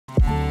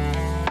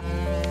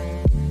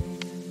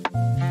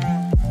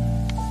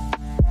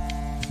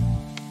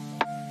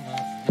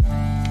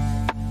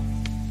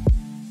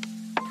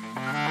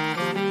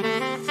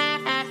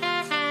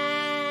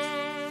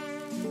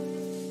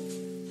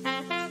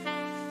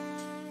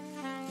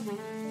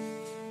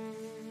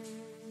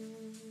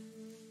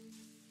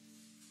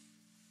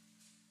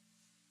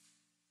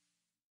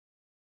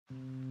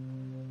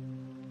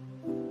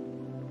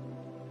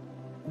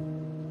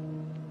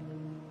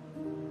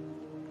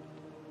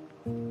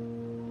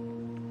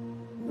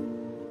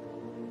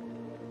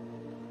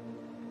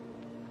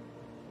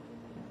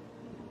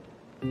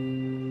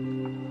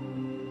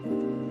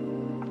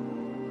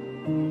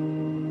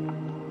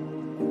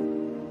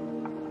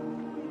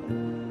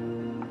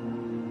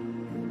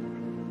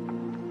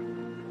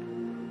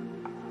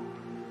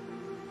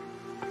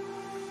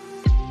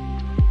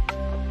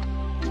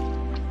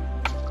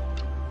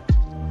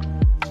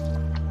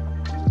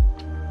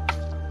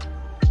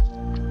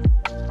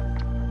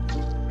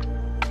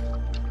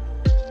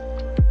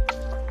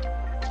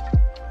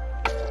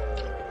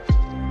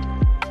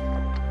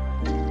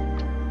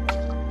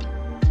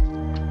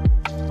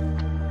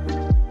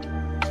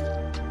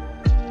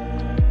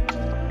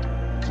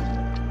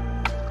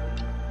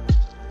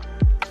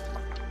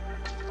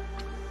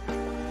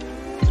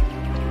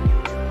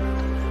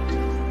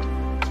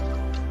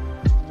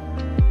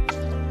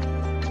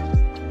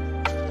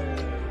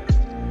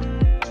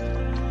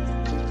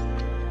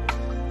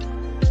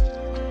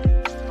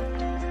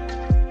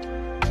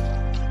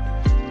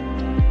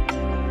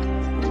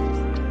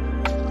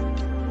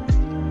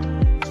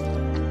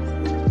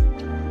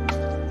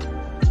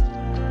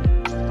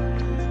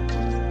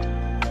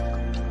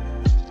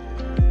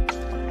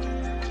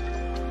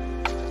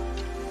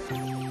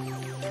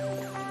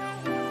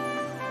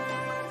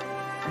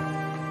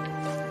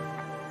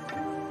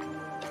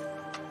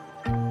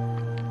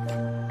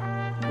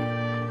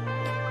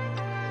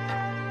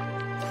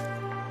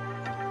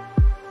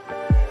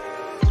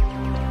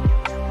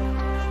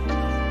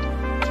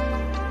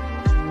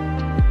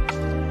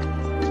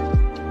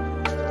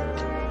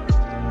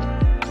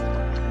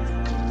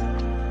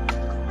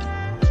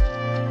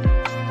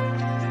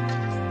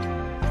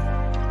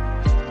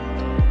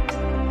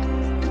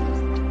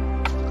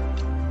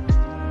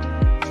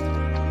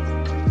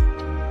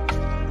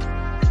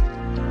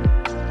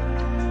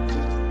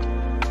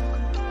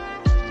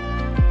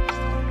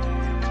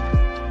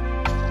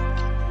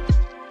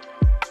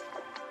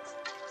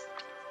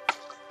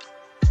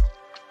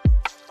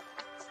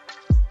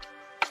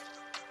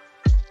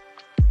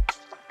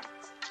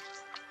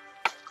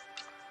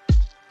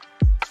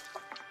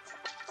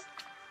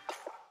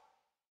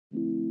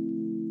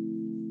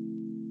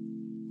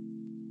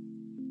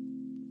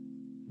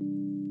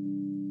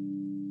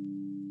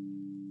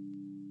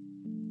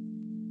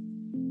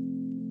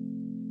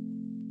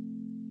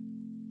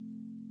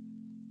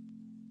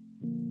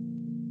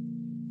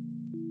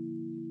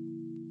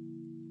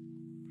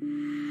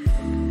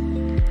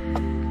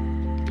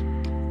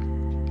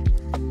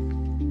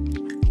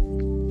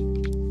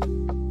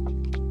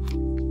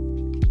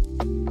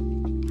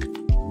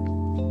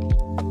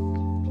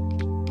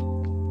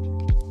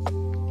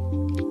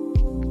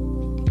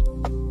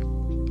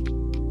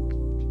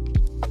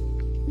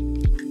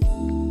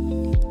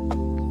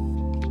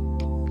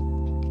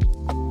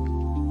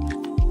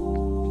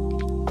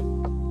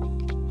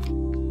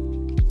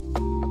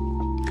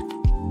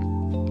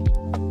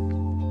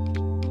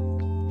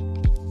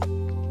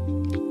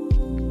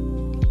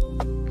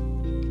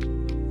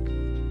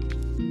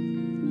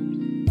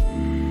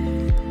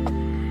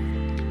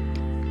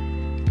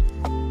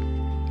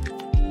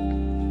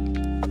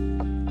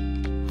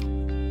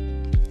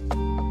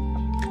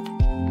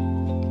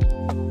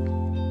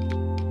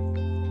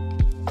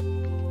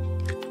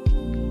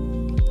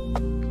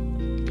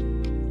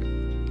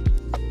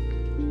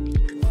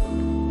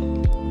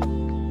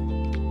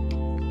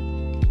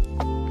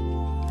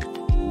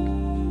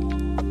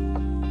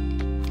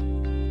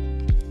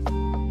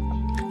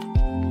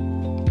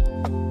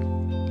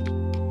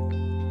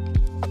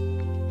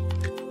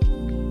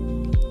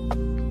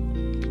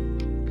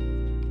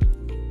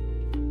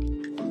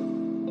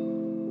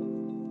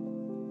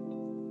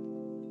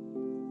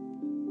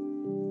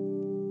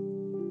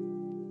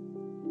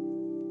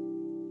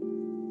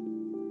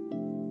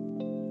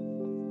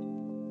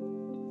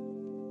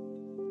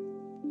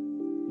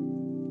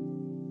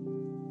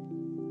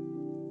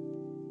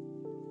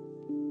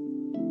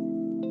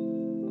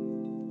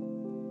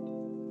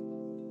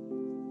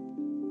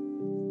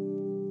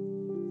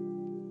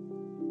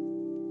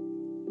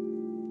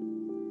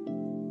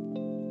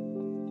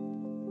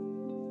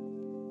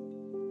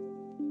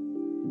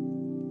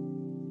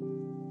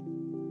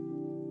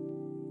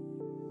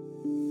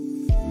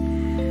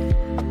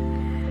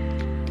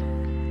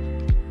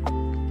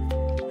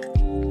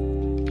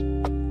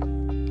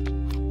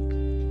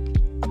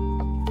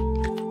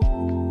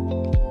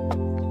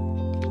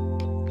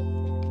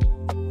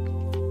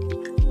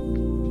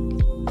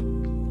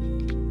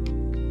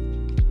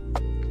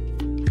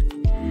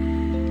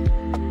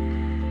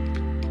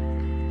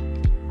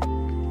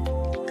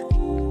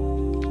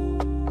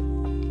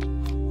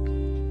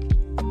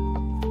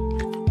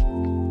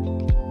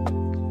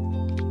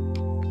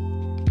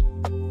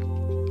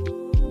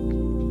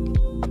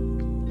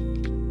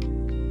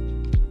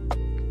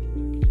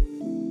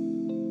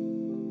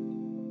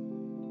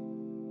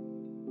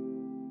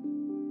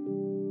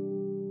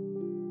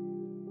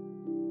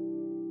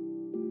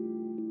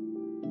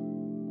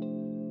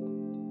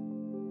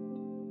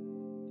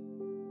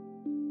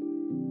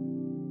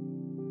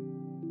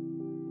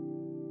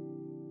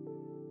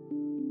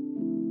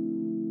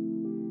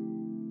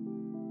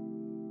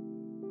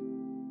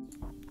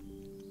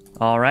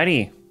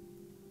Alrighty.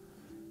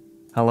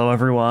 Hello,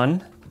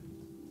 everyone.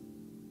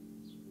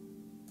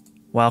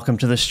 Welcome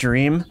to the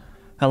stream.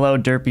 Hello,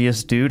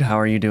 derpiest dude. How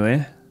are you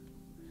doing?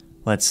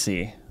 Let's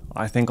see.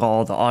 I think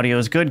all the audio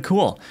is good.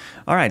 Cool.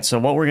 All right. So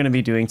what we're going to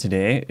be doing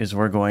today is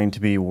we're going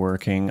to be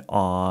working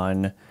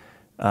on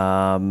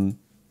adding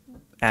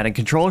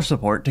controller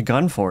support to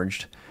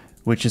Gunforged,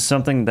 which is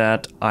something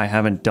that I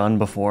haven't done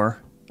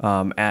before.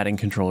 Adding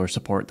controller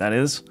support, that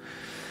is.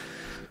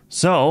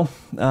 So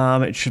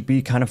it should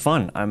be kind of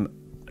fun. I'm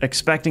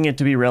expecting it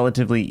to be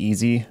relatively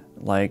easy,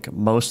 like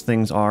most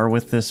things are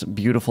with this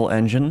beautiful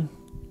engine,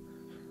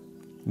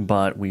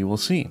 but we will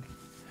see.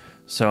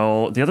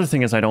 So the other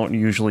thing is I don't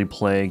usually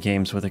play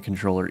games with a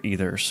controller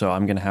either, so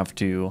I'm going to have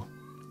to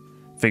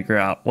figure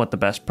out what the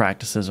best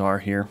practices are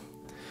here.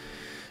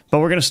 But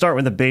we're going to start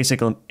with the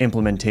basic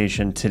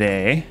implementation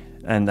today,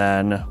 and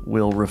then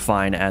we'll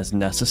refine as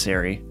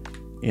necessary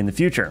in the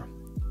future,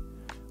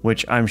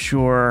 which I'm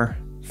sure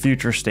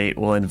future state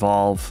will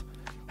involve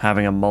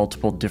having a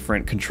multiple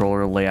different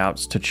controller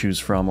layouts to choose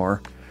from,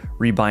 or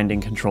rebinding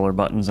controller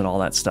buttons and all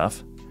that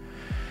stuff.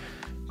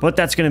 But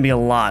that's going to be a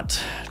lot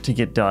to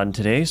get done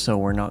today, so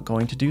we're not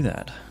going to do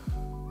that.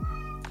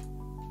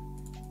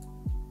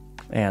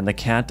 And the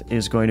cat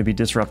is going to be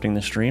disrupting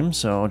the stream,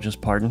 so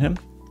just pardon him.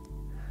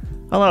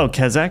 Hello,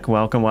 Kezek.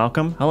 Welcome,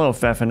 welcome. Hello,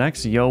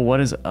 Fefenex. Yo, what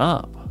is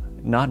up?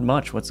 Not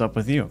much. What's up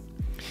with you?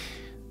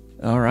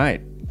 All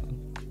right.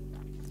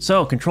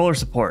 So, controller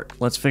support.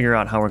 Let's figure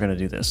out how we're going to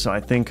do this. So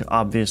I think,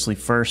 obviously,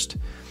 first...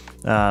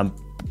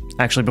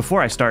 actually,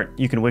 before I start,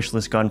 you can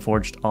wishlist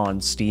Gunforged on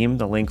Steam.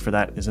 The link for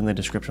that is in the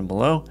description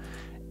below.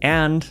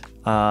 And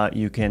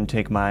you can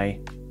take my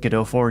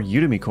Godot 4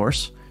 Udemy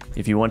course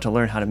if you want to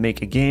learn how to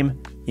make a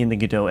game in the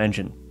Godot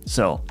engine.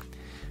 So,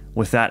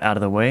 with that out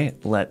of the way,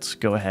 let's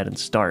go ahead and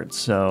start.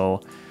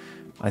 So,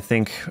 I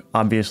think,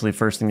 obviously,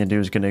 first thing to do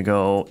is going to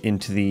go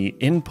into the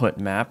input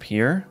map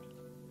here.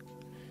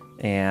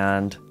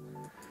 And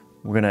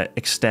we're going to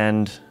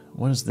extend...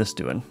 What is this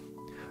doing?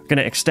 We're going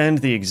to extend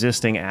the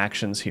existing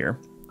actions here.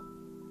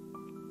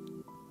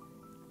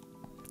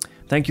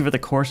 Thank you for the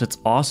course. It's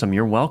awesome.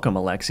 You're welcome,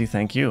 Alexi.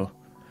 Thank you.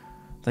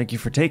 Thank you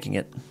for taking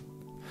it.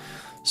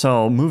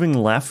 So moving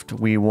left,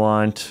 we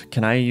want...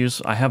 I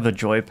have the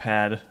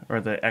joypad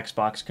or the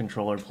Xbox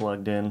controller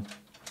plugged in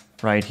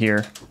right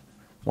here.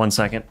 1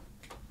 second.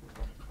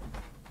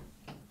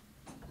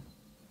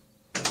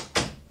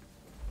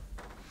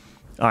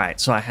 All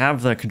right, so I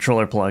have the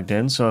controller plugged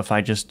in. So if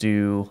I just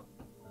do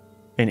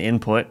an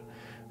input,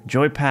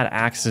 joypad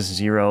axis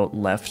 0,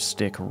 left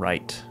stick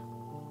right.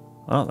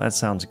 Well, that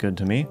sounds good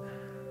to me.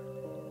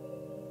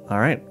 All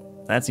right,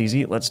 that's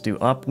easy. Let's do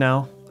up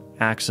now.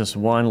 Axis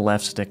 1,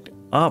 left stick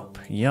up.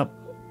 Yep.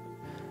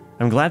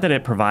 I'm glad that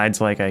it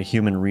provides like a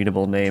human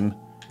readable name,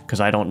 because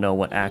I don't know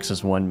what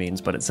axis 1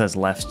 means, but it says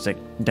left stick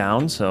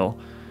down, so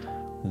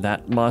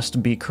that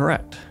must be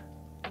correct.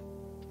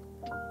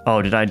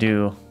 Oh,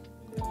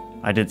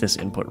 I did this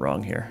input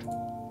wrong here.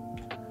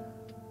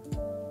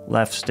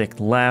 Left stick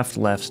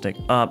stick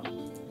up,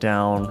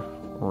 down,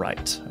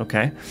 right.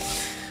 Okay.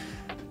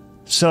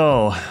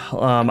 So,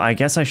 I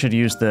guess I should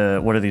use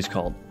what are these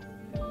called?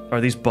 Are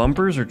these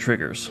bumpers or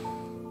triggers?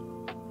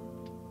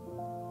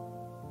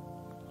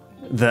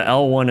 The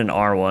L1 and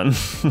R1.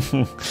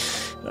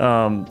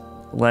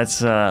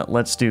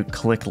 Let's do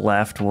click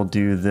left. We'll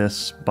do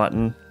this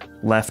button.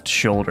 Left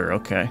shoulder,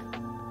 okay.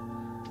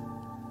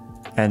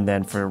 And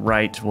then for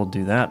right, we'll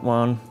do that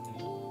one.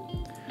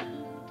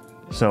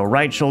 So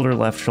right shoulder,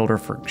 left shoulder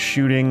for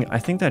shooting. I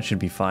think that should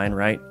be fine,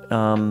 right?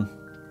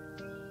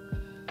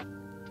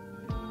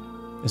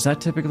 Is that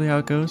typically how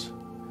it goes?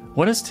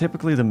 What is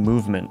typically the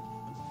movement?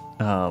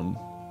 I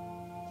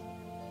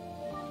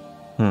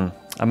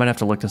might have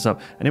to look this up.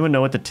 Anyone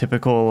know what the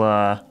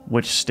typical,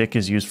 which stick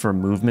is used for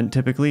movement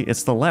typically?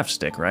 It's the left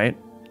stick, right?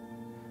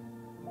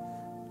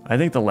 I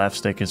think the left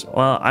stick is...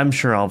 Well, I'm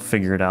sure I'll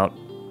figure it out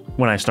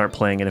when I start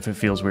playing it if it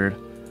feels weird.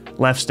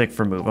 Left stick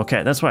for move.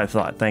 Okay, that's what I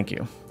thought. Thank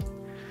you.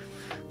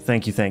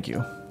 Thank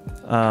you.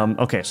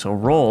 Okay, so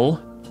roll.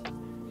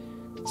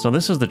 So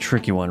this is the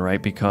tricky one, right?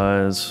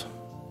 Because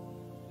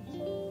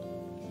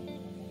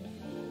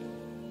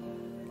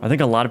I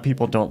think a lot of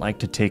people don't like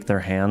to take their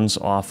hands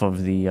off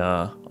of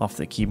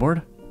the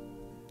keyboard,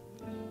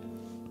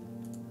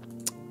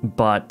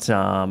 but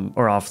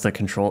or off the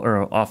control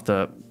or off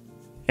the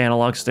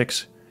analog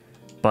sticks.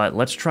 But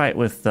let's try it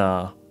with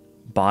the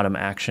bottom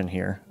action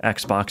here,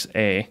 Xbox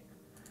A.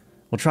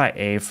 We'll try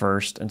A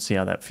first and see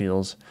how that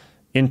feels.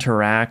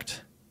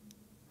 Interact.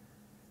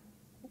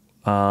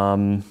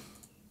 I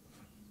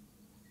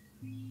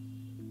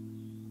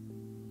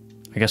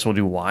guess we'll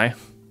do Y.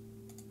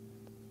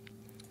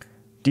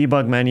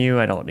 Debug menu,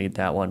 I don't need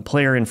that one.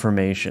 Player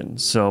information.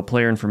 So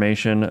player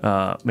information,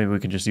 maybe we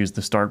could just use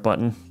the start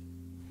button.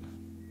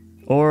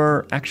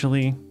 Or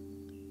actually...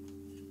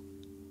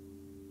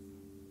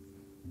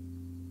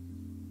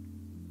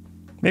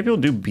 Maybe we'll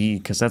do B,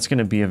 because that's going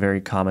to be a very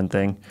common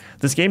thing.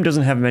 This game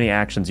doesn't have many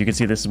actions. You can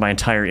see this is my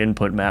entire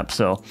input map,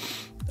 so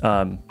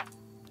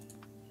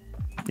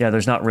yeah,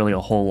 there's not really a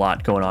whole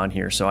lot going on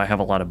here, so I have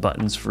a lot of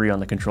buttons free on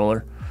the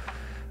controller.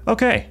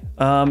 Okay,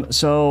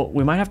 so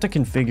we might have to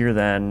configure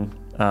then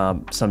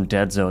some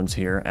dead zones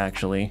here,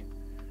 actually.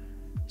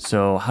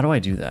 So how do I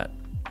do that?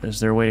 Is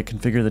there a way to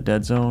configure the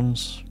dead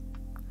zones?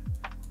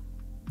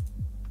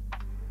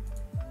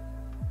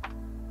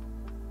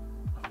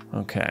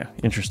 Okay,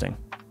 interesting.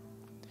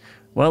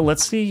 Well,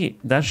 let's see.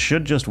 That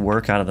should just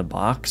work out of the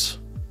box.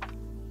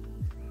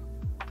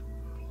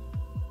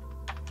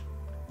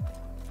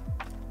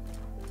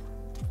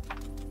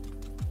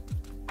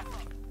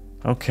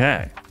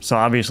 Okay, so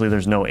obviously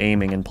there's no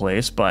aiming in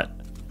place, but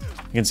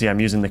you can see I'm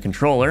using the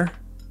controller.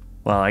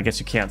 Well, I guess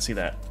you can't see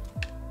that.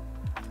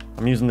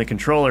 I'm using the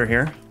controller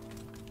here,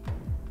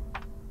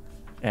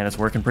 and it's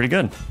working pretty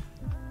good.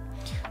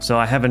 So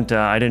I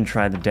didn't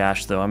try the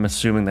dash though. I'm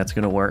assuming that's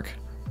gonna work.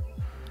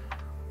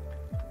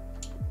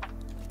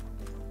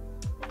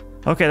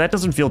 Okay, that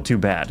doesn't feel too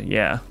bad,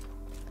 yeah.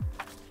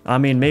 I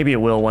mean, maybe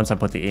it will once I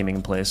put the aiming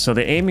in place. So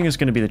the aiming is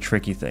gonna be the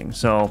tricky thing.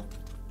 So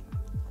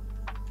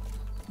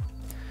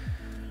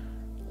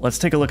let's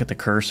take a look at the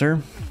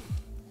cursor.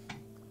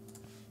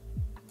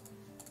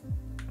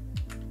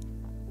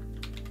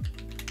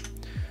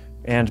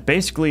 And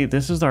basically,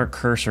 this is our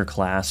cursor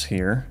class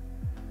here.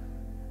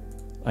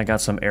 I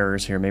got some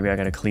errors here. Maybe I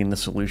gotta clean the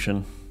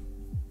solution.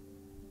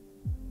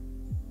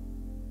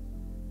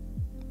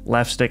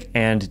 Left stick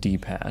and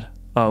D-pad.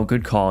 Oh,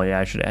 good call. Yeah,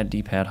 I should add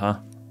D-pad, huh?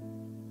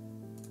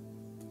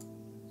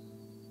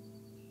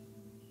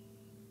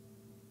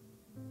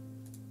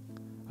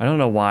 I don't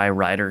know why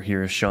Rider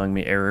here is showing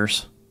me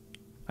errors.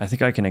 I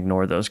think I can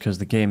ignore those because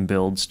the game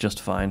builds just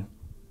fine.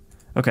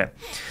 Okay,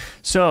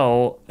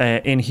 so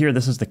in here,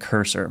 this is the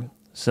cursor.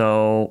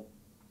 So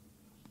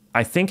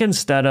I think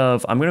instead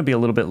of, I'm going to be a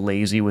little bit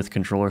lazy with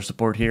controller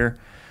support here.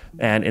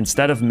 And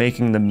instead of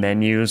making the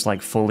menus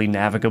like fully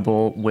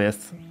navigable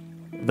with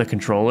the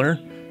controller,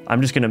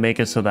 I'm just going to make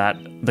it so that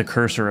the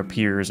cursor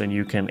appears and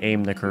you can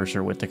aim the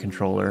cursor with the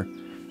controller.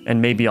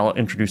 And maybe I'll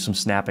introduce some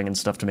snapping and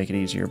stuff to make it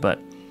easier. But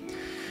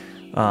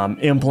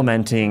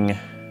implementing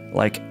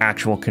like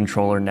actual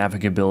controller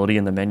navigability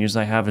in the menus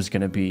I have is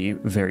going to be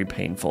very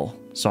painful.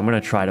 So I'm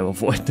going to try to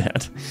avoid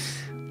that.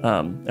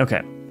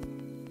 Okay.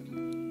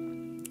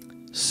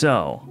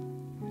 So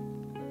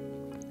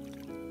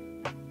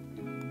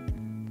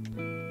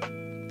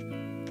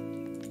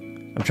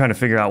I'm trying to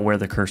figure out where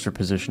the cursor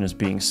position is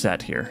being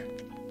set here.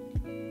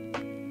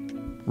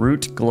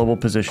 Root global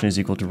position is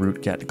equal to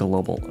root get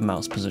global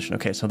mouse position.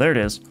 Okay, so there it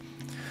is.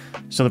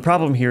 So the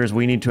problem here is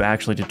we need to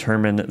actually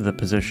determine the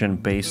position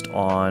based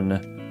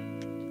on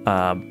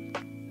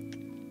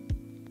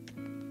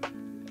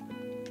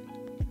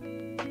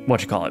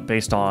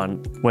based on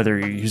whether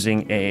you're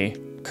using a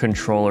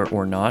controller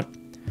or not.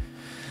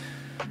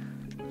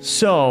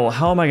 So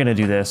how am I going to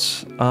do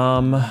this?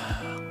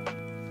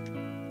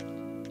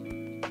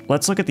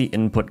 Let's look at the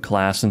input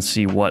class and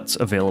see what's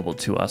available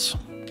to us.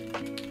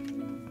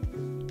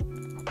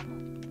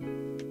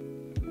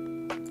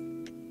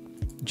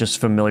 Just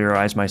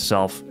familiarize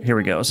myself. Here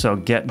we go. So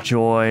get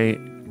joy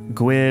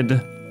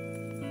GUID.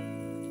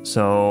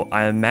 So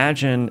I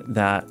imagine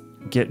that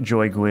get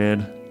joy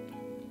GUID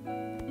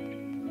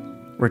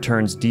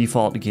returns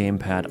default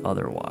gamepad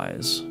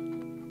otherwise.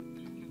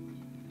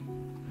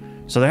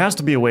 So there has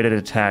to be a way to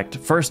detect.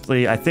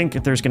 Firstly, I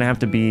think there's going to have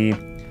to be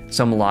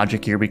some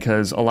logic here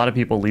because a lot of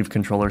people leave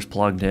controllers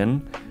plugged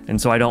in.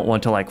 And so I don't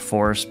want to like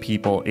force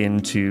people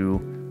into,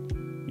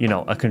 you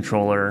know, a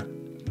controller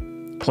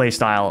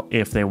playstyle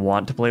if they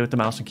want to play with the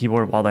mouse and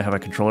keyboard while they have a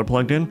controller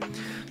plugged in.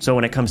 So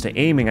when it comes to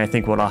aiming, I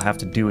think what I'll have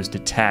to do is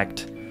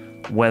detect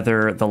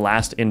whether the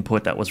last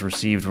input that was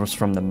received was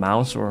from the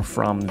mouse or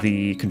from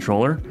the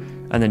controller,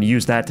 and then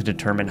use that to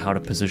determine how to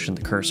position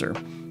the cursor.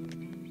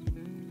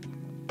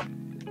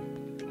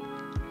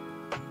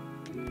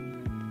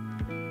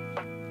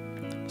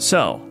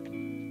 So,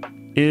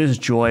 is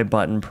joy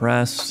button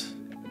pressed?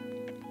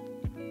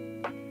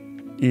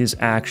 Is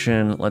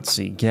action, let's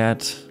see,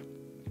 get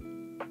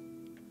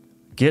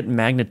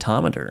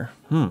magnetometer.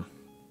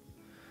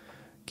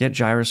 Get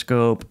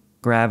gyroscope,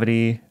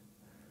 gravity,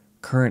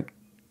 current.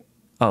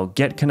 Oh,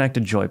 get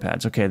connected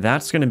joypads. Okay,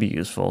 that's going to be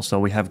useful. So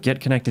we have get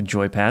connected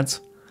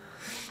joypads.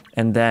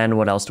 And then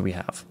what else do we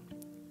have?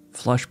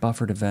 Flush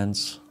buffered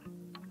events.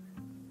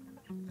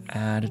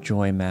 Add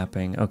joy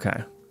mapping.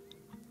 Okay.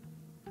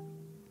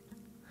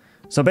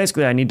 So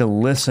basically I need to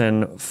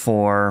listen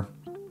for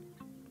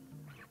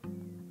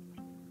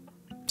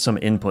some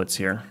inputs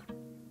here.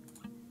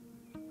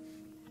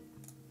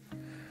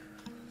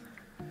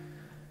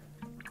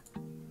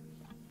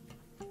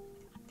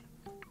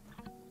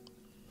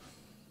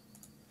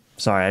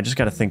 Sorry, I just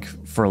got to think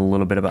for a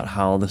little bit about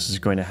how this is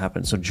going to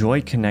happen. So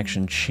joy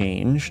connection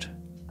changed.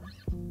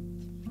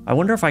 I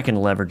wonder if I can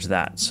leverage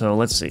that. So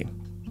let's see.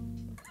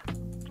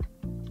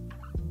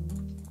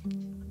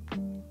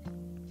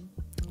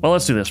 Well,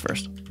 let's do this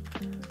first.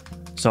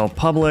 So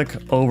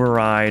public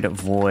override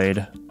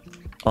void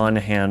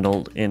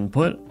unhandled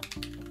input.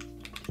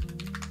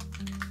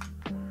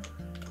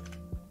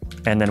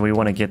 And then we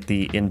want to get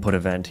the input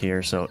event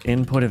here. So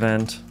input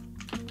event.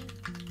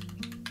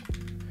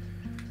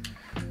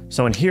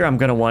 So in here, I'm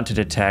going to want to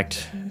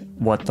detect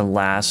what the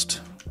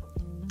last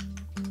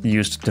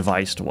used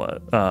device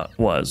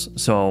was.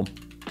 So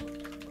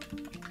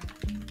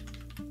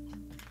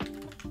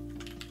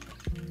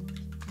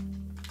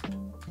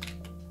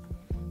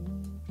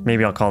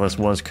maybe I'll call this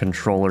was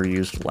controller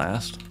used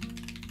last.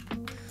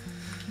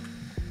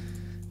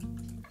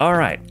 All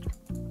right.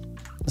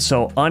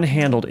 So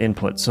unhandled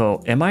input.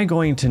 So am I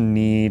going to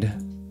need,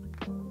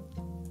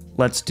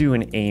 let's do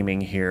an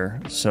aiming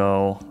here.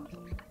 So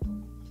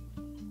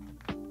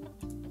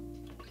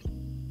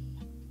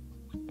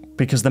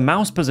because the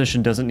mouse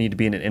position doesn't need to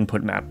be in an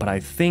input map, but I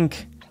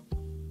think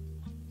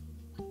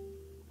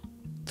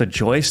the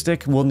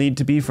joystick will need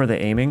to be for the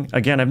aiming.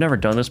 Again, I've never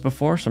done this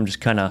before, so I'm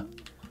just kind of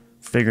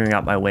figuring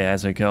out my way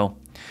as I go.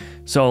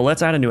 So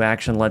let's add a new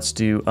action. Let's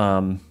do,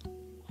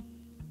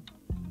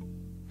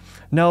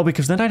 no,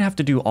 because then I'd have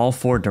to do all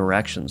 4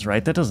 directions,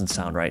 right? That doesn't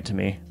sound right to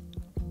me.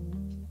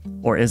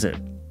 Or is it?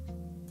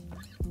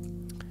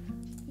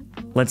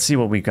 Let's see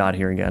what we got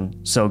here again.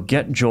 So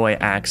get joy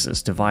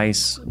axis,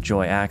 device,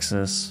 joy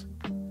axis,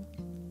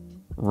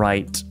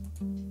 right,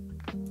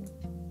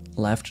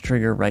 left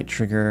trigger, right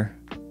trigger.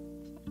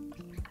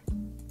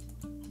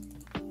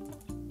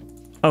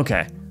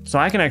 Okay, so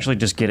I can actually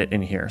just get it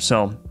in here.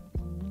 So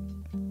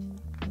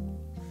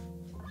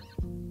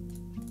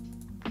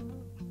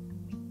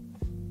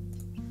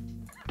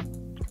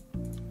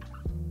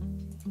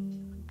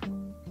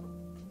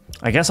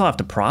I guess I'll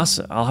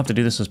have to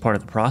do this as part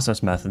of the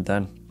process method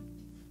then.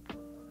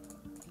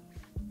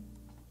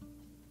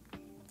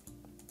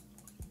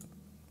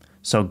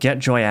 So get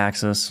joy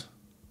axis,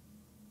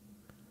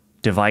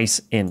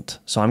 device int.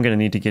 So I'm going to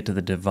need to get to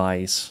the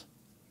device.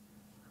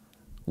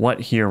 What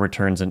here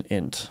returns an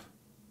int?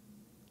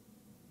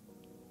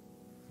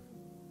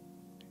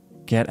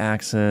 Get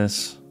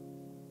axis,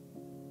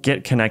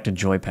 get connected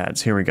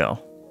joypads. Here we go.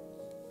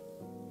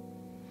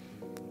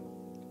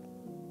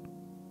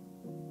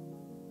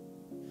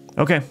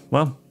 Okay,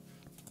 well,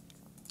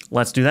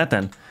 let's do that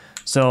then.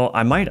 So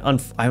I might, I'm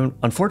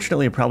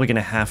unfortunately probably going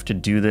to have to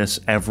do this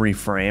every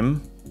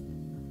frame.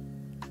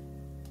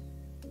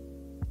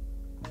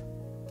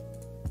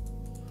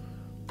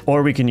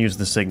 Or we can use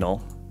the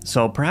signal.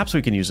 So perhaps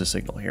we can use the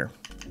signal here.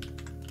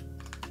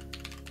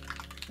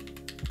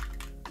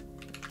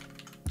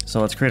 So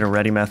let's create a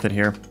ready method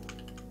here.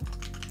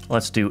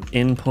 Let's do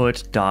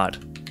input dot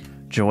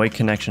joy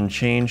connection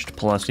changed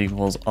plus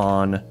equals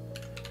on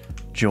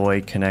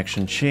joy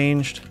connection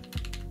changed.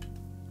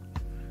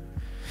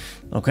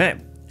 Okay,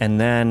 and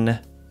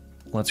then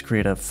let's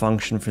create a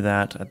function for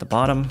that at the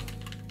bottom.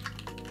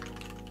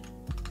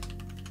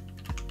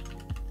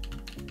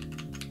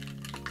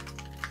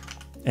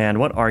 And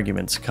what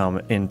arguments come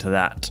into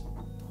that?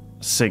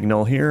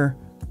 Signal here,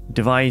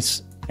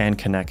 device, and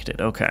connected.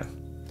 Okay.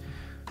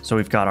 So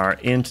we've got our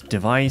int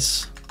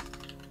device,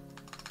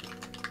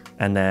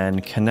 and then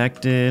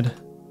connected.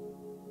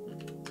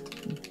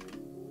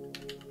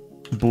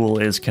 Bool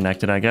is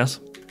connected, I guess.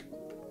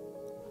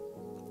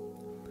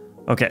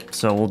 Okay,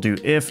 so we'll do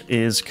if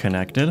is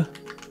connected.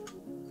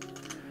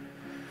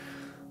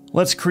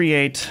 Let's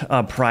create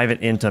a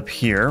private int up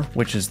here,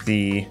 which is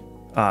the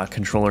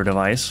controller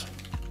device.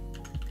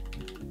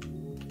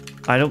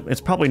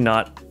 It's probably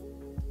not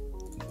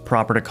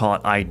proper to call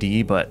it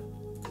ID, but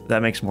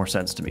that makes more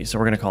sense to me. So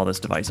we're going to call this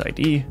device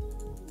ID.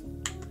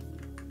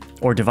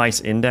 Or device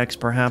index,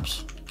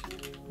 perhaps,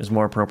 is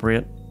more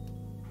appropriate.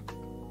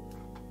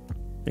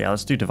 Yeah,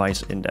 let's do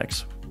device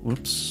index.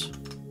 Whoops.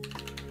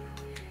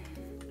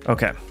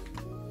 Okay.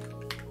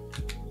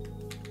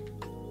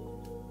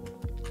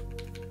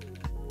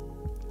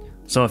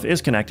 So if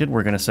is connected,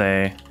 we're going to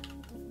say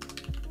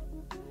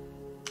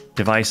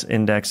device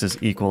index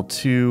is equal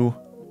to,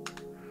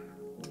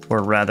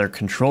 or rather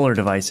controller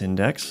device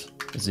index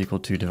is equal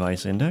to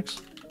device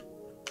index.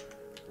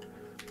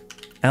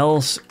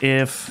 Else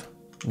if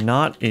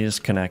not is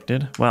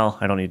connected, well,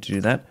 I don't need to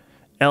do that.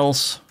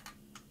 Else,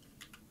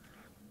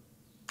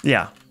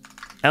 yeah,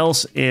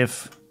 else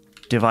if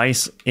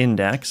device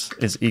index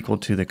is equal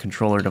to the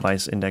controller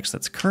device index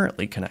that's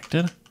currently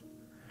connected.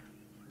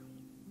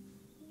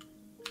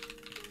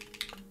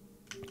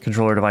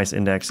 Controller device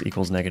index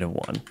equals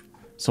 -1.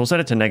 So we'll set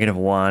it to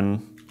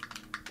 -1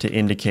 to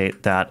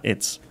indicate that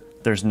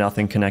there's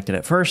nothing connected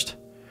at first.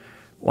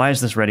 Why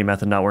is this ready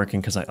method not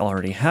working? Because I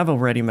already have a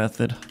ready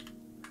method.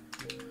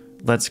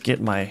 Let's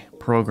get my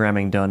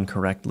programming done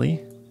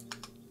correctly.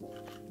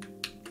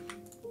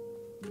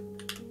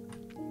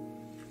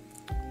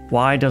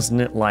 Why doesn't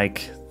it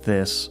like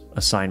this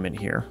assignment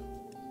here?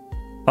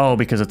 Oh,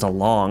 because it's a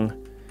long.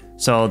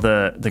 So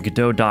the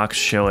Godot docs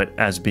show it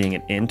as being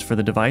an int for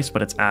the device,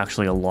 but it's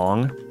actually a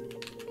long.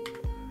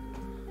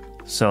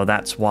 So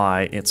that's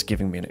why it's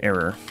giving me an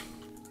error.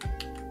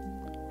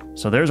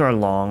 So there's our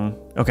long.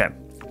 Okay.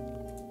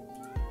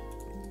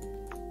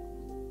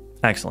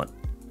 Excellent.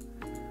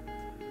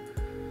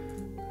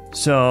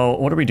 So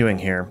what are we doing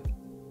here?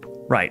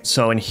 Right,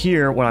 so in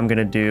here, what I'm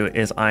gonna do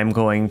is I'm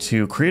going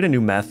to create a new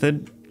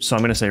method. So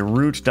I'm gonna say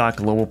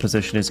root.global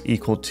position is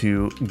equal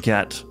to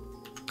get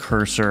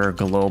cursor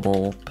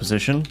global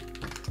position.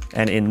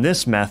 And in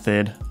this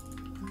method,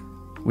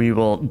 we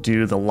will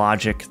do the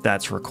logic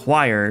that's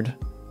required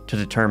to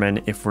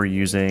determine if we're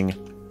using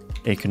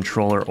a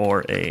controller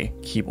or a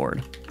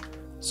keyboard.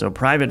 So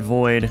private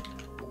void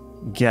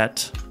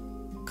get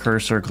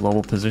cursor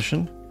global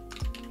position.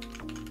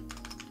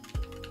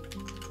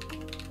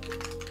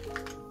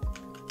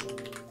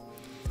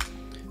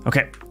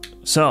 Okay,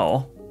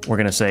 so we're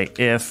gonna say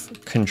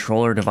if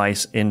controller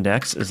device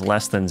index is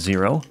less than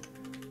 0,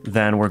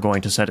 then we're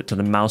going to set it to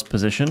the mouse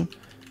position.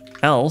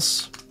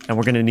 Else, and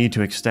we're gonna need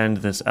to extend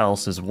this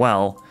else as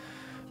well,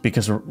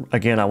 because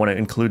again, I wanna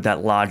include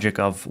that logic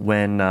of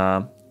when,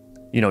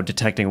 you know,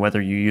 detecting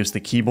whether you use the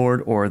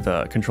keyboard or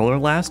the controller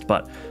last,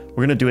 but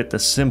we're gonna do it the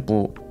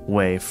simple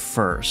way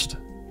first.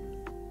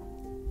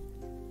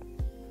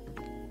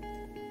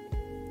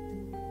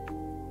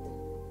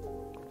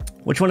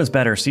 Which one is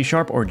better, C#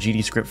 or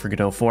GDScript for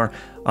Godot 4?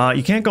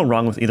 You can't go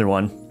wrong with either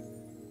one.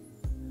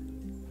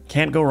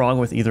 Can't go wrong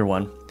with either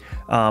one.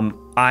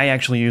 I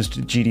actually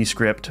used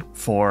GDScript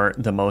for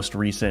the most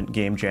recent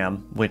game jam,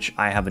 which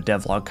I have a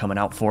devlog coming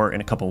out for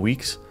in a couple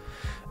weeks.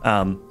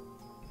 And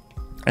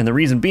the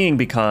reason being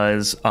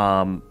because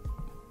I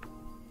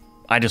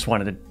just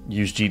wanted to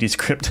use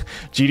GDScript.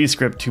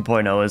 GDScript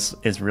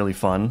 2.0 is really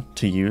fun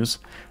to use.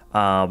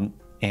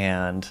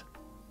 And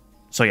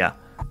so yeah.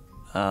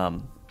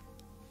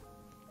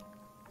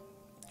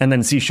 And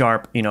then C#,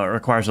 you know, it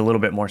requires a little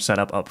bit more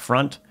setup up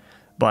front,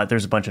 but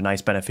there's a bunch of nice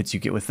benefits you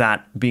get with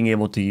that. Being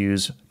able to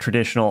use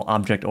traditional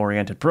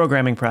object-oriented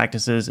programming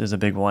practices is a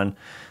big one,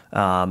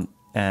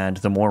 and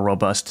the more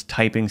robust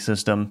typing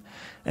system.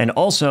 And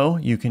also,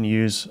 you can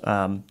use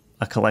a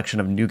collection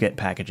of NuGet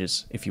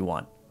packages if you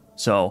want.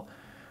 So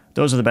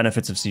those are the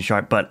benefits of C#,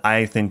 but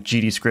I think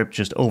GDScript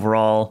just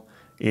overall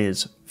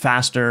is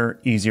faster,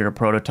 easier to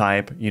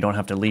prototype. You don't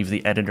have to leave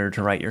the editor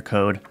to write your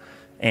code,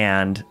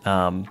 and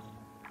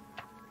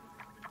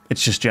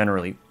it's just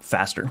generally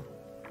faster.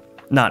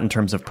 Not in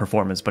terms of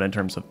performance, but in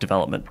terms of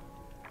development.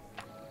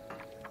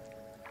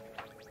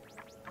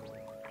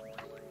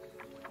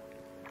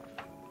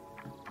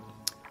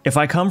 If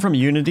I come from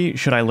Unity,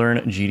 should I learn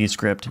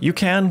GDScript? You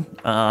can.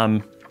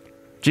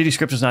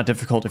 GDScript is not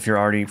difficult if you're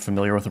already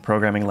familiar with the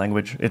programming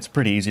language. It's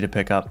pretty easy to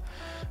pick up.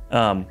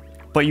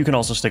 But you can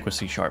also stick with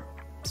C#.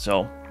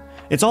 So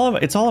it's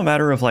all a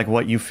matter of like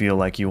what you feel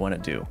like you want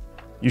to do.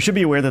 You should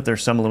be aware that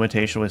there's some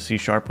limitation with C#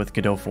 with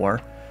Godot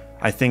 4.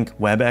 I think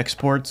web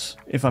exports,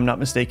 if I'm not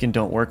mistaken,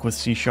 don't work with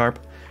C#.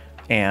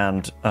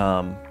 And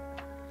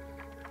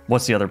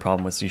what's the other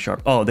problem with C#?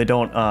 Oh, they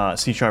don't.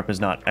 C# is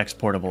not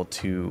exportable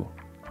to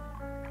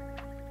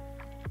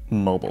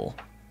mobile,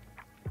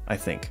 I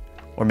think,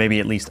 or maybe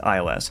at least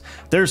iOS.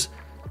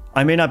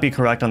 I may not be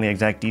correct on the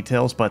exact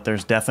details, but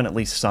there's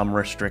definitely some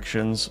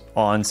restrictions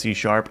on C#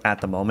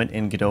 at the moment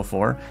in Godot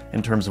 4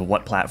 in terms of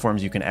what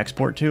platforms you can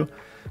export to.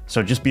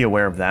 So just be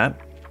aware of that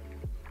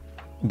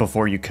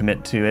before you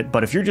commit to it.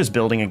 But if you're just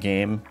building a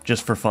game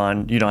just for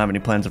fun, you don't have any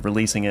plans of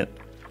releasing it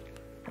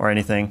or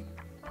anything,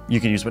 you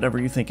can use whatever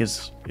you think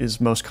is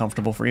most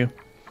comfortable for you.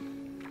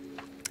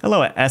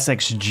 Hello,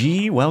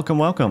 SXG. Welcome,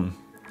 welcome.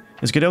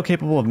 Is Godot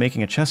capable of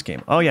making a chess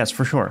game? Oh, yes,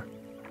 for sure.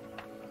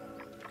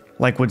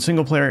 Like, would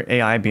single-player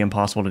AI be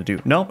impossible to do?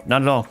 No,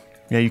 not at all.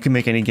 Yeah, you can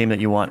make any game that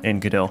you want in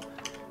Godot.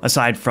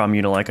 Aside from,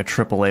 you know, like a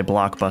AAA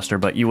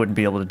blockbuster, but you wouldn't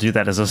be able to do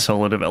that as a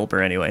solo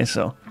developer anyway,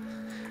 so...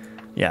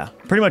 yeah,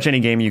 pretty much any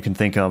game you can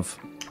think of,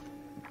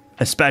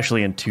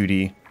 especially in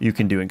 2D, you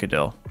can do in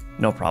Godot.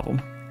 No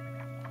problem.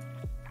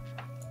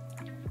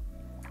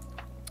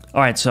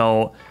 All right,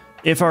 so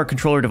if our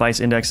controller device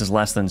index is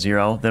less than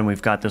 0, then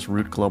we've got this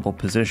root global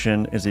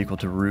position is equal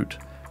to root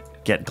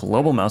get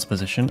global mouse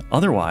position.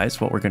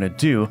 Otherwise, what we're going to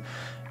do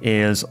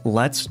is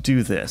let's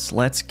do this.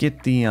 Let's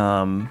get the...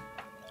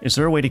 is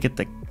there a way to get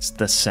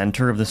the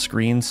center of the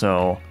screen?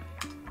 So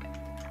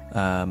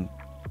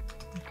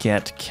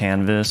get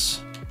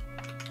canvas...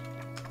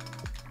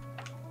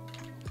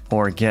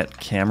 or get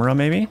camera,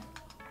 maybe?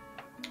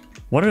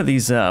 What are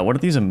these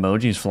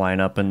emojis flying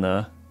up in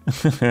the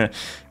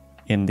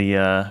in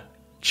the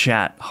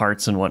chat,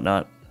 hearts and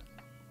whatnot?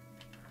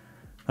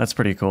 That's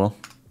pretty cool.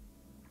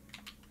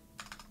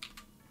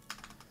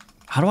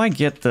 How do I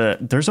get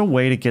there's a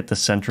way to get the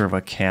center of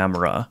a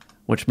camera,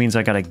 which means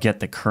I gotta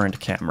get the current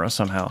camera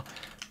somehow.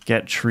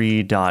 Get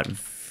tree dot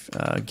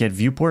get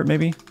viewport,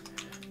 maybe?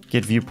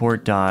 Get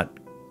viewport dot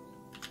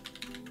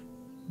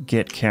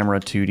get camera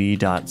 2D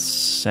dot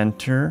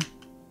center.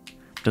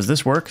 Does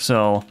this work?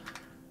 So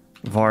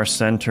var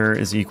center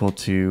is equal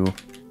to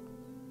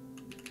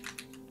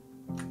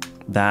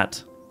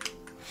that.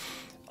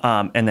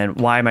 And then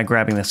why am I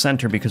grabbing the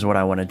center? Because what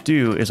I want to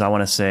do is I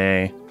want to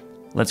say,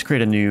 let's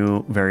create a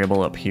new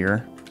variable up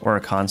here, or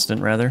a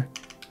constant rather.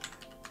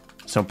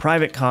 So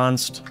private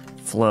const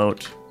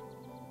float.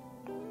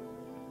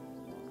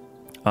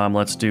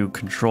 Let's do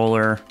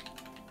controller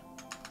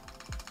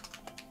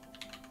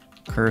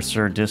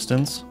cursor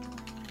distance.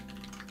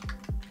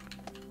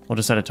 We'll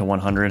just set it to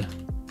 100.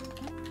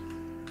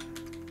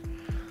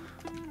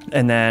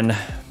 And then...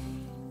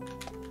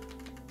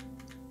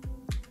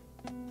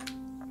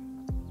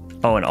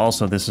 Oh, and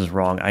also this is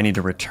wrong. I need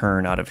to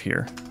return out of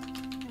here.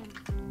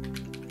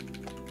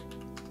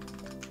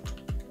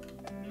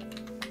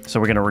 So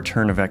we're going to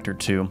return a vector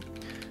 2.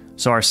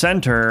 So our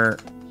center,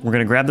 we're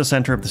going to grab the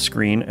center of the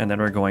screen, and then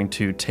we're going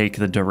to take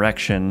the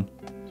direction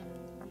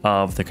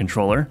of the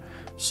controller.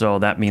 So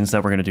that means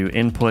that we're going to do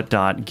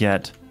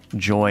input.get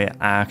joy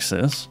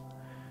axis,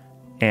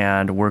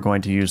 and we're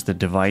going to use the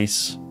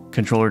device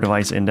controller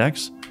device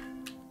index,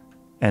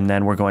 and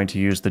then we're going to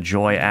use the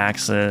joy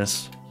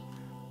axis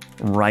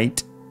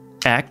right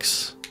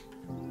x.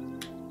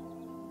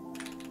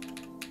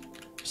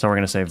 So we're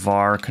going to say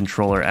var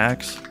controller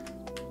x,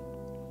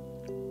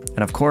 and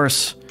of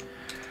course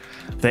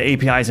the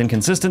API is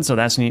inconsistent, so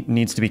that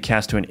needs to be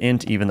cast to an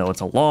int even though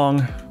it's a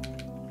long.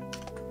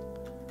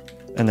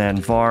 And then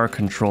var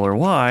controller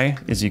y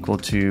is equal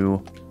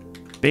to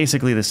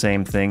basically the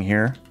same thing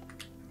here,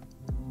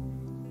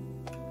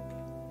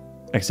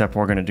 except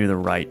we're going to do the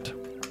right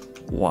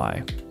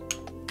y.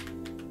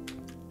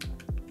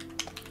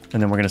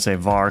 And then we're going to say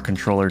var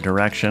controller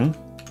direction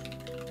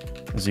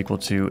is equal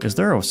to, is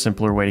there a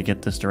simpler way to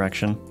get this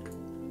direction?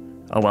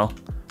 Oh well,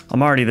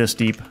 I'm already this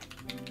deep.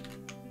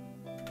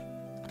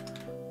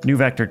 New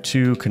vector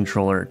 2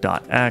 controller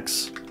dot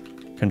x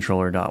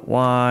controller dot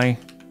y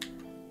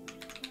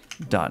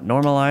dot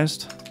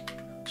normalized.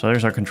 So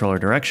there's our controller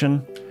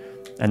direction,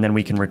 and then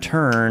we can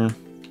return.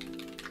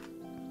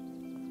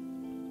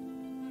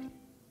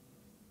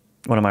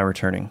 What am I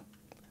returning?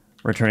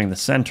 Returning the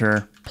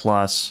center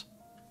plus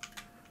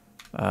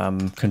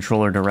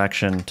controller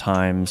direction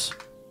times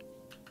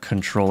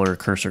controller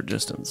cursor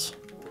distance.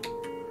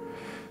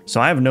 So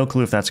I have no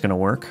clue if that's going to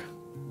work.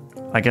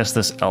 I guess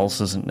this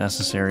else isn't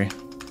necessary.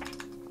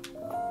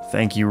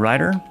 Thank you,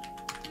 writer.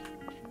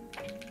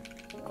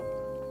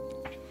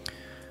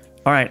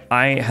 All right,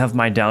 I have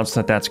my doubts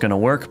that that's going to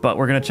work, but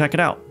we're going to check it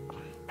out.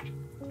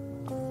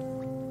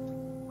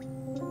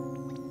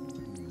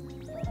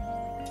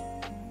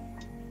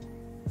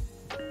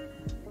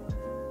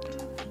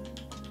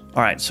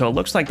 All right, so it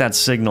looks like that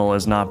signal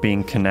is not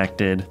being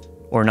connected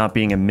or not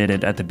being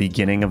emitted at the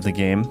beginning of the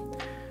game,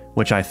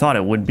 which I thought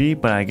it would be,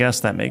 but I guess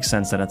that makes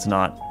sense that it's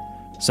not.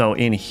 So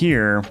in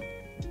here,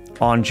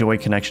 on joy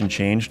connection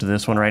changed,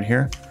 this one right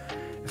here,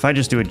 if I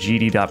just do a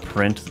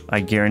gd.print, I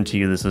guarantee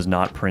you this is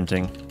not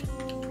printing.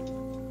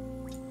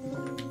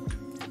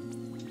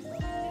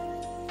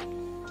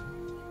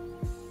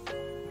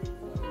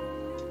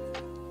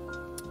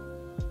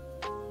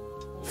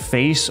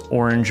 Face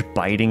orange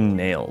biting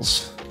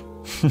nails.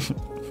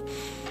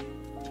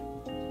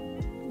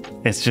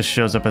 It just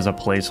shows up as a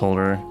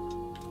placeholder,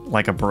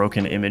 like a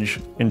broken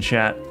image in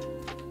chat.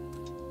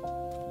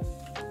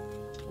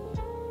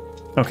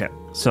 Okay,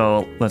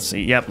 so let's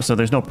see. Yep, so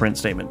there's no print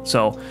statement.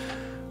 So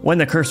when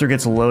the cursor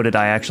gets loaded,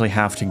 I actually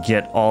have to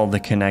get all the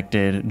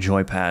connected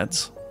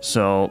joypads.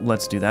 So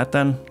let's do that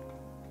then.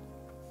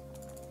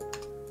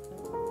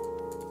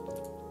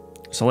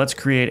 So let's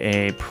create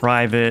a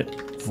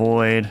private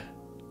void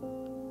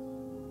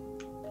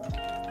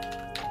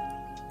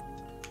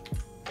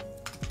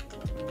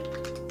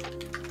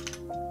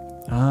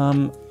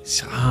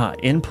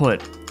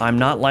input. I'm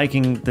not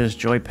liking this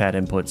joypad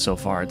input so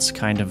far. It's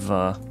kind of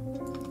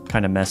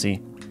messy.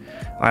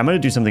 All right, I'm going to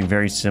do something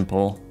very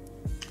simple.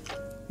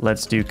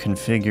 Let's do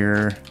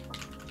configure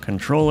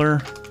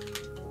controller,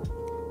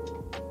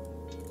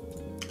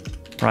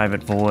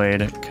 private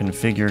void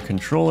configure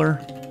controller,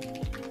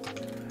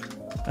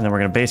 and then we're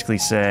going to basically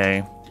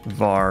say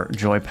var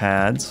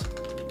joypads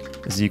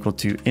is equal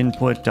to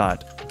input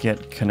dot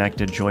get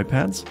connected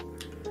joypads,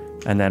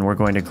 and then we're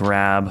going to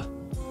grab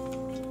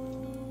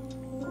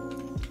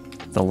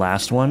the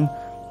last one.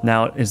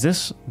 Now, is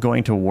this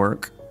going to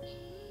work?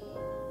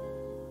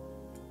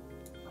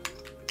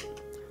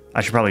 I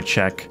should probably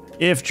check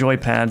if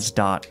joypads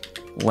dot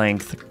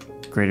length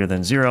greater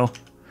than 0.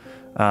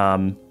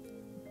 Then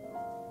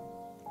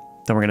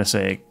we're going to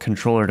say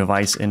controller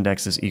device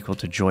index is equal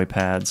to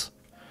joypads,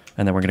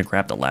 and then we're going to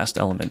grab the last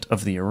element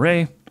of the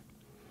array.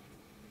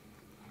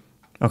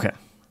 Okay.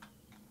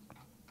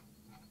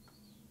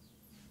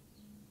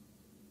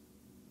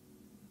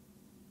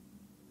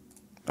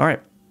 All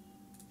right.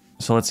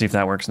 So let's see if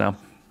that works now.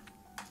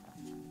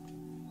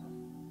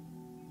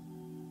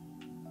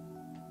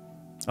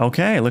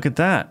 Okay, look at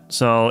that.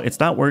 So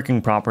it's not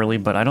working properly,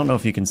 but I don't know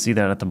if you can see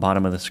that at the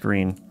bottom of the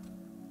screen.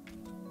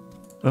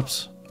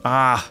 Oops.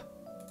 Ah.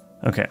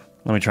 Okay,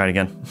 let me try it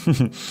again.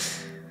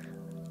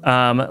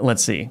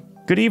 Let's see.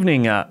 Good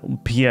evening,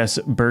 PS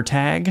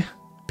Bertag,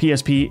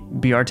 PSP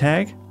BR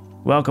tag.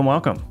 Welcome,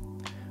 welcome.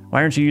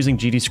 Why aren't you using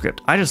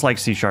GDScript? I just like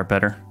C#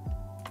 better.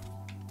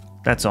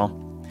 That's all.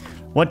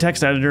 What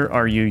text editor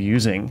are you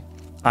using?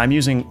 I'm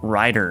using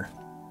Rider.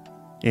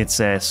 It's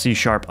a C#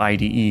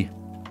 IDE.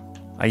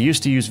 I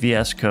used to use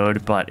VS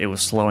Code, but it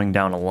was slowing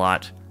down a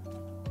lot.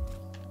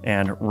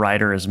 And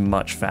Rider is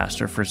much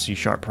faster for C#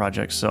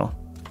 projects, so.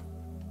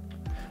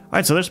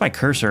 Alright, so there's my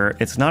cursor.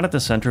 It's not at the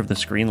center of the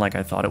screen like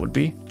I thought it would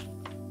be.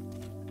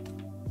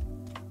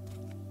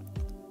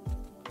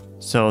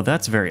 So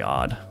that's very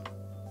odd.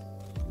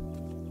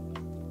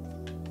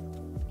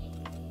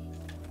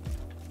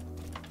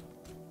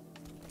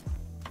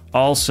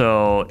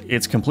 Also,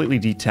 it's completely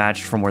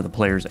detached from where the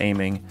player's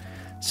aiming.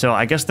 So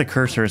I guess the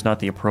cursor is not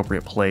the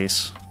appropriate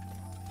place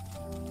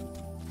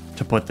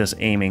to put this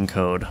aiming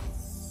code.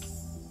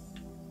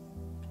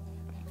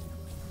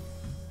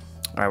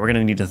 Alright, we're going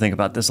to need to think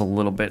about this a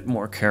little bit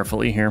more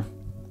carefully here.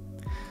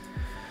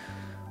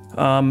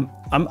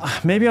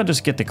 Maybe I'll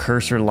just get the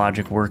cursor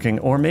logic working,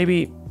 or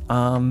maybe, you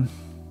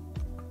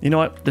know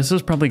what? This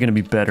is probably going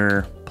to be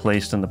better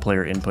placed in the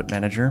player input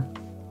manager.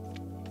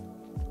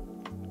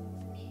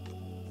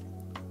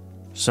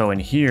 So in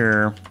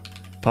here,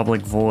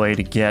 public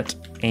void get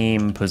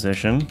aim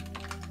position.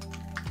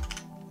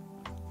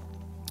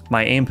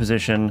 My aim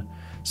position.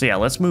 So yeah,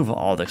 let's move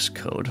all this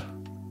code.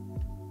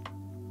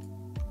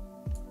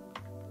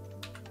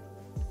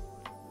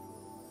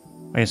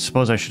 I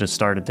suppose I should have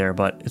started there,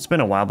 but it's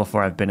been a while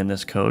before I've been in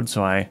this code,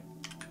 so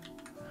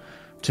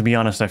to be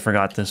honest, I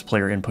forgot this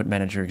player input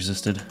manager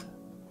existed.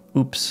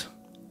 Oops.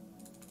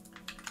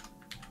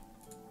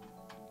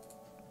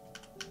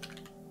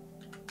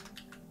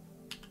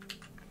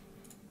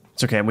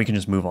 It's okay, we can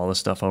just move all this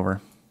stuff over.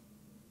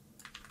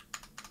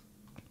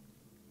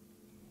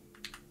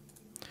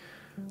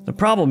 The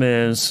problem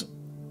is,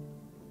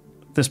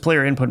 this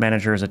player input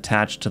manager is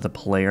attached to the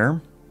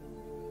player.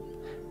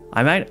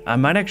 I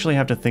might actually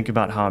have to think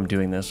about how I'm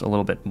doing this a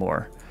little bit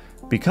more,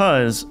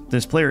 because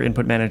this player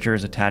input manager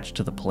is attached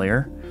to the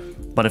player,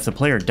 but if the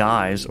player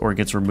dies or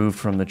gets removed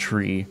from the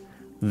tree,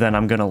 then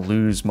I'm gonna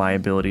lose my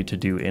ability to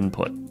do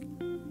input.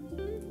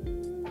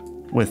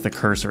 With the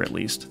cursor at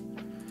least.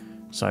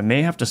 So I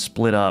may have to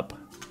split up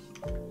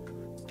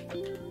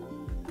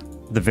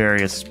the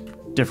various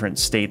different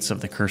states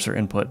of the cursor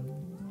input.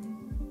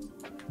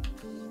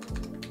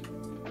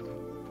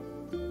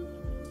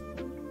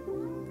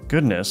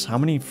 Goodness, how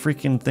many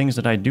freaking things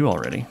did I do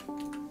already?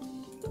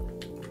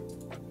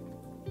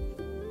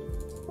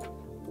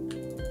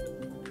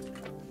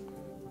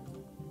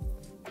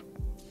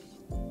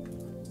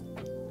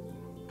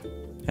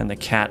 And the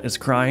cat is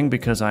crying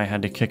because I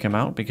had to kick him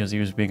out because he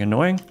was being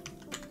annoying.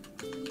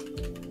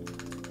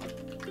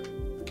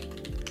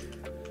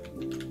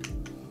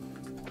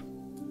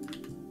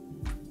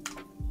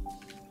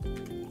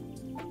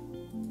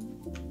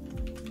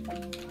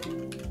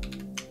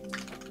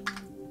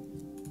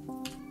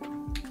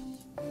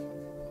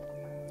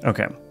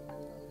 Okay.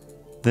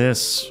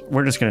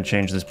 We're just going to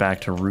change this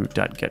back to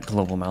root.get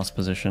global mouse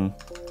position.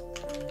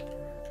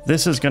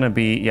 This is going to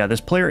be, yeah,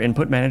 this player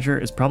input manager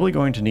is probably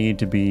going to need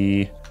to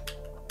be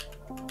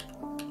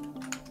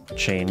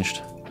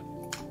changed.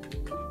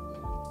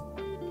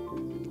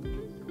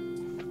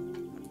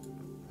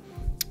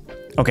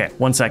 Okay,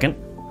 1 second.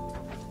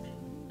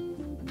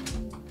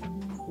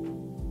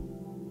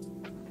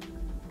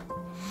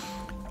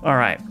 All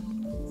right.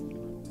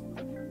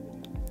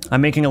 I'm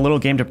making a little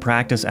game to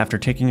practice after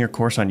taking your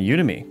course on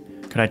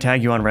Udemy. Could I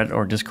tag you on Reddit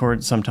or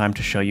Discord sometime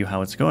to show you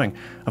how it's going?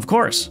 Of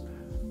course.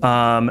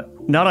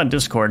 Not on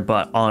Discord,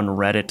 but on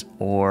Reddit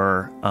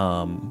or,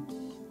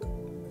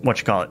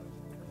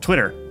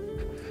 Twitter.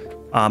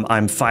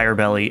 I'm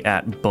Firebelly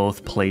at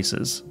both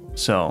places.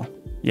 So,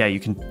 yeah, you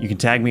can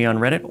tag me on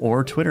Reddit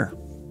or Twitter.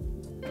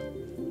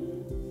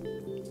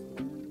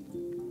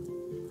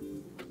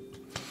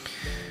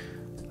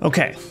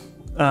 Okay.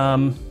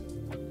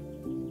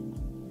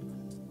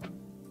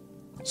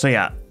 So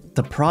yeah,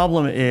 the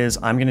problem is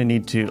I'm gonna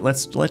need to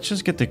let's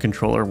just get the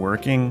controller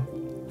working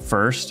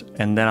first,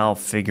 and then I'll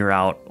figure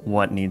out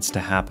what needs to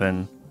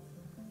happen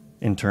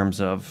in terms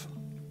of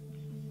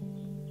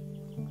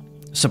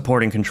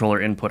supporting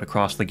controller input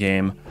across the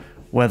game,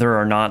 whether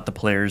or not the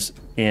player's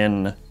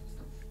in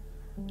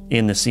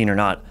the scene or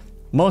not.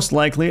 Most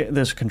likely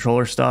this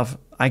controller stuff,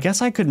 I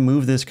guess I could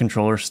move this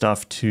controller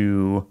stuff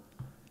to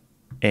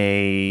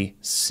a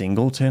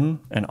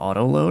singleton and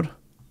auto load.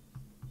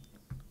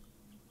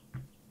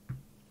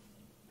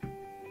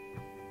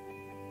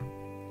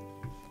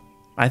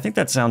 I think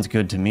that sounds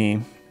good to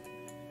me.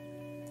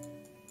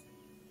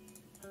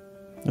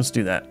 Let's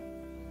do that.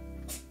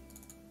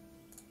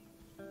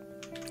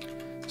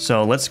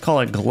 So let's call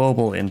it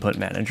Global Input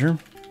Manager.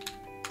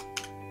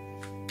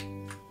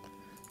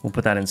 We'll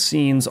put that in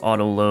Scenes,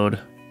 Auto Load,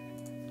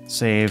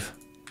 Save.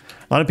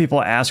 A lot of people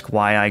ask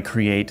why I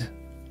create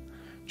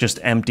just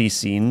empty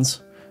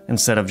scenes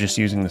instead of just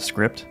using the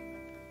script.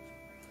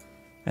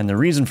 And the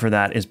reason for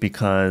that is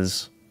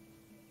because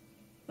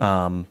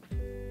I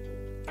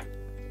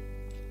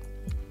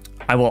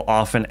will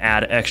often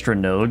add extra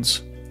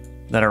nodes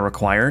that are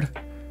required.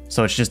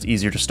 So it's just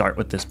easier to start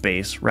with this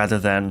base rather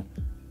than,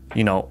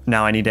 you know,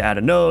 now I need to add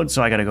a node,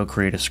 so I gotta go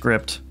create a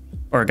script,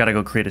 or I gotta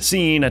go create a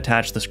scene,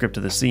 attach the script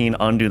to the scene,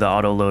 undo the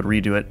auto load,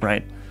 redo it,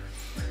 right?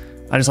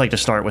 I just like to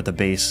start with the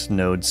base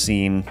node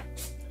scene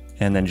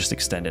and then just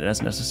extend it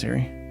as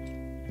necessary.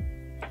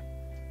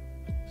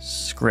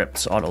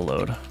 Scripts auto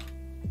load.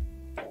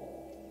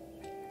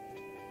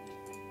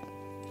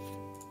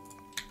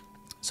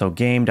 So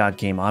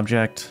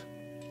game.gameObject.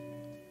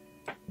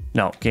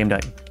 No,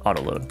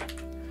 game.autoload.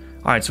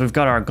 All right, so we've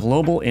got our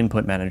global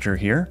input manager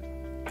here.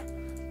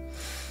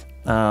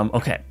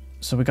 Okay,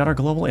 so we got our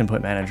global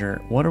input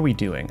manager. What are we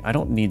doing? I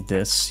don't need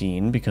this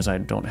scene because I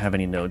don't have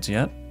any nodes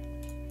yet.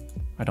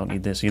 I don't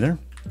need this either.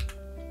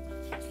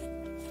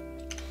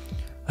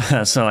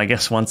 So I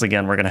guess once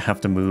again, we're gonna have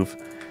to move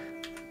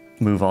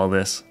all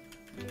this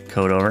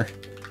code over.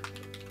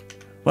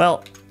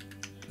 Well,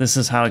 this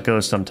is how it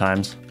goes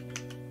sometimes.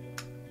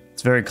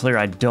 It's very clear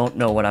I don't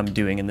know what I'm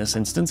doing in this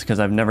instance because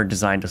I've never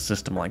designed a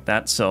system like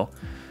that. So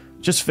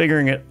just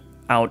figuring it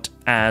out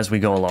as we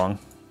go along.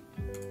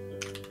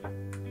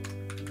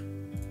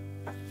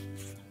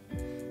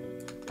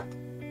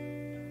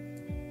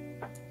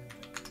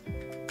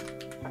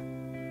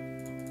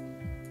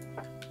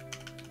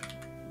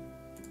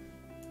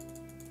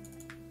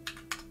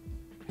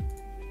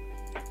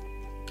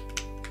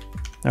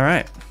 All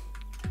right.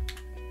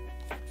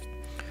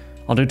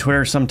 I'll do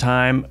Twitter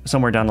sometime,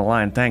 somewhere down the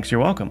line. Thanks,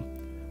 you're welcome.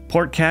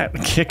 Port Cat,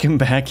 kick him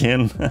back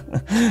in.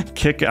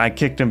 I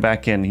kicked him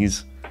back in.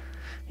 He's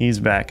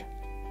back.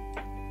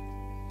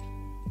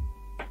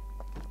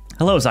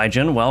 Hello,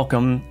 Zygen.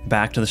 Welcome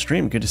back to the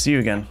stream. Good to see you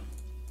again.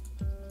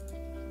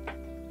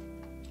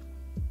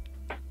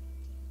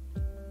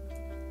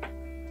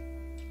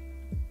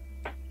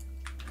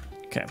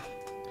 Okay.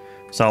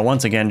 So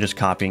once again, just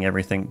copying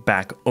everything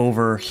back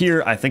over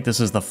here. I think this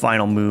is the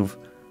final move.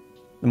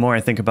 The more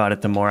I think about it,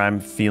 the more I'm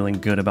feeling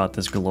good about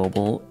this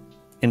global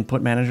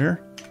input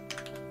manager.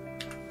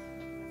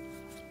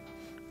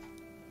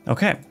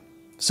 Okay,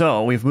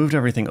 so we've moved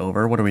everything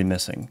over. What are we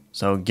missing?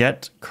 So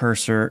get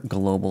cursor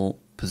global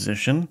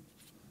position.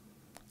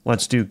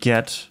 Let's do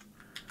get.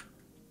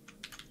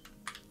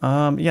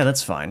 Yeah,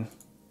 that's fine.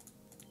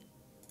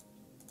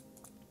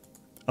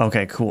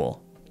 Okay,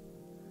 cool.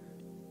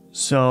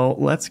 So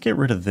let's get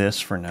rid of this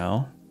for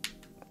now.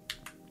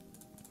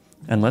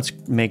 And let's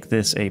make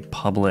this a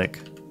public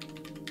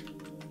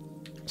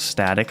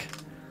static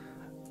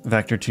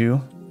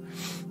vector2.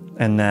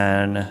 And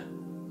then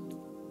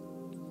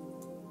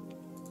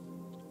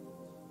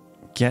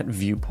get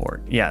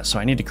viewport. Yeah, so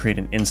I need to create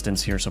an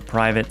instance here. So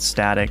private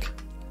static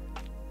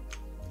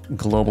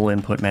global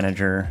input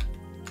manager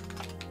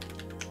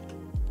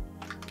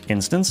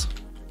instance.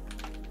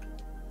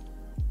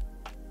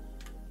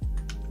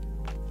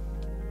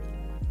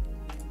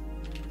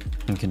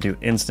 We can do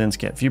instance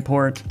get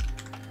viewport.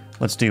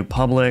 Let's do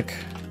public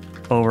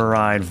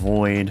override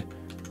void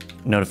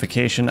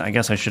notification. I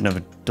guess I shouldn't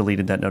have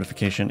deleted that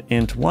notification.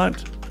 Int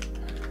what?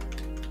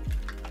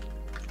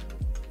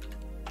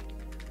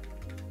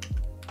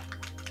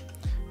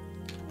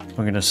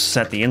 We're going to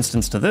set the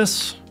instance to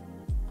this.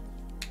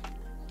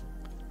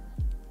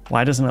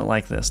 Why doesn't it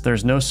like this?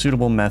 There's no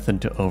suitable method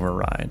to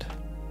override.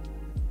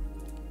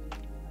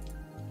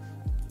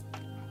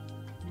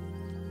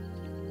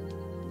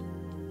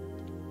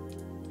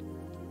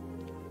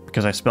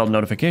 Because I spelled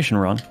notification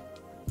wrong.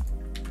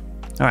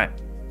 All right.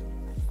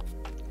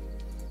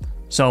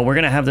 So we're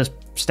going to have this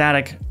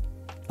static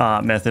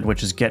method,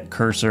 which is get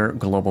cursor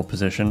global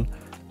position.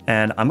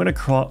 And I'm going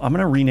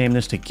to rename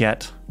this to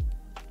get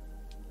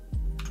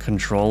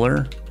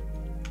controller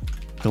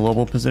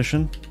global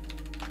position.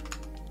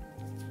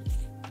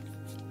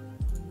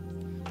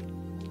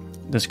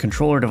 This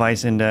controller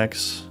device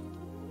index.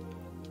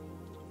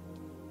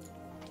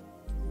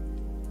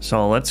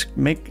 So let's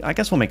make, I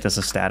guess we'll make this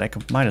a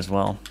static. Might as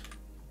well.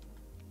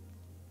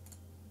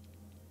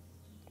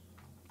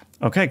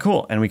 Okay,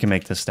 cool. And we can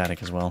make this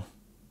static as well.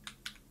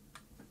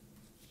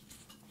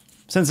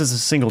 Since it's a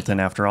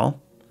singleton after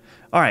all.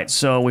 All right,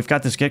 so we've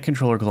got this get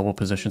controller global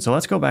position. So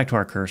let's go back to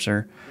our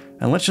cursor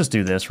and let's just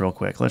do this real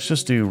quick. Let's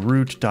just do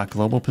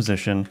root.global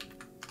position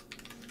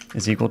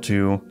is equal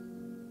to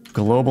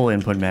global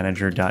input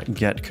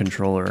manager.get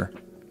controller.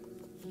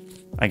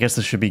 I guess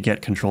this should be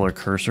get controller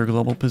cursor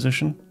global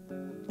position.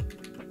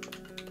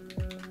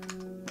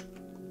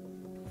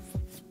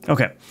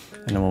 Okay,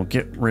 and then we'll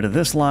get rid of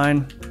this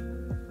line.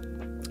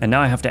 And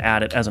now I have to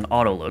add it as an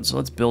auto load. So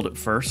let's build it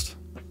first.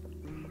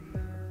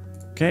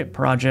 Okay,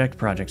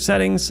 project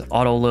settings,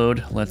 auto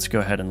load. Let's go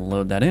ahead and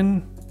load that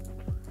in.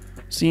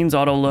 Scenes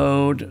auto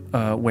load,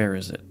 where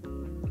is it?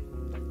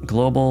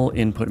 Global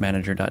input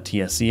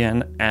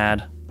manager.tscn,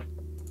 add.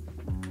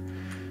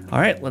 All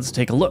right, let's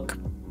take a look.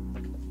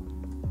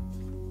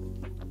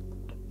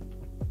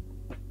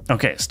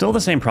 Okay, still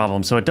the same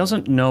problem. So it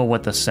doesn't know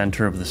what the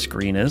center of the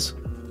screen is.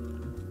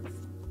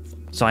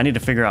 So I need to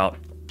figure out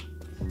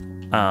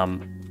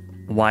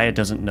why it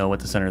doesn't know what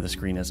the center of the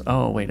screen is.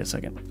 Oh, wait a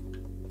second.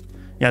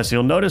 Yeah, so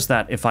you'll notice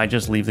that if I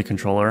just leave the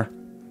controller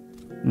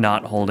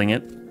not holding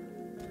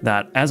it,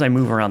 that as I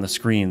move around the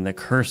screen, the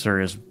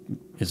cursor is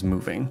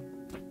moving.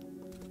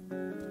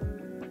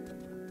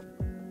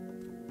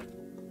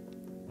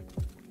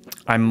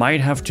 I might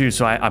have to,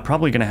 so I'm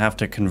probably going to have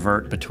to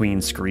convert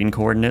between screen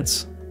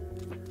coordinates,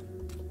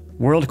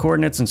 world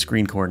coordinates and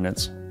screen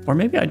coordinates. Or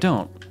maybe I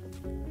don't.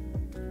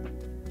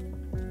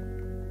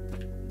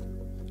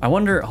 I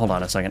wonder, hold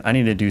on a second. I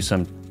need to do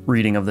some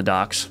reading of the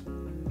docs.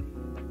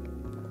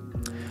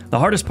 The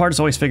hardest part is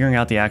always figuring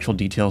out the actual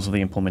details of the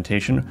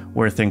implementation,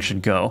 where things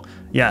should go.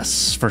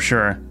 Yes, for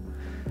sure.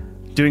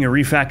 Doing a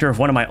refactor of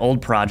one of my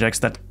old projects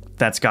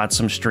that's got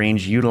some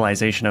strange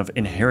utilization of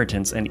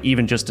inheritance, and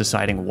even just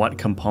deciding what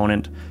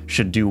component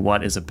should do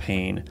what is a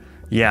pain.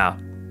 Yeah.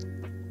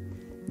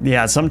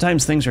 Yeah,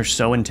 sometimes things are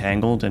so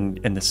entangled and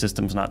the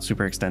system's not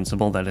super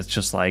extensible that it's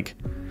just like,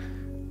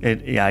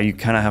 yeah, you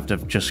kind of have to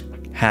just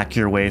hack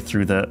your way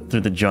through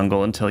the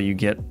jungle until you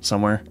get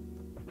somewhere.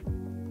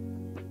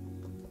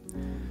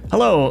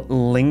 Hello,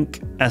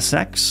 Link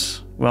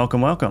SX.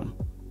 Welcome, welcome.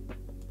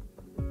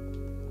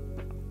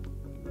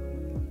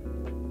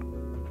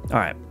 All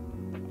right.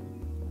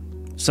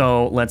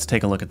 So let's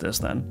take a look at this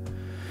then.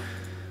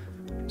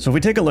 So if we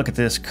take a look at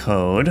this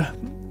code,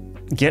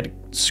 get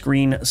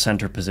screen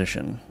center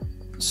position.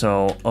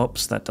 So,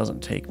 oops, that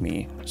doesn't take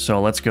me.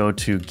 So let's go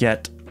to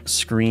get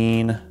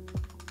screen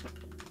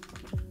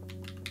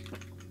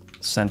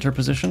center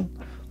position.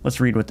 Let's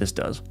read what this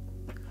does.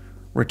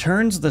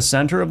 Returns the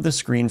center of the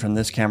screen from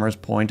this camera's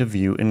point of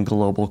view in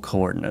global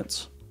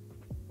coordinates.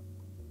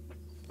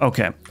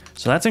 Okay,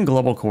 so that's in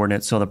global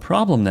coordinates. So the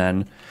problem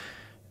then,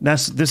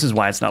 this is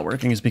why it's not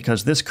working, is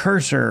because this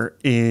cursor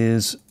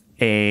is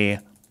a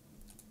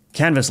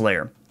canvas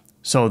layer.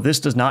 So this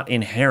does not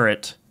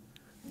inherit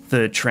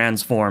the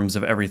transforms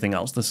of everything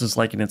else. This is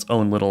like in its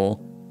own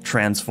little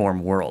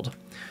transform world.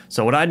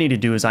 So what I need to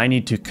do is I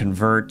need to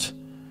convert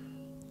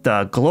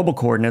the global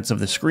coordinates of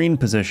the screen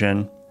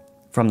position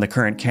from the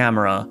current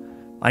camera.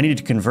 I need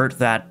to convert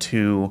that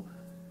to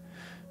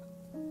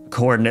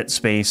coordinate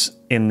space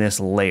in this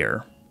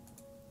layer.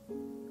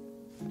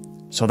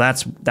 So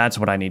that's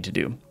what I need to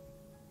do.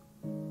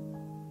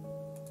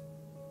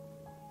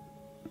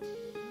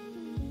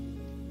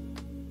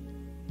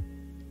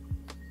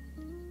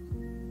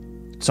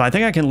 So I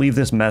think I can leave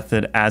this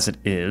method as it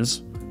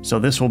is. So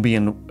this will be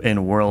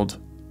in world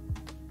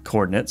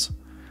coordinates.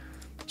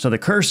 So the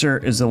cursor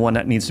is the one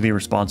that needs to be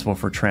responsible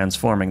for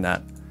transforming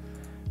that.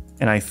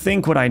 And I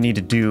think what I need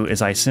to do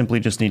is I simply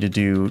just need to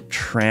do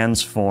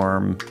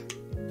transform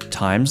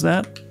times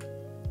that.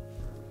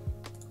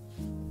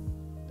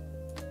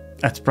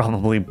 That's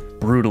probably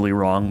brutally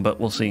wrong, but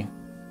we'll see.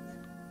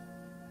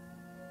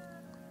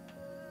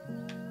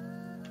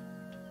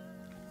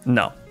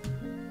 No.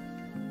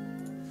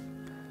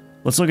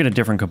 Let's look at a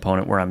different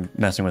component where I'm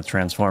messing with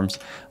transforms.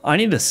 I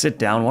need to sit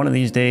down one of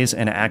these days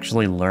and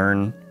actually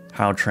learn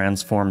how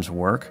transforms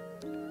work,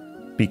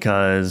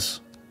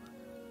 because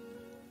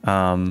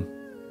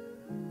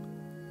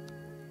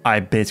I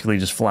basically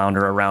just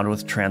flounder around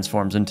with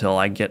transforms until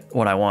I get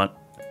what I want,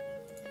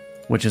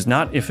 which is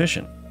not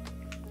efficient.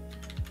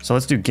 So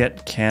let's do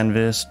get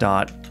canvas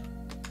dot.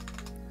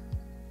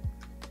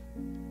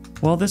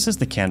 Well, this is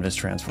the canvas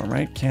transform,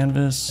 right?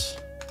 Canvas.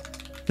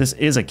 This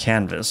is a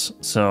canvas,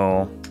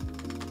 so,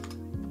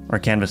 or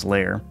canvas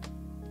layer.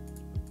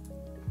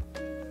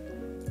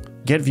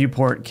 Get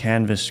viewport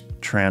canvas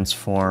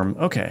transform.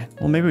 Okay,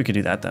 well maybe we could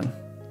do that then.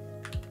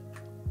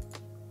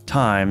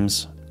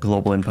 Times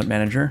global input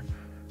manager.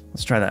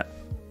 Let's try that.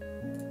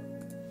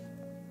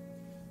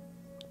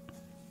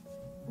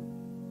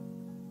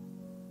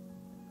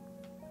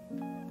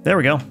 There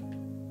we go.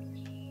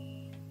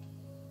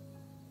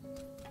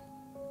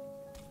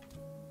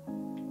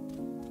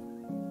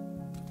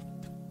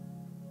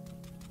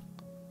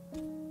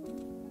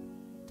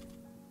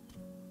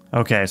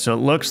 Okay, so it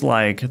looks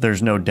like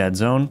there's no dead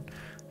zone.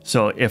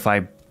 So if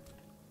I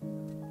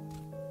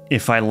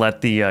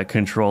let the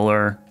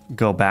controller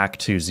go back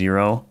to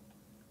zero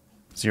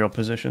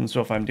position,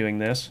 so if I'm doing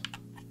this,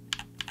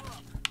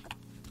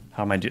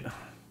 how am I doing?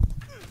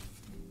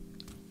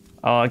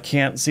 Oh, I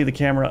can't see the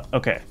camera.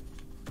 Okay.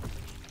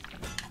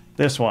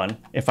 This one,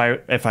 if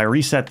I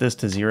reset this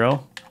to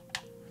 0,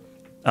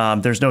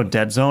 there's no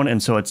dead zone,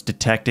 and so it's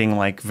detecting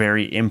like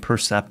very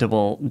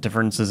imperceptible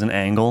differences in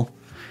angle,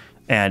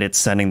 and it's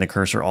sending the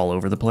cursor all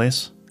over the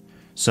place.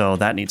 So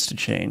that needs to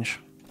change.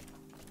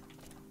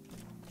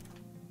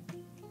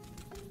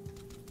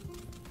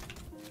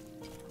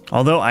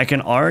 Although I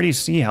can already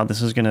see how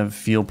this is going to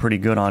feel pretty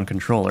good on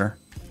controller.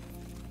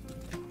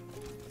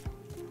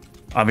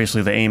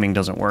 Obviously the aiming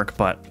doesn't work,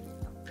 but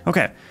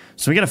okay.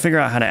 So we got to figure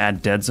out how to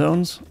add dead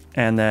zones,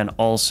 and then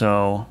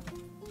also,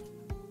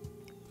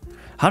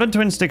 how do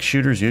twin stick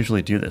shooters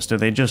usually do this? Do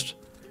they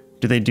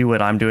do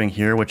what I'm doing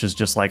here, which is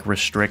just like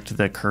restrict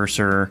the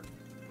cursor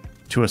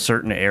to a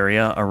certain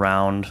area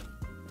around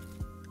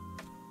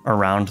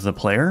the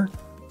player?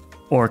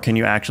 Or can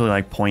you actually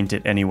like point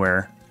it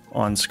anywhere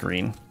on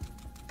screen?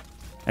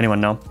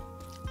 Anyone know?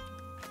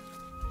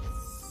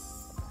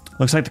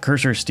 Looks like the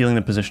cursor is stealing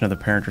the position of the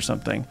parent or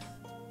something.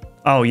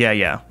 Oh,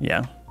 yeah,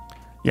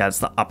 it's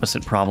the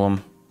opposite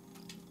problem.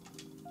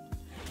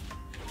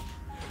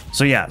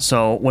 So yeah,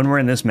 so when we're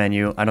in this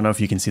menu, I don't know if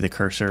you can see the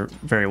cursor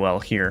very well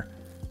here,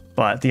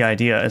 but the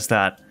idea is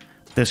that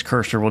this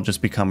cursor will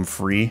just become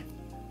free,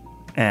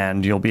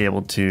 and you'll be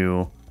able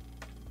to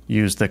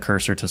use the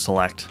cursor to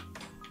select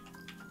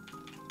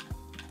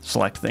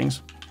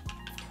things.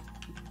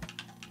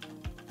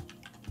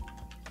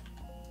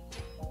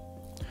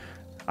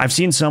 I've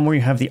seen some where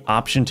you have the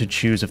option to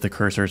choose if the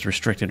cursor is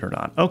restricted or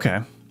not. Okay.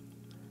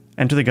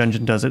 Enter the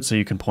Gungeon does it so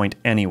you can point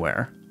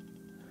anywhere.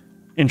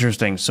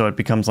 Interesting, so it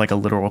becomes like a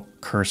literal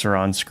cursor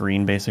on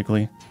screen,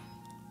 basically.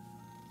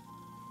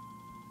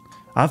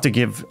 I'll have to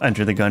give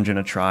Enter the Gungeon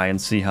a try and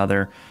see how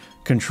their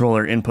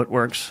controller input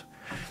works.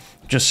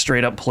 Just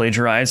straight up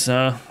plagiarize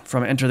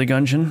from Enter the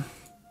Gungeon.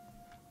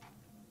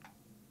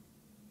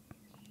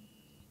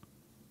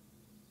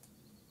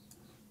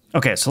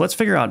 Okay, so let's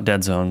figure out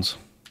dead zones.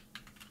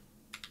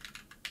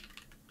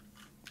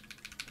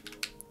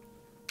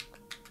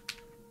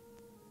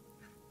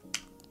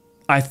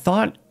 I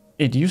thought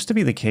it used to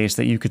be the case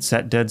that you could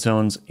set dead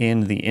zones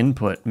in the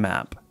input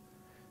map.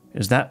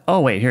 Is that...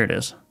 Oh, wait, here it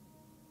is.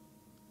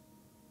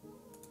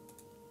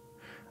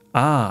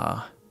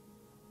 Ah.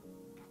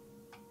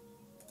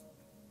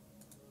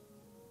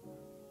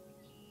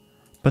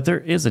 But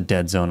there is a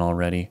dead zone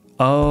already.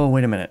 Oh,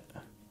 wait a minute.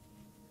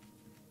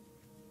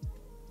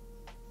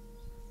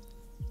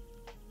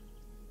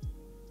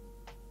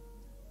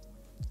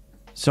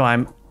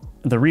 So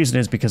the reason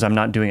is because I'm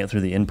not doing it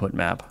through the input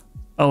map.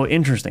 Oh,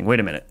 interesting. Wait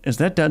a minute. Is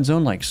that dead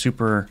zone like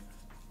super...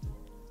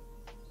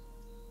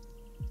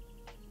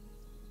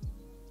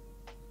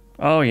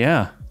 Oh,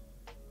 yeah.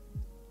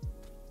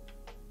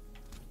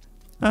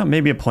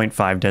 Maybe a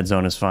 0.5 dead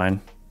zone is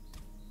fine.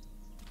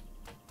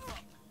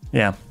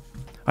 Yeah.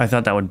 I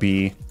thought that would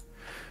be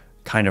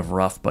kind of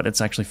rough, but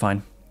it's actually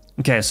fine.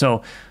 Okay,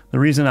 so the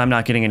reason I'm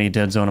not getting any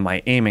dead zone in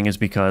my aiming is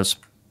because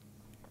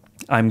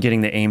I'm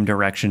getting the aim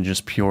direction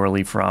just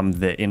purely from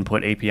the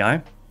input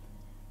API.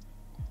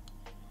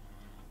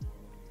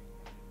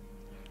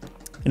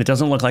 And it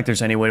doesn't look like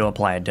there's any way to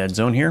apply a dead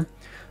zone here.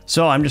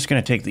 So I'm just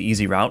going to take the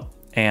easy route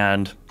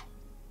and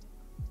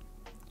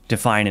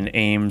define an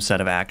aim set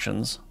of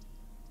actions.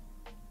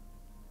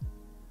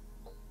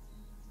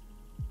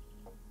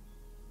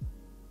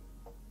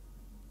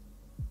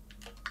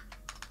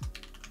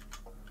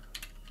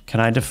 Can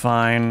I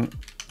define,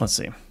 let's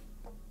see,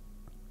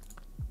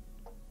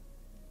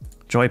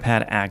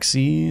 joypad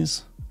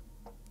axes.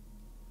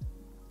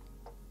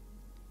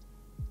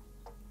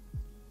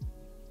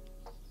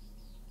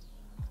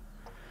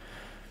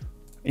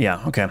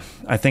 Yeah, okay.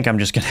 I think I'm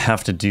just gonna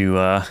have to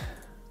do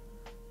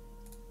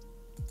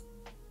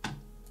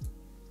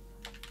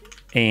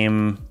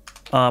aim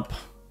up.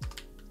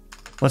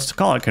 Let's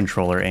call it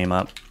controller aim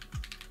up.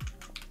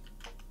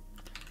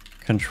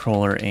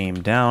 Controller aim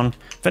down.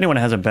 If anyone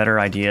has a better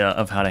idea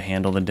of how to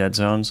handle the dead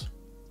zones.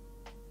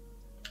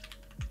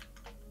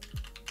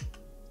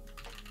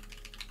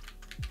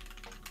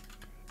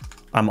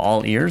 I'm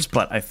all ears,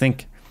 but I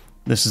think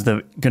this is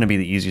going to be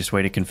the easiest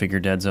way to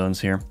configure dead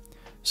zones here.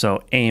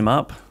 So aim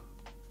up,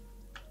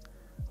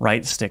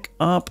 right stick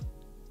up,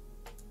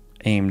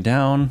 aim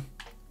down,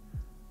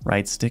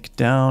 right stick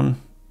down,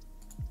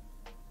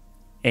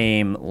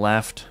 aim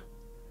left,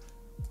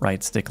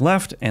 right stick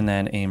left, and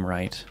then aim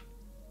right.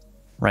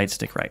 Right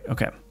stick right.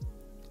 Okay.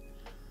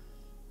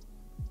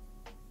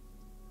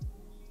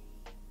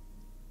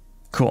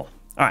 Cool.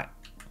 All right.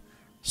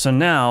 So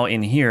now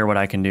in here, what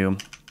I can do,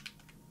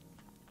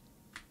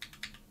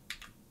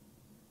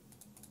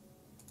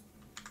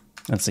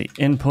 let's see,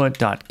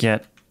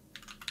 input.get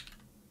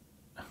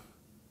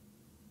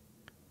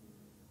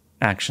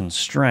action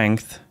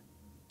strength.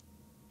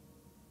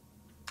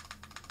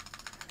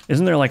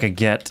 Isn't there like a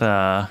get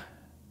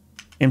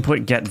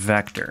input get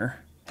vector?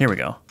 Here we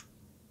go.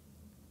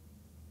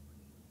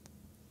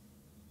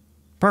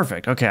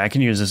 Perfect. Okay, I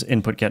can use this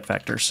input get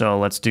vector. So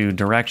let's do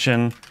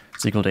direction.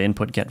 It's equal to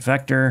input get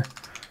vector.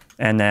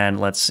 And then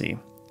let's see.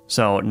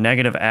 So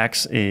negative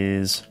X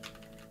is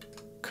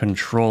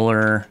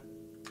controller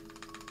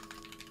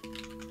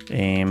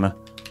aim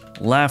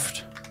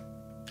left,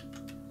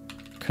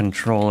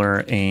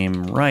 controller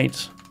aim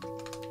right,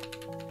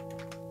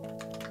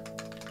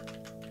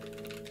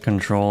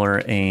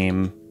 controller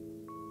aim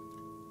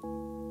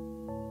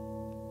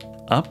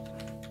up,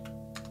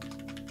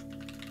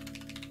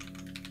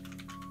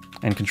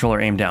 and controller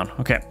aim down.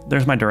 Okay,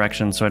 there's my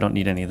direction, so I don't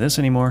need any of this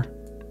anymore.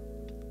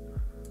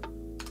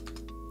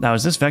 Now,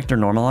 is this vector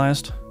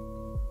normalized?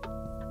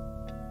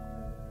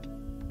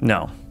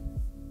 No.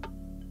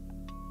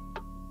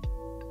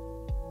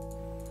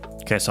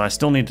 Okay, so I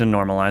still need to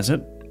normalize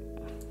it.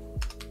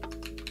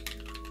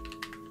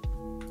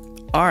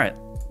 All right,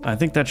 I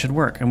think that should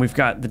work. And we've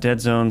got the dead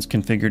zones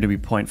configured to be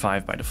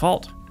 0.5 by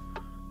default.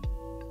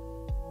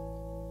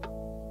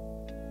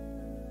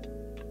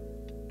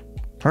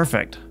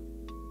 Perfect.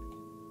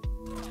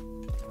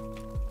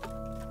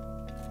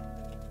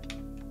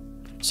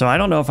 So I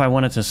don't know if I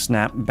wanted to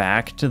snap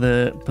back to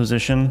the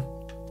position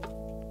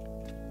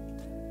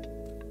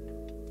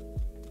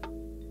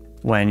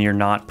when you're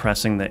not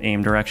pressing the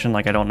aim direction.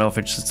 Like, I don't know if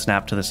it should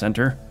snap to the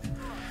center.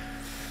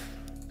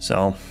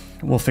 So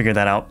we'll figure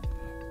that out.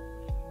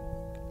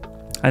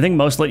 I think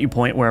most let you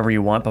point wherever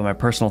you want, but my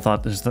personal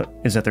thought is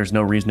that there's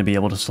no reason to be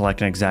able to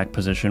select an exact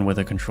position with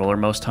a controller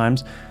most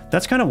times.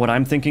 That's kind of what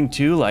I'm thinking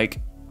too. Like,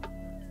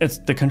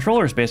 the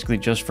controller is basically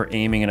just for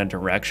aiming in a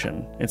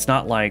direction. It's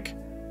not like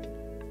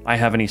I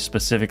have any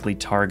specifically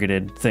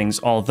targeted things.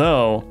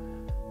 Although,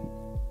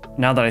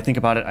 now that I think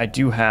about it, I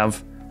do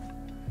have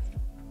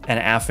an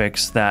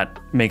affix that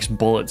makes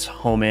bullets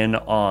home in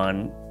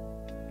on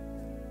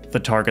the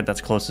target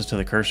that's closest to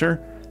the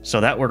cursor. So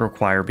that would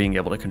require being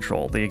able to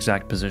control the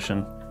exact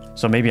position.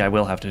 So maybe I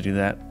will have to do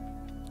that.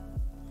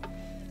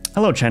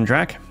 Hello,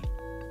 Chendrak.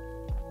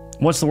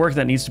 What's the work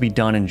that needs to be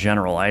done in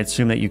general? I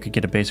assume that you could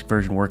get a basic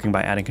version working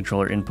by adding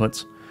controller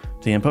inputs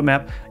to the input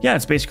map. Yeah,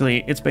 it's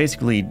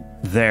basically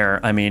there.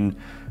 I mean,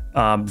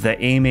 the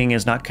aiming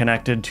is not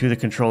connected to the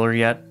controller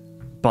yet,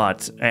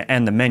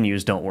 and the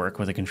menus don't work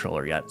with the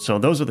controller yet. So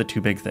those are the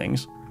two big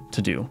things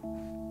to do.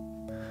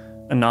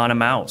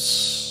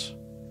 Anonymouse.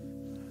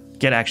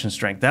 Get action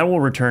strength. That will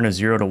return a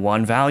 0 to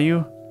 1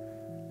 value,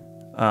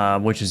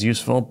 which is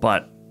useful,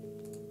 but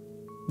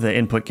the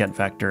input get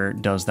vector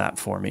does that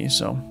for me,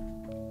 so.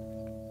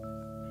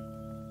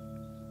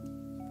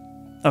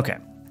 Okay.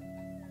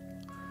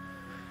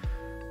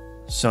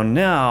 So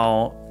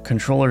now,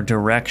 controller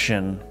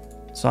direction.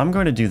 So I'm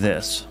going to do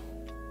this.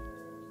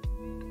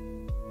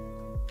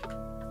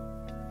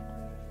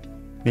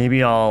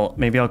 Maybe I'll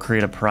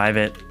create a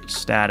private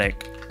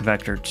static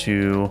vector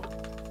to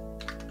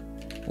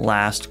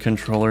last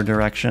controller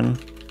direction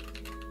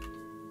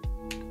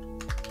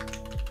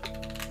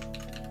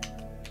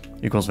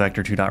equals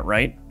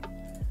vector2.right,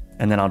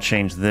 and then I'll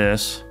change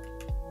this,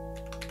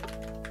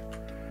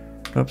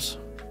 oops,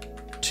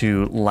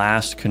 to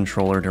last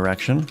controller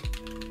direction.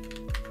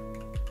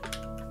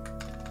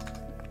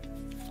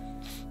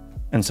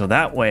 And so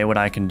that way what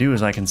I can do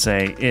is I can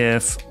say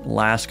if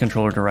last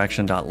controller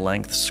direction dot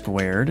length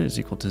squared is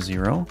equal to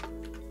 0,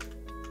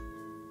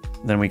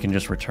 then we can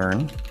just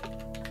return.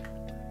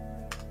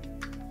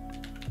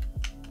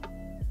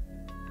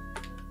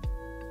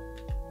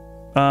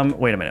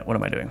 Wait a minute, what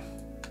am I doing?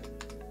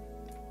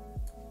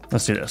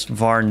 Let's do this.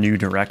 Var new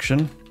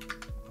direction.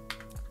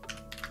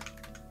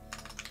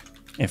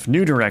 If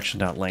new direction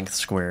dot length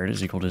squared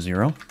is equal to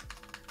 0.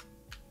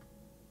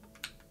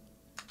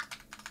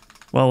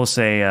 Well, we'll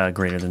say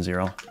greater than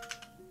 0.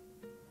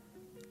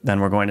 Then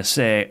we're going to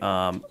say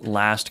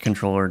last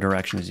controller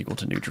direction is equal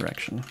to new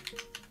direction.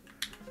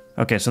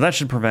 Okay, so that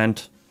should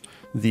prevent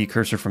the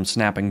cursor from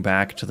snapping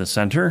back to the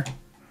center,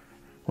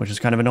 which is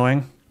kind of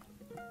annoying.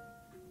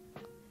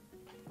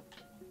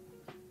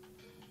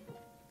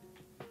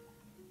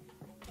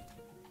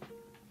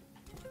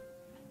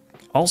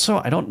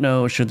 Also, I don't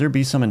know, should there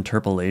be some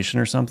interpolation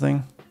or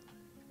something?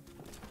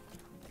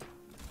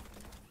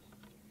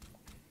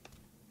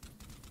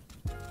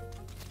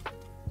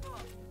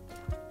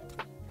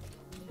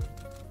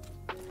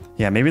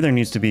 Yeah, maybe there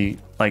needs to be,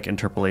 like,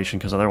 interpolation,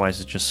 because otherwise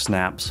it just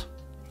snaps.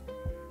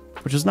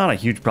 Which is not a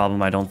huge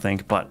problem, I don't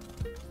think, but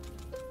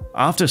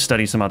I'll have to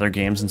study some other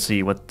games and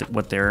see what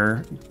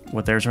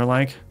theirs are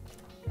like.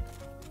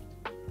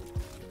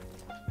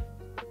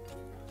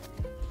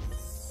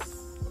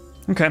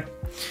 Okay,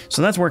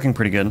 so that's working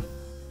pretty good.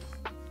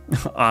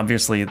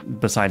 Obviously,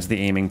 besides the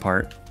aiming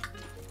part.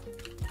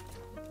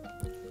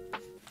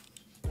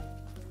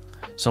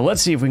 So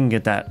let's see if we can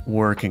get that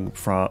working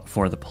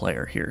for the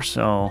player here.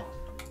 So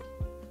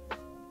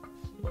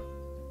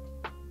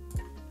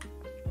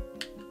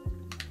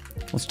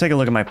let's take a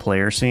look at my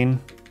player scene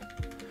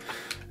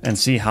and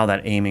see how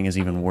that aiming is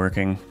even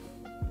working.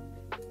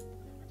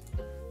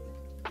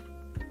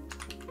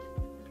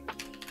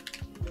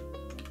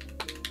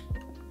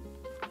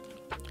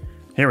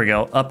 Here we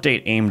go,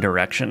 update aim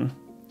direction.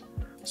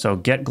 So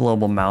get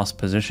global mouse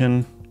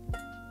position.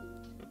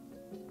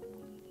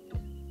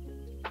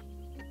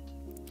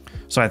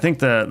 So I think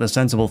the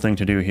sensible thing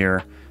to do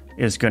here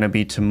is going to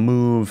be to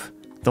move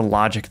the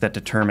logic that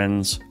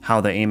determines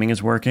how the aiming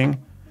is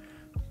working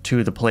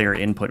to the player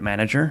input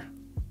manager.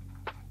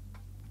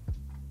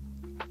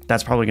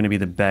 That's probably going to be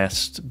the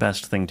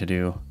best thing to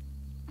do.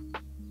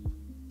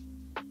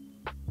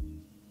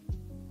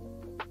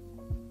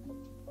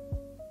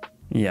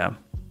 Yeah.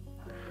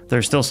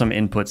 There's still some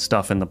input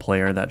stuff in the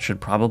player that should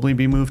probably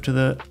be moved to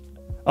the...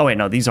 Oh wait,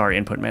 no, these are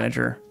input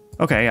manager.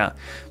 Okay, yeah.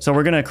 So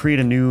we're going to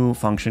create a new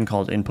function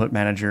called input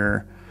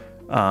manager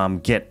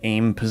get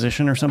aim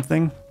position or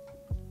something.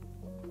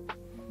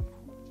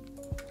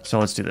 So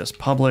let's do this.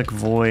 Public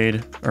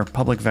void, or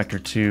public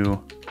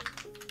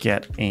vector2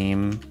 get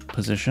aim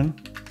position.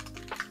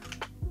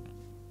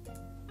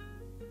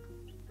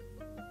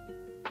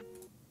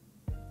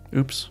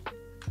 Oops.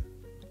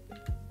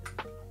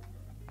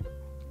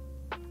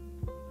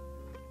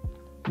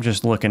 I'm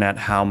just looking at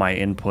how my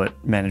input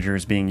manager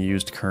is being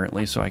used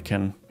currently so I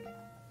can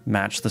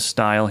match the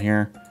style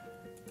here.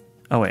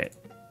 Oh, wait.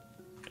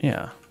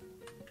 Yeah.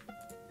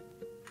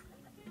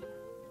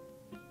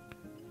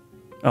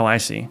 Oh, I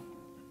see.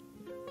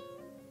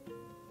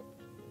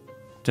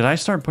 Did I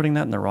start putting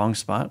that in the wrong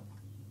spot?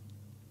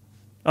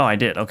 Oh, I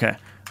did. Okay.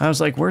 I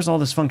was like, where's all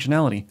this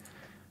functionality?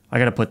 I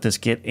got to put this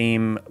get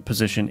aim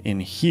position in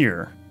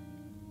here.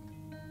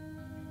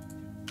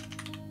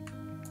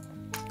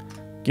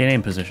 Get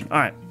aim position. All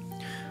right.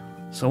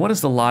 So what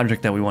is the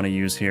logic that we want to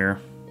use here?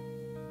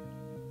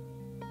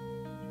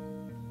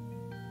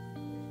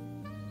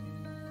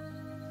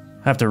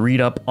 Have to read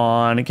up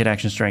on get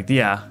action strength.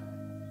 Yeah.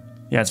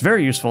 Yeah, it's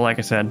very useful, like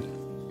I said.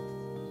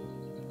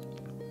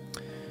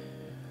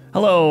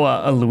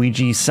 Hello,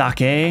 Luigi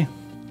Sake.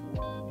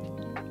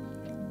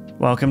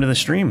 Welcome to the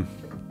stream.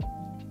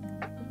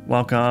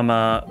 Welcome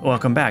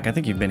back. I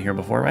think you've been here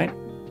before, right?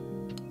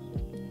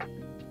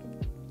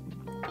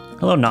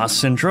 Hello, Nos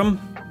Syndrome.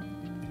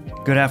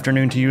 Good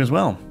afternoon to you as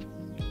well.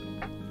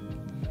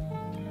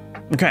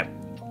 Okay.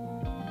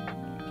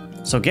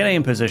 So get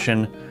aim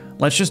position.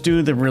 Let's just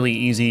do the really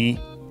easy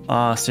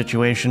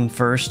situation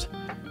first,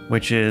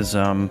 which is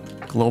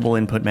global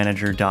input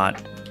manager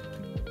dot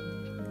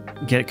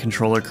get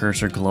controller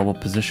cursor global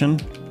position.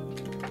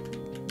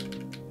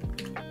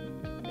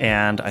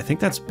 And I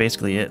think that's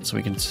basically it. So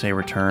we can say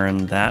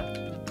return that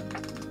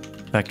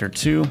vector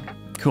 2.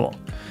 Cool.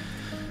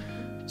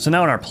 So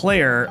now in our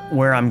player,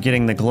 where I'm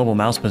getting the global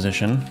mouse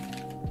position,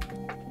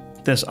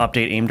 this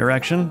update aim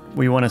direction,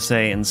 we want to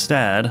say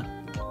instead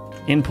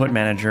input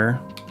manager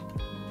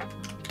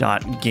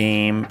dot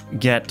game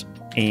get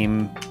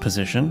aim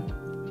position,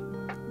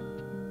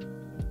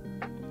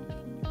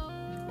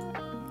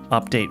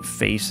 update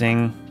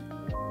facing.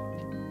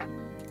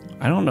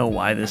 I don't know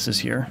why this is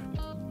here.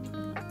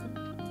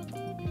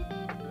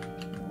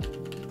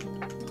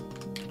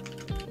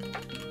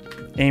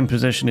 Aim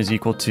position is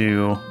equal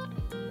to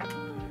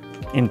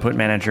input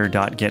manager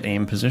dot get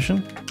aim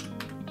position.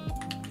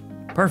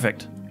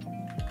 Perfect.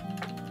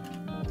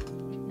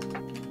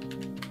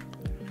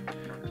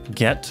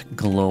 Get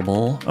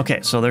global.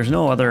 Okay, so there's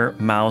no other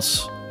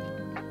mouse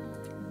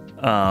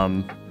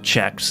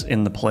checks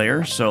in the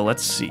player, so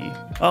let's see.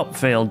 Oh,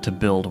 failed to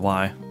build.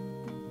 Why?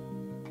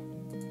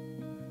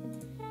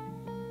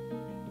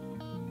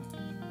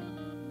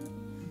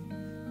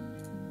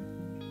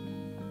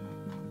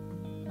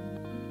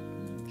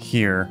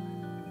 Here.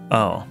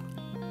 Oh.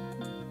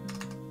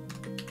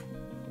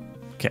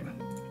 Okay.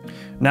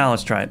 Now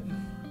let's try it.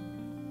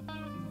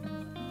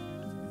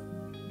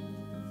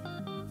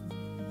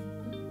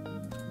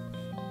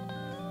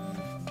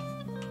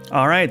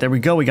 All right, there we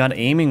go. We got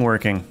aiming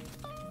working.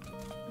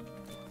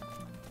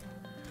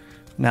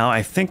 Now,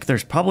 I think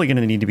there's probably going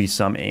to need to be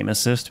some aim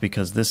assist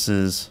because this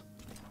is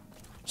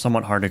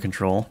somewhat hard to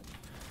control.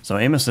 So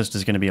aim assist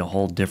is going to be a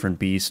whole different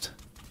beast.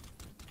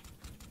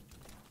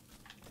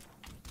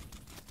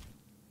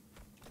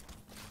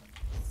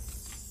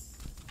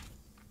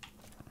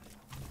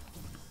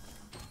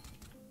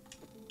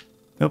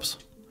 Oops.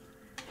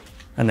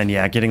 And then,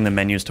 yeah, getting the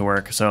menus to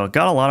work. So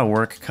got a lot of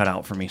work cut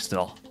out for me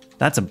still.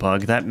 That's a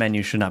bug. That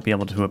menu should not be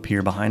able to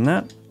appear behind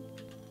that.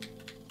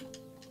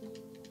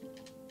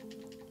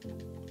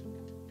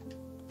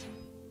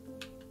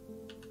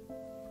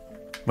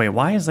 Wait,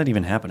 why is that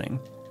even happening?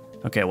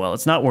 Okay, well,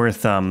 it's not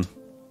worth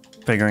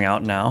figuring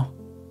out now.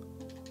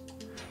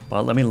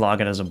 But let me log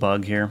it as a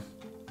bug here.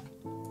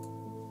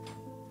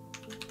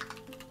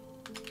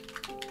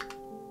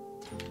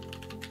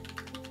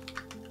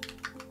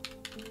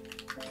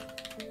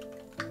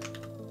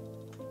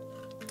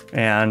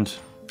 And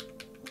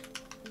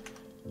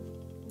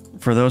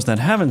for those that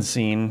haven't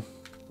seen,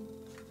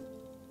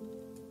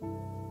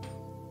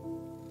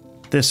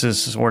 this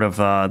is sort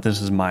of,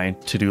 this is my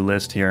to-do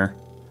list here.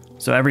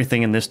 So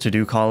everything in this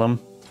to-do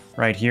column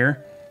right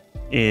here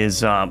is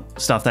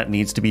stuff that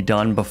needs to be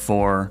done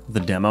before the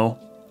demo.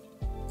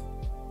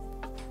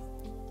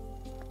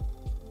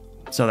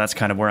 So that's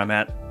kind of where I'm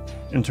at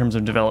in terms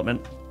of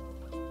development.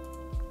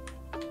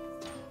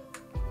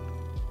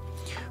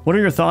 What are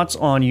your thoughts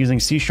on using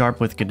C#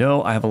 with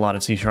Godot? I have a lot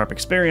of C#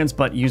 experience,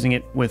 but using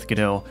it with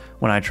Godot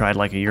when I tried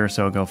like a year or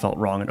so ago felt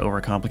wrong and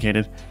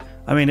overcomplicated.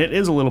 I mean, it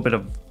is a little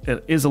bit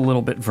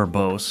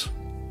verbose.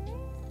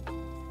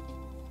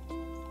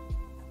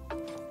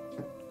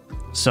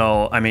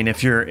 So, I mean,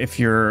 if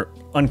you're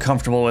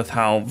uncomfortable with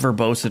how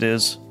verbose it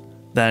is,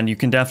 then you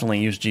can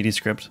definitely use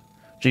GDScript.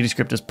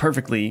 GDScript is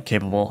perfectly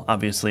capable.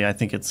 Obviously, I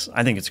think it's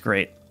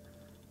great.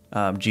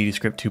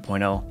 GDScript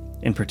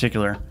 2.0 in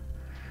particular.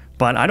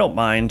 But I don't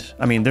mind.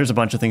 I mean, there's a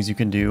bunch of things you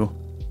can do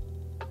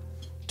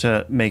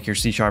to make your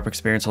C#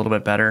 experience a little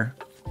bit better.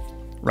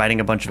 Writing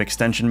a bunch of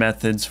extension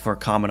methods for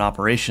common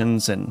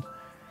operations, and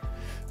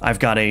I've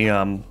got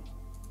a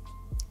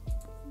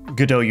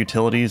Godot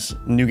utilities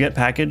NuGet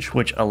package,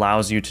 which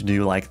allows you to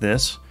do like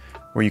this,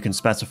 where you can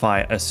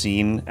specify a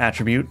scene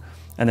attribute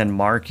and then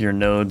mark your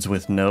nodes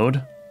with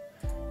node.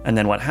 And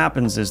then what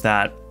happens is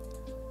that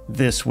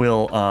this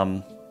will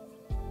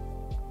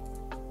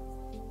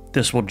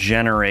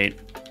generate.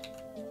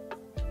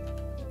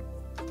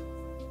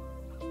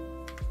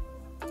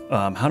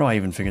 How do I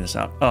even figure this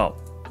out? Oh.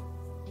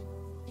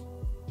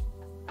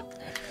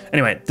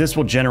 Anyway, this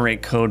will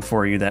generate code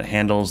for you that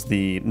handles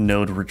the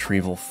node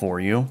retrieval for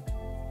you.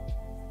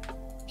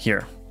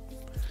 Here.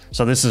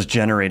 So this is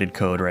generated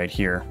code right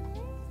here.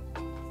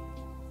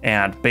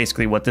 And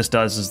basically what this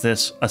does is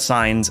this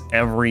assigns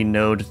every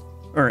node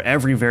or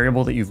every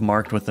variable that you've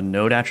marked with the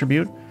node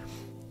attribute.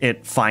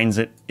 It finds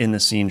it in the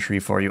scene tree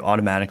for you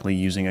automatically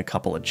using a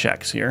couple of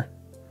checks here.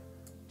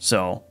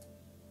 So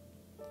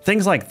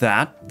things like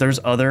that. There's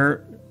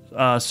other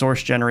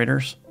source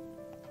generators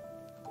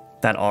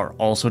that are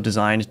also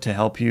designed to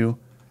help you.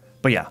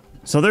 But yeah,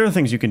 so there are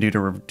things you can do to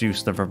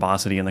reduce the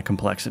verbosity and the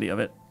complexity of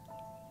it.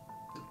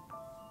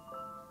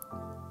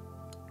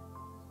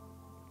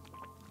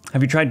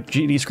 Have you tried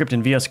GDScript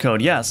and VS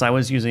Code? Yes, I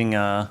was using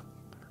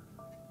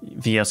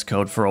VS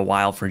Code for a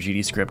while for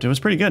GDScript. It was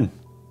pretty good.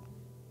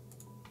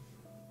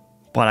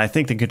 But I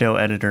think the Godot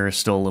editor is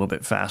still a little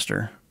bit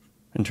faster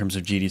in terms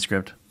of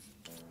GDScript.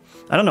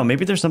 I don't know,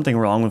 maybe there's something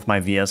wrong with my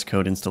VS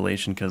Code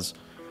installation because,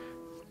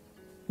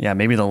 yeah,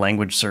 maybe the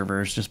language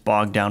server is just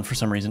bogged down for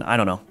some reason. I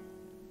don't know.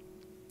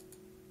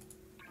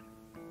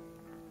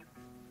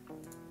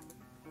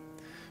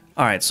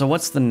 All right, so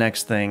what's the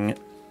next thing?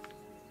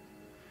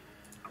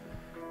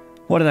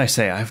 What did I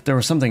say? There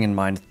was something in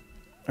mind,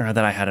 or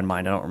that I had in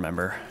mind, I don't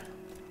remember.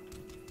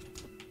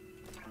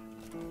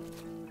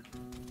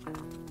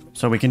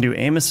 So we can do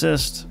aim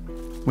assist.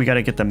 We got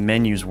to get the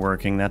menus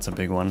working. That's a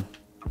big one.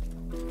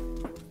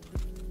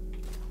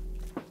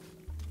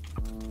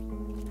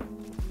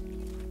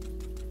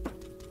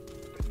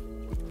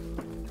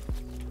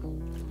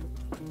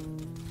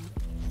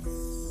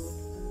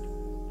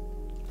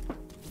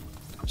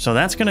 So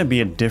that's going to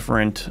be a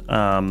different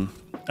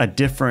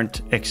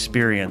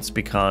experience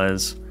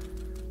because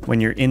when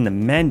you're in the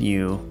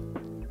menu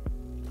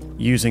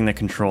using the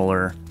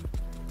controller,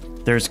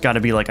 there's got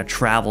to be like a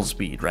travel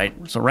speed, right?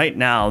 So right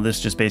now, this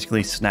just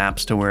basically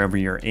snaps to wherever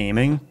you're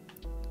aiming.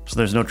 So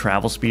there's no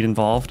travel speed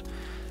involved.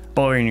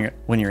 But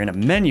when you're in a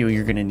menu,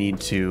 you're going to need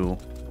to...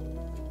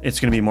 It's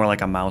going to be more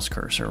like a mouse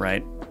cursor,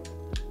 right?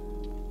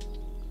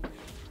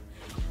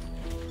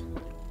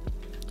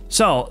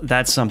 So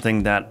that's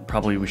something that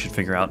probably we should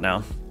figure out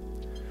now.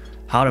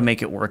 How to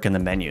make it work in the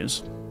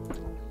menus.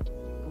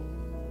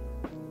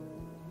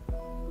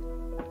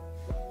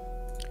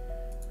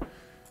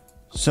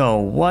 So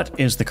what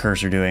is the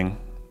cursor doing?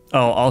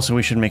 Oh, also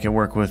we should make it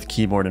work with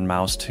keyboard and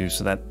mouse too,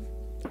 so that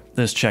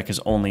this check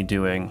is only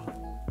doing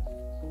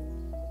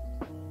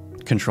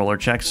controller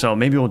checks. So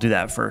maybe we'll do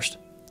that first.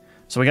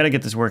 So we got to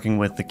get this working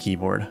with the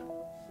keyboard.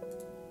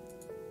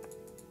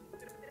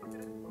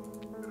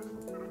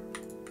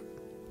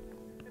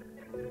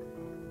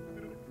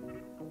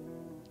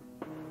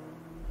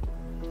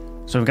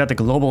 So we've got the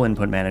global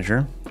input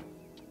manager.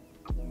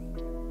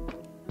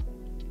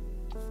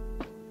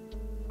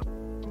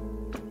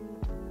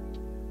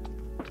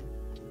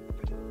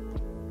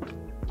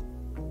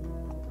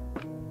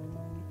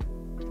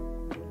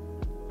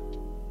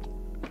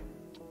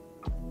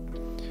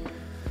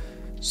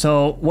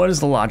 So what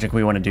is the logic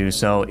we want to do?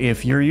 So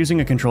if you're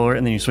using a controller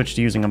and then you switch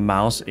to using a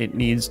mouse, it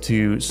needs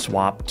to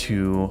swap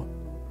to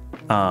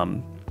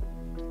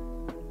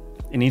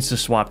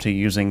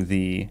using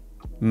the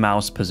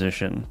mouse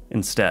position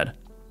instead.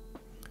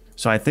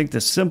 So I think the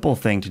simple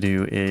thing to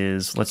do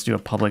is let's do a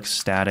public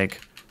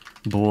static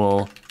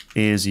bool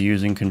is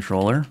using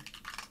controller.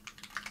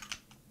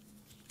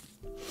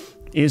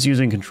 Is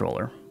using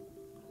controller.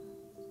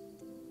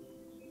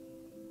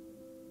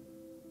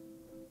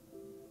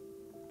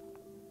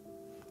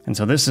 And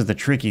so this is the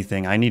tricky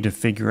thing. I need to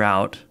figure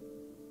out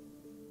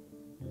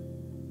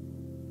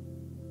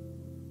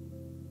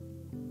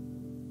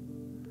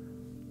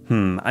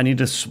I need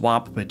to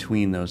swap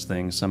between those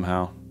things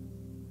somehow.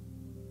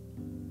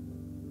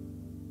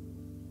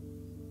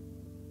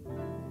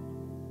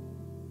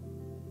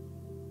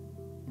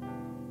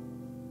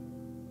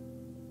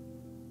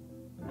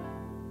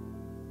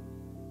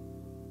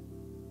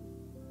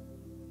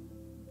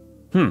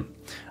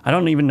 I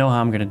don't even know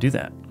how I'm going to do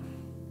that.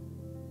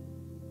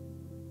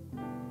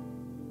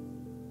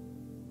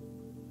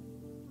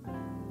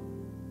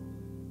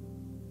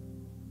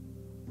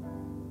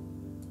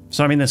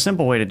 So, I mean, the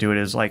simple way to do it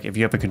is, like, if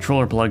you have a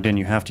controller plugged in,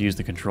 you have to use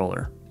the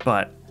controller.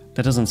 But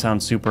that doesn't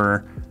sound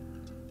super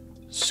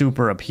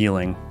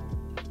appealing.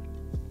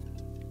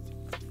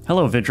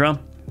 Hello, Vidra.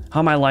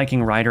 How am I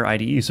liking Rider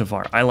IDE so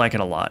far? I like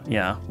it a lot,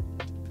 yeah.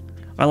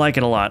 I like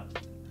it a lot.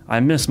 I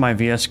miss my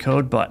VS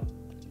Code, but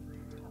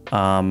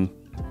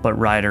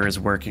Rider is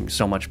working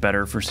so much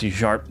better for C#,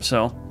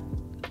 so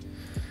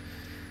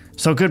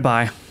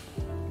goodbye.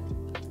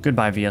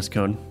 Goodbye, VS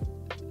Code.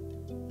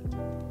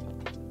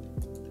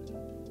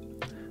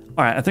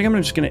 All right, I think I'm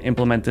just going to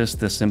implement this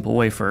the simple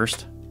way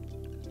first.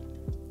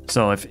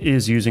 So if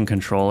is using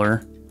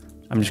controller,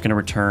 I'm just going to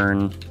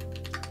return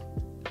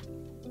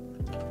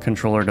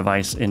controller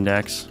device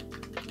index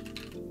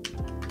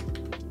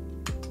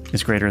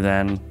is greater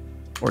than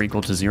or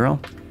equal to 0.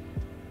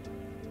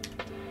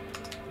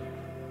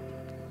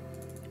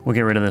 We'll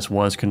get rid of this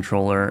was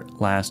controller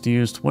last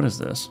used. What is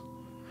this?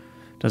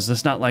 Does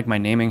this not like my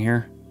naming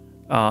here?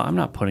 I'm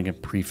not putting a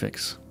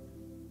prefix.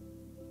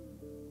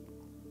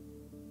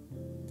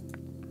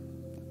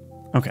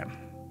 Okay.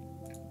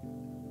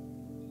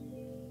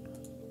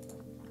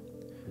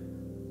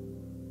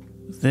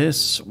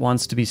 This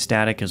wants to be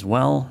static as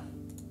well.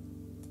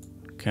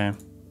 Okay.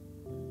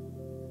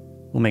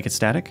 We'll make it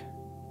static.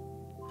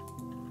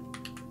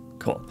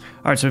 Cool. All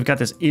right, so we've got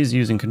this is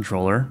using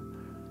controller.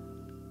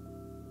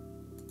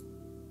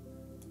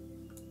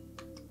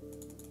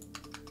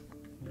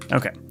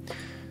 Okay.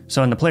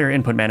 So in the player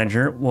input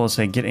manager, we'll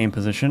say get aim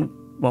position.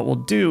 What we'll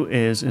do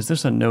is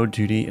this a node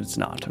 2D? It's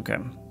not, okay.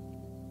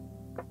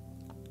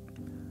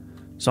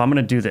 So I'm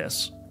gonna do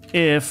this.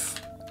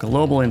 If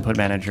global input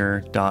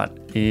manager dot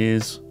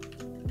is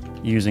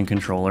using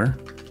controller,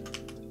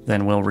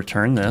 then we'll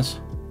return this.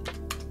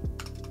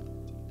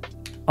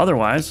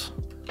 Otherwise,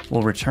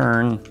 we'll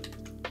return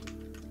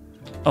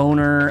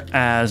owner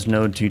as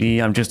node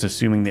 2D. I'm just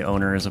assuming the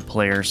owner is a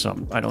player, so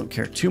I don't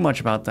care too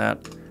much about that,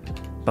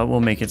 but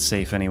we'll make it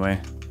safe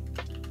anyway.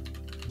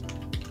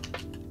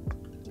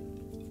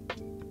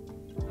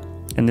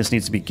 And this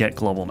needs to be get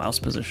global mouse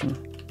position.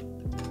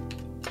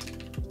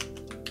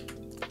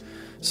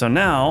 So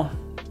now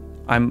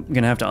I'm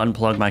gonna have to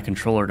unplug my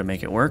controller to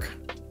make it work.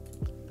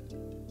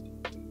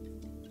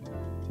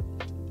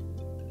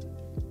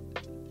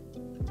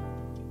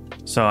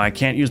 So I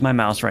can't use my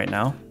mouse right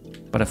now,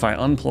 but if I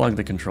unplug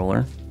the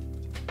controller...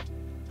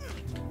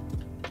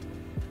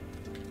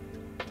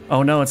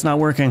 Oh no, it's not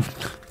working.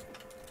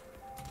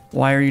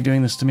 Why are you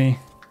doing this to me?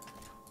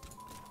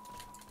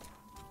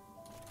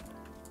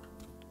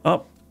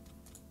 Oh.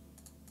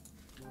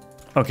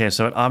 Okay,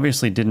 so it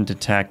obviously didn't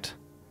detect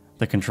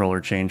the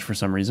controller change for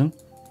some reason.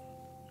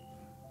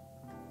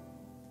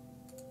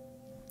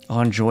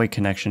 On-joy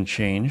connection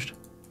changed.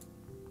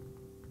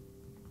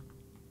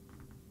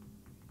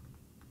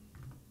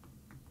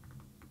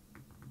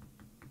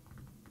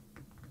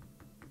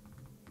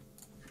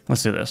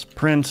 Let's do this.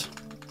 Print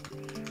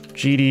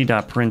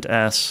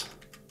gd.print_s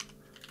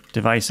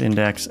device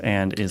index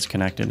and is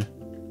connected.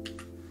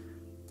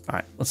 All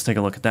right, let's take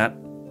a look at that.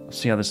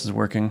 See how this is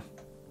working.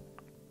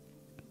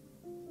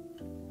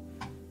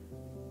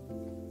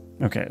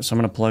 Okay, so I'm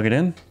gonna plug it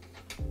in.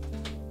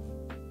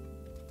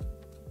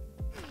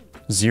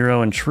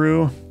 0 and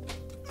true,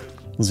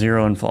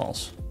 0 and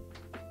false.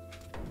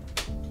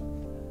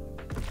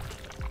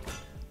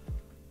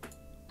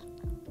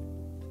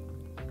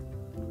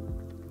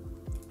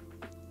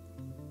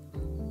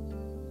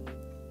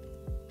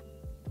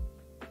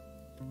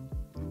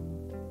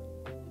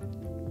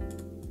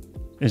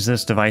 Is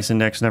this device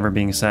index never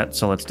being set?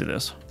 So let's do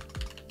this.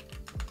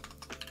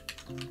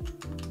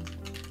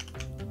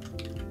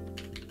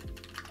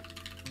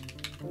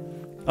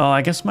 Oh,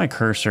 I guess my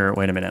cursor,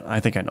 wait a minute. I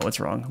think I know what's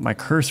wrong. My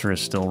cursor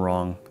is still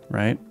wrong,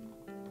 right?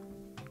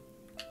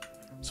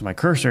 So my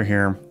cursor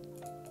here,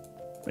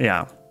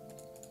 yeah.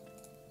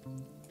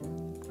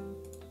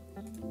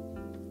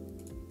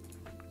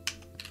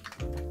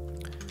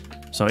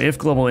 So if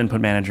global input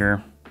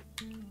manager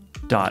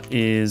dot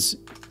is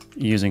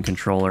using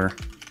controller,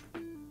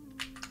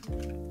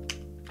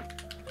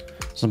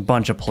 there's a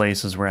bunch of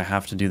places where I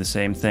have to do the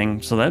same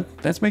thing. So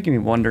that's making me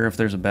wonder if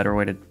there's a better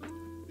way to,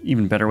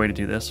 even better way to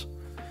do this.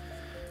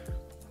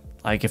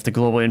 Like if the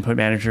global input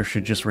manager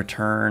should just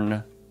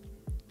return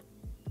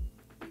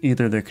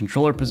either the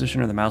controller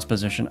position or the mouse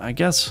position. I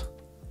guess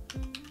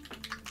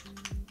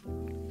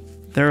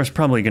there's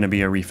probably going to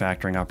be a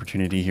refactoring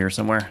opportunity here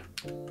somewhere,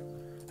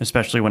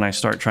 especially when I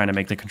start trying to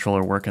make the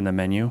controller work in the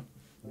menu.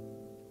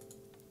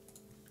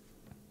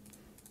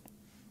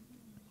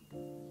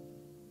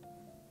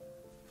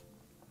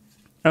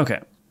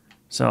 Okay,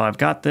 so I've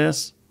got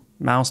this.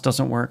 Mouse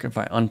doesn't work if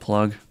I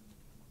unplug.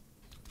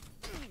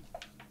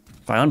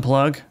 If I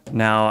unplug,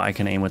 now I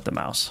can aim with the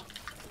mouse.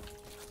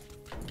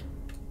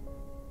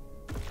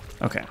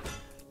 Okay.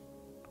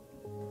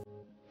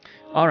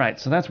 All right,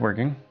 so that's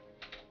working.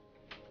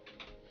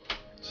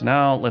 So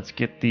now let's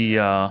get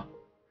the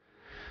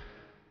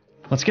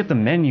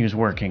menus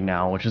working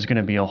now, which is going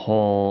to be a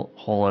whole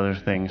other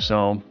thing.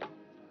 So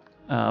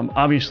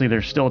obviously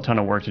there's still a ton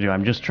of work to do.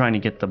 I'm just trying to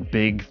get the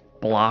big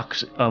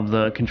blocks of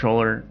the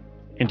controller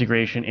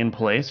integration in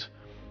place,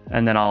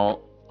 and then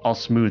I'll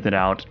smooth it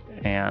out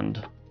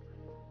and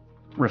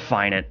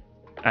refine it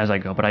as I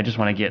go. But I just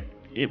want to get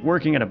it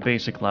working at a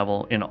basic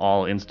level in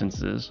all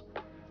instances.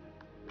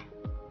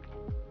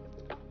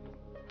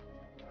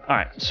 All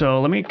right, so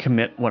let me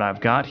commit what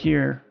I've got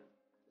here.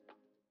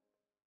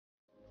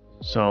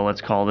 So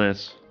let's call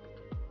this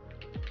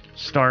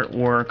start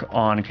work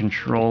on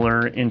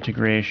controller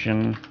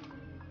integration.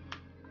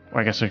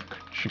 Or I guess I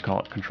should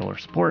call it controller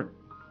support.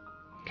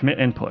 Commit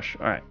and push.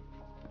 All right.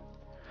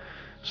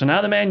 So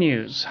now the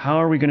menus. How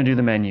are we going to do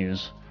the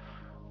menus?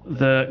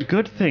 The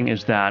good thing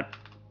is that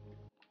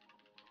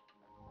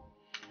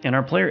in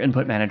our player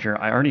input manager,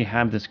 I already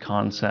have this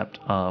concept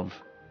of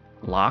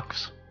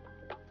locks.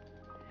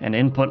 And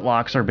input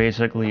locks are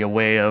basically a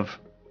way of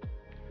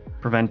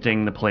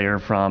preventing the player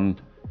from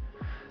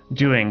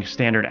doing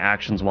standard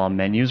actions while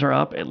menus are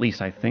up. At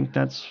least I think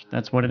that's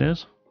what it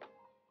is.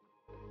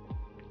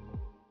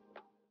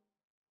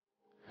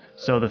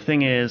 So the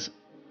thing is,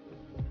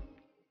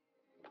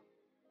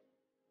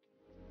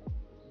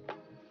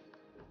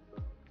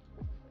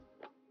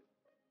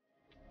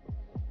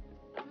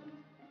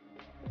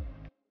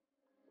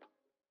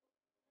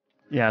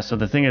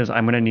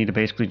 I'm going to need to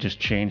basically just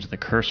change the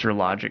cursor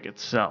logic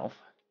itself.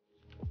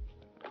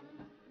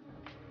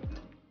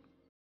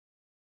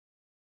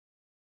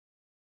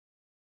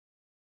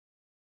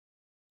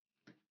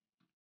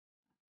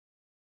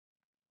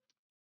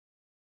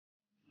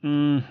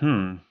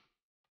 Mm-hmm.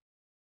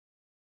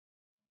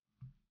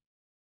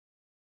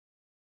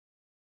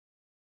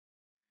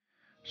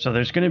 So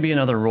there's going to be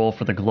another role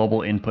for the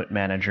global input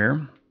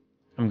manager.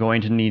 I'm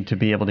going to need to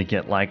be able to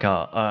get like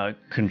a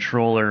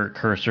controller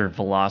cursor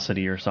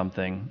velocity or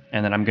something,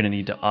 and then I'm going to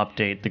need to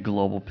update the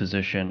global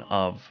position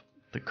of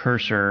the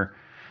cursor,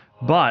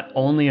 but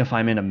only if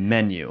I'm in a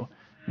menu.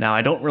 Now,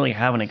 I don't really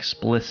have an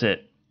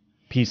explicit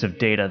piece of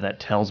data that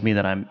tells me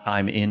that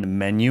I'm in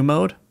menu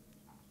mode.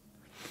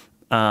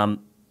 I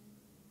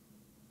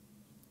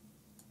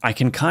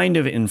can kind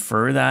of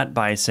infer that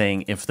by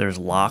saying if there's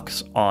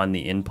locks on the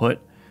input,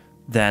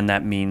 then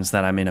that means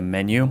that I'm in a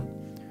menu.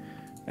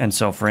 And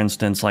so, for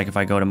instance, like if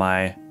I go to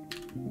my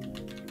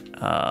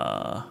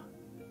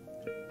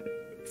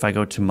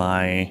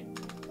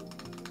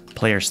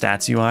player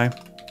stats UI,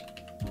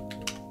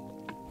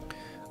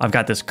 I've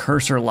got this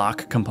cursor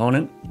lock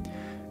component,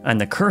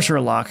 and the cursor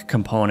lock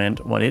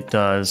component, what it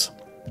does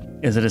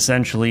is it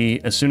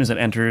essentially, as soon as it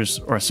enters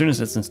or as soon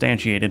as it's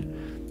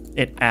instantiated,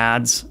 it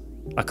adds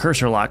a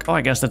cursor lock. Oh,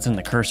 I guess that's in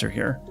the cursor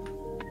here.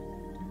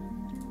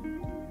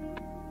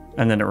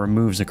 And then it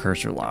removes a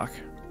cursor lock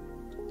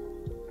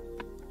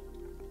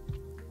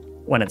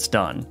when it's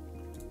done.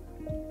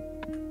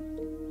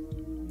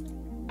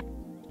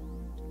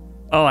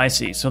 Oh, I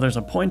see. So there's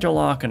a pointer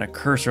lock and a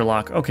cursor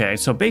lock. Okay,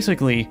 so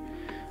basically,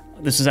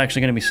 this is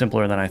actually going to be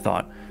simpler than I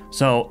thought.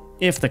 So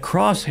if the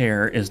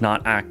crosshair is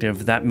not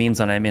active, that means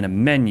that I'm in a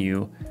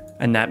menu,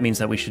 and that means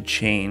that we should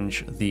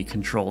change the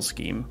control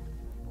scheme.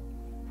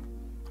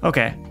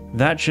 Okay,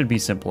 that should be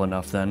simple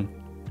enough then.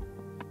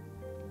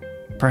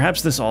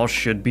 Perhaps this all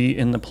should be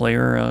in the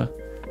player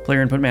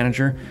input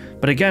manager.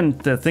 But again,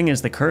 the thing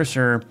is the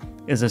cursor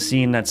is a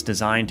scene that's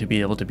designed to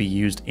be able to be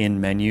used in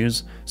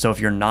menus. So if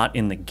you're not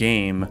in the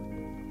game,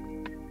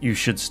 you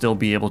should still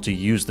be able to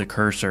use the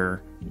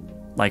cursor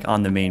like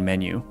on the main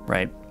menu,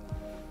 right?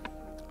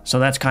 So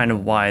that's kind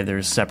of why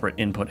there's separate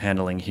input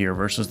handling here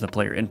versus the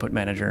player input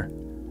manager.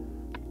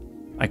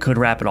 I could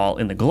wrap it all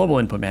in the global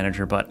input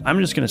manager, but I'm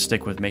just going to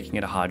stick with making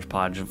it a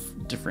hodgepodge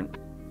of different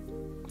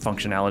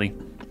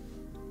functionality.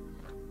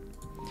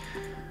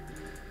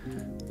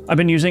 I've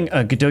been using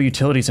Godot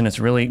utilities and it's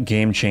really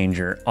game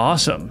changer.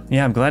 Awesome.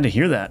 Yeah, I'm glad to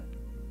hear that.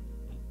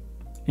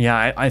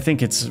 Yeah, I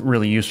think it's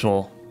really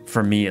useful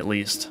for me at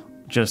least.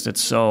 Just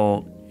it's a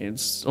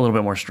little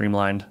bit more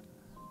streamlined.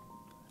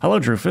 Hello,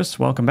 Drufus.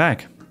 Welcome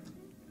back.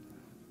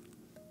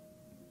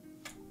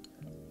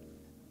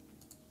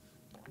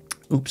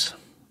 Oops.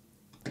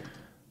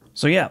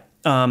 So yeah,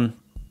 I'll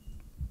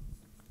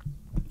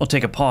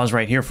take a pause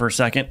right here for a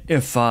second.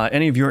 If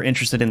any of you are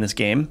interested in this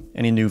game,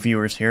 any new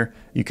viewers here,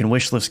 you can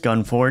wishlist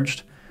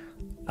Gunforged.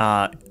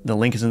 The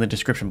link is in the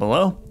description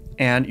below.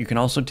 And you can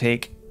also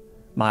take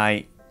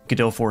my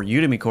Godot 4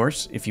 Udemy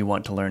course if you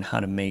want to learn how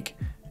to make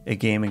a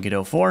game in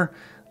Godot 4.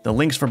 The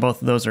links for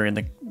both of those are in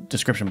the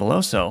description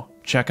below, so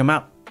check them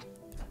out.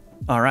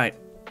 All right.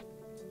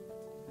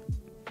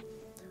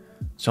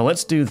 So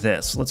let's do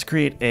this. Let's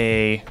create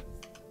a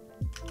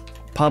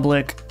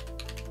public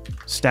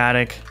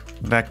static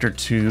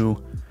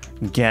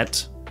vector2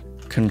 get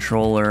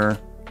controller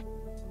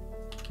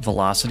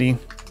velocity,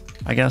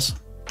 I guess.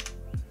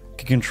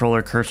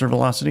 Controller cursor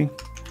velocity.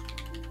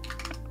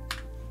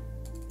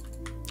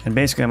 And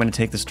basically I'm going to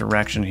take this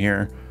direction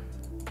here,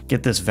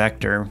 get this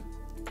vector,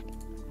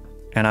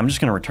 and I'm just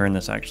going to return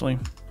this actually.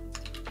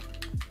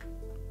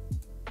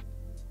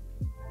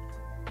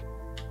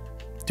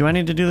 Do I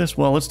need to do this?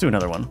 Well, let's do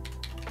another one.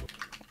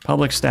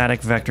 Public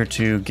static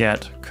vector2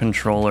 get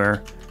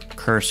controller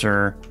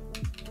cursor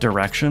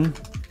direction.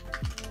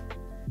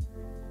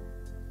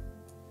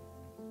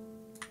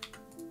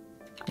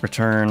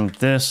 Return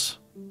this.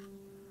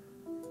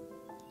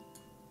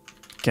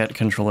 Get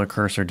controller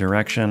cursor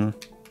direction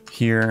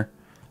here,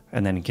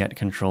 and then get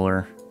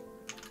controller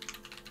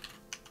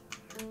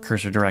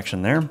cursor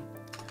direction there.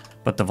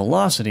 But the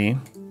velocity,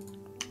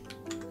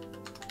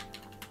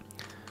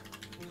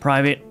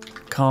 private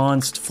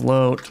const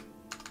float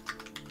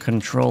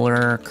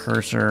controller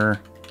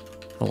cursor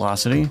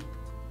velocity,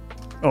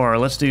 or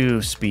let's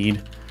do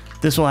speed.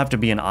 This will have to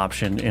be an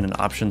option in an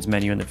options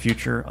menu in the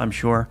future, I'm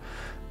sure,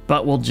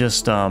 but we'll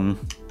just do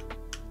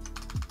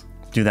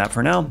that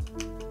for now.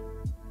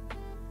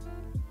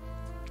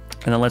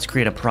 And then let's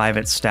create a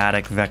private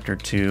static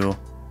vector2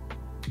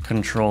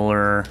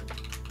 controller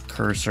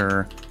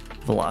cursor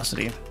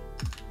velocity.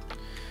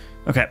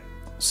 Okay,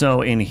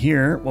 so in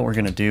here, what we're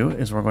going to do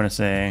is we're going to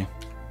say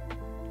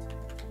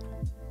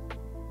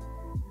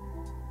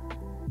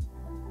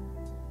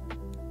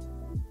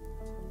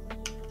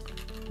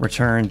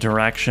return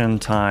direction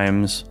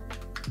times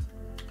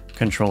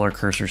controller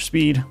cursor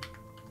speed.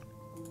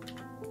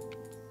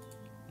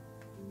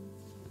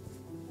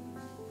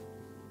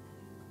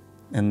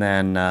 And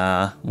then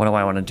what do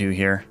I want to do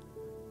here?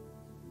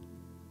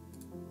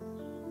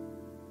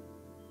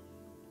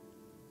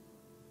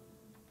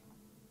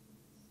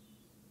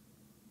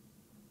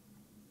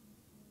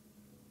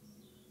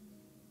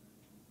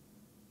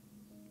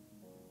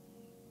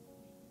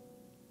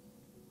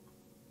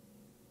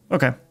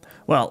 Okay,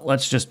 well,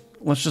 let's just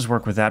let's just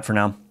work with that for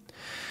now.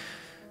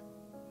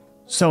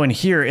 So in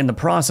here, in the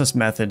process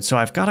method, so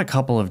I've got a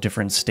couple of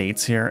different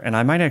states here, and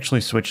I might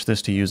actually switch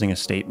this to using a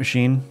state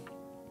machine.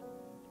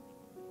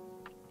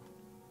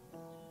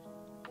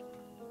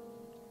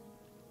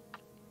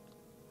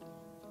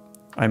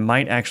 I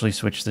might actually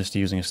switch this to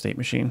using a state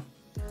machine,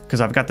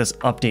 because I've got this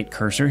update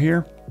cursor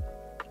here,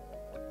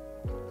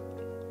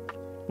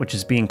 which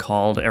is being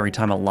called every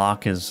time a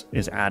lock is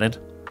added.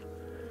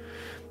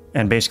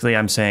 And basically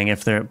I'm saying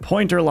if the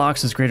pointer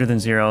locks is greater than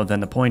 0,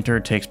 then the pointer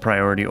takes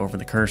priority over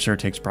the cursor,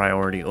 takes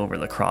priority over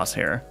the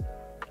crosshair.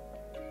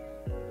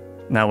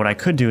 Now what I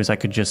could do is I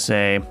could just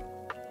say,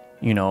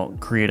 you know,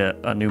 create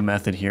a new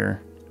method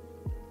here.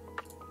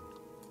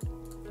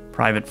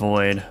 Private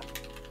void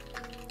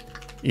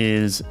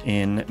is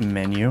in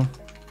menu.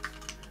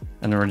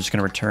 And then we're just going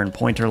to return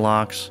pointer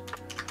locks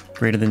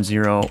greater than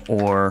 0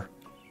 or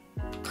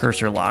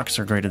cursor locks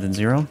are greater than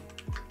 0.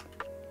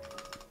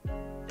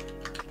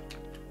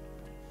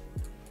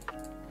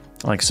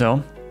 Like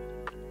so.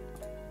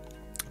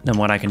 Then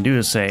what I can do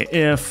is say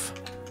if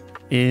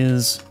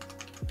is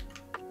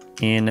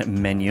in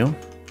menu.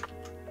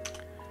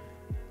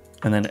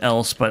 And then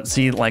else, but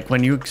see, like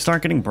when you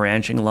start getting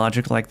branching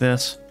logic like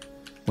this,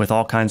 with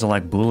all kinds of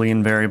like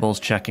Boolean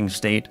variables checking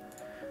state,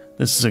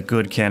 this is a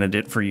good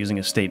candidate for using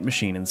a state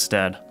machine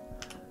instead.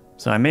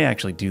 So I may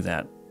actually do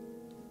that.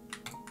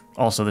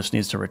 Also, this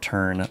needs to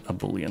return a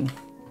Boolean.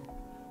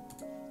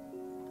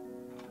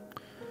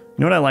 You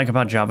know what I like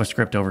about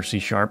JavaScript over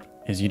C#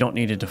 is you don't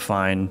need to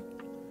define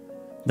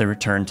the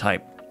return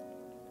type.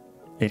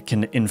 It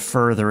can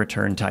infer the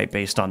return type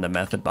based on the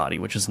method body,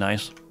 which is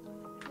nice.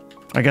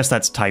 I guess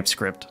that's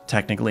TypeScript,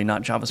 technically,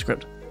 not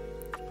JavaScript.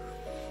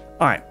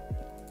 All right.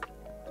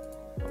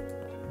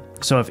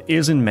 So if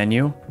is in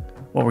menu,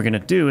 what we're going to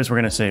do is we're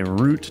going to say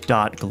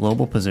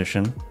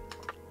root.globalPosition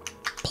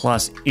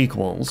plus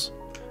equals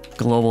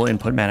global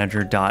input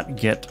manager dot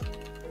get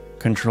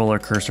controller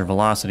cursor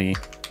velocity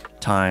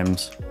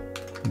times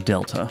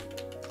delta.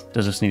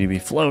 Does this need to be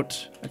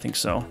float? I think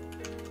so.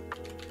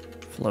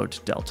 Float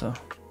delta.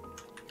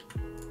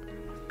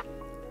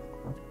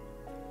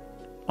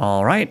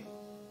 All right.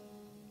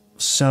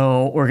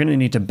 So we're going to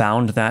need to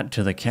bound that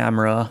to the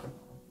camera,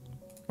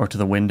 or to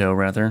the window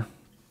rather.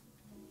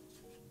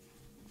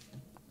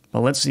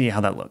 But let's see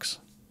how that looks.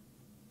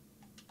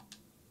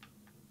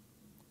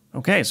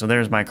 Okay, so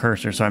there's my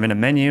cursor. So I'm in a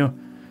menu.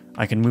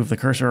 I can move the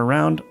cursor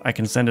around. I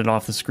can send it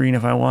off the screen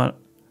if I want.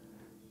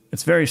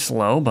 It's very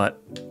slow,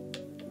 but...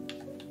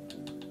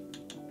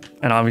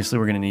 And obviously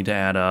we're going to need to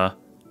add a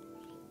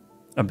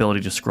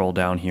ability to scroll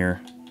down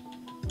here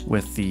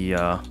with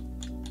the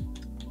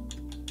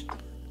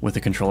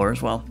controller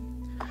as well.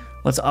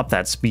 Let's up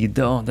that speed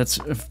though. That's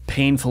a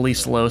painfully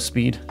slow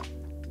speed.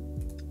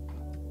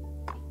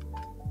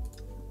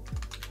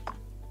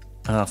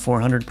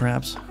 400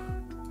 perhaps.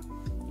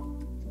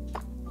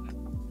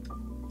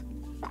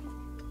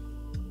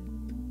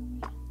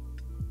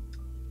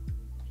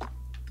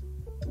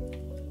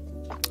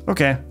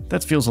 Okay,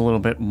 that feels a little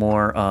bit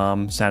more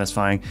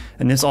satisfying.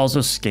 And this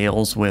also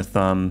scales with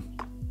how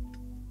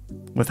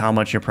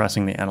much you're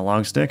pressing the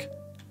analog stick.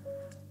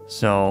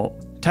 So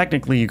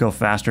technically you go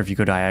faster if you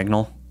go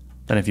diagonal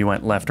than if you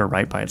went left or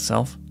right by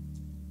itself.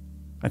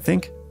 I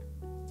think.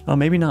 Oh,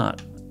 maybe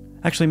not.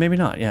 Actually, maybe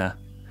not, yeah.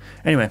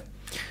 Anyway,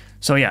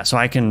 so yeah, so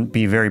I can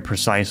be very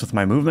precise with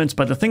my movements,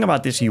 but the thing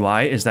about this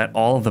UI is that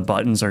all of the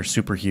buttons are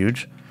super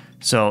huge,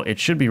 so it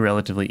should be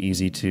relatively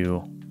easy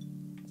to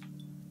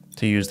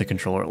use the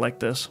controller like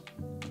this.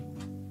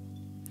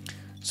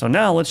 So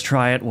now let's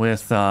try it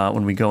with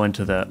when we go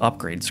into the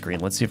upgrade screen.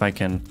 Let's see if I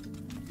can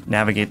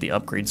navigate the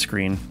upgrade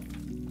screen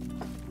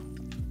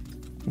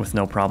with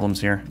no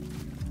problems here.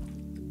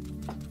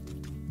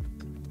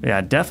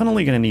 Yeah,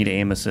 definitely gonna need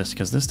aim assist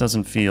because this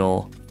doesn't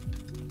feel...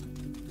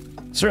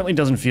 Certainly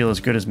doesn't feel as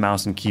good as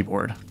mouse and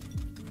keyboard.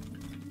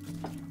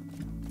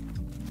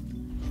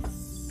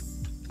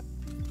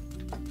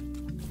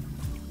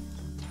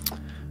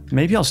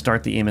 Maybe I'll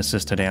start the aim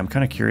assist today. I'm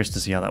kind of curious to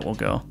see how that will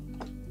go.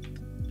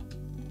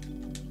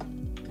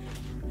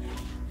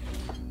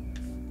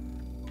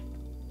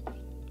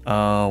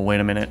 Oh, wait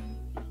a minute.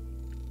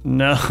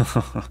 No.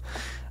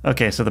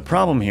 Okay, so the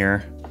problem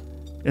here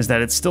is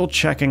that it's still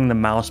checking the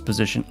mouse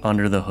position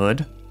under the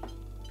hood.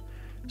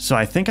 So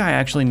I think I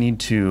actually need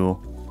to...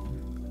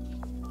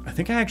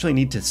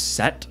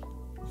 set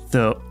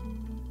the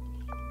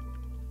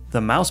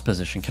mouse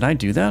position. Can I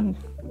do that?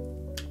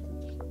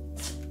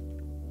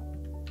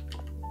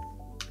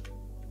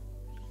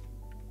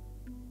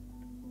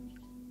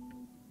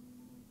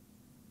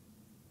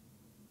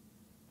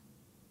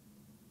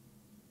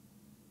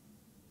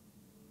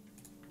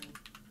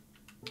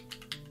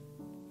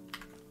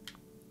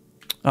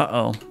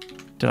 Uh-oh.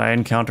 Did I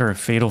encounter a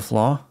fatal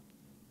flaw?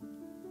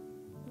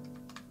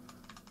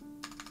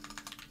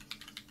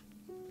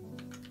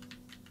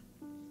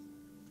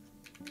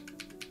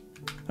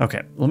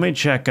 Okay, let me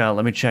check on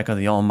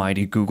the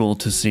almighty Google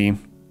to see.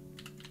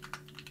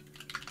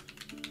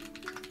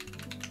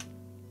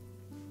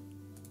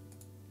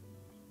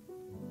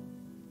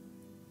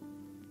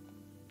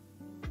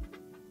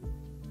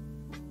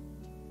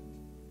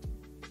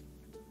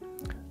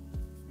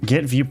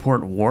 Get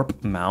viewport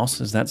warp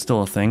mouse. Is that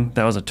still a thing?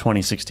 That was a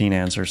 2016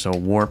 answer, so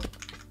warp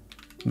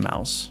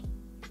mouse.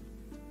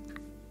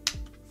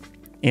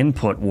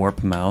 Input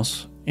warp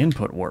mouse.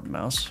 Input warp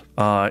mouse.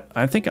 I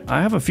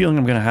have a feeling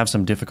I'm going to have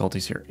some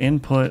difficulties here.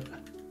 Input.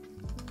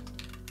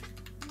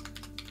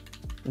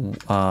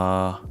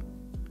 Let's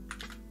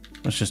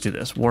just do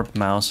this. Warp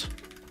mouse.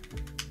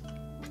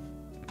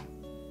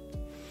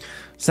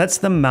 Sets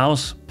the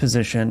mouse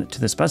position to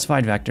the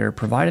specified vector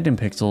provided in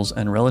pixels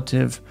and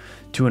relative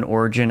to an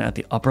origin at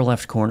the upper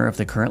left corner of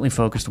the currently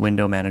focused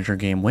window manager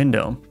game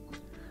window.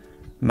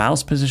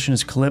 Mouse position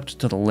is clipped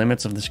to the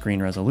limits of the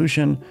screen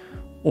resolution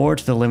or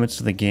to the limits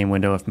of the game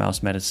window if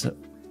mouse meta is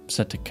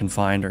set to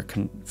confined or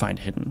confined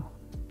hidden.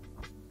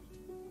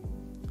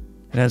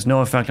 It has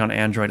no effect on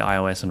Android,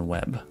 iOS, and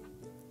web.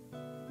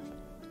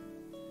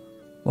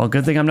 Well,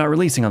 good thing I'm not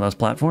releasing on those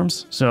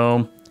platforms,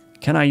 so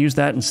can I use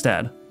that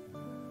instead?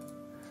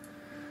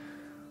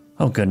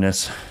 Oh,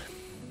 goodness.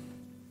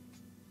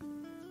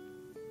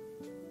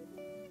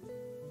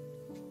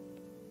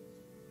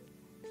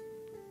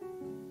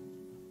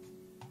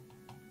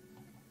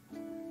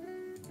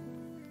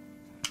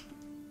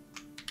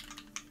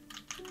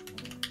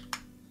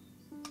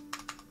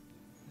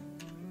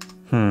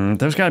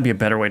 There's got to be a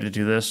better way to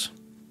do this.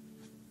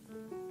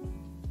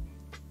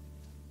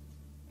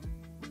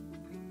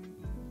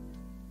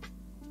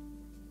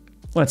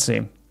 Let's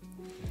see.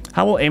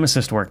 How will aim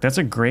assist work? That's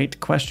a great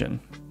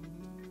question.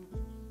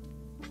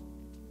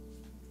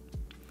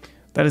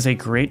 That is a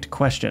great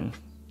question.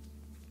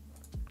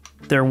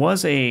 There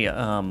was a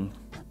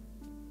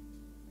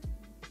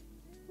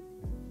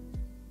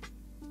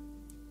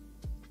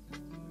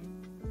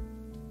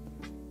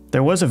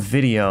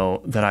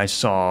video that I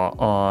saw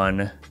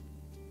on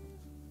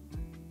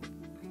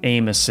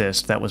aim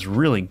assist that was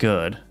really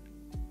good.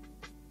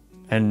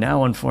 And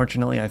now,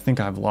 unfortunately, I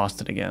think I've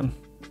lost it again.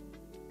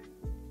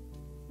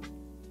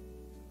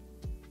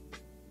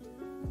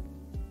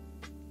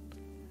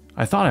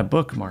 I thought I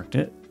bookmarked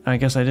it. I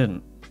guess I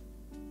didn't.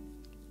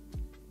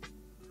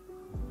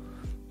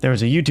 There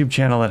was a YouTube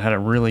channel that had a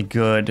really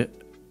good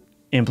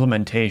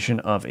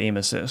implementation of aim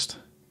assist.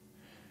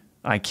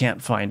 I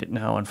can't find it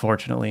now,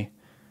 unfortunately.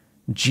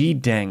 Gee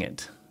dang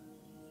it.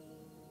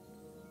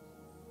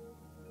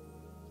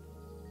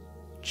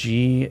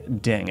 Gee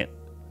dang it.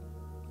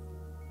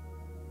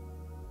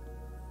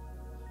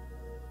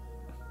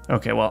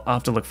 Okay, well, I'll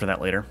have to look for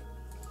that later.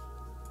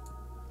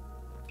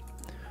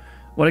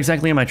 What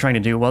exactly am I trying to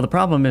do? Well, the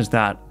problem is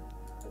that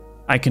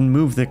I can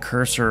move the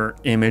cursor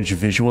image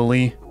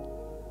visually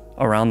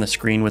around the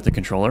screen with the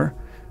controller,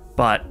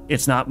 but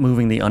it's not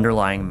moving the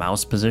underlying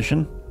mouse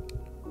position.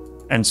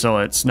 And so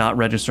it's not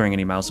registering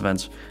any mouse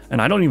events.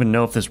 And I don't even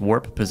know if this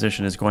warp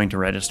position is going to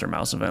register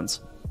mouse events.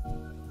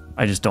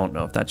 I just don't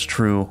know if that's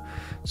true.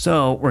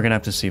 So we're gonna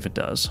have to see if it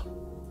does.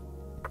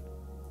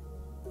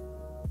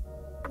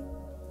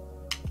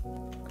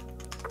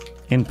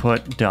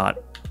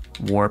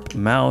 Input.warp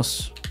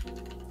mouse.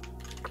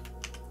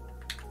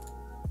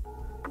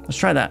 Let's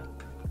try that.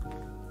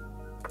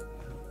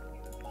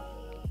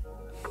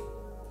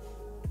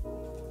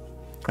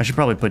 I should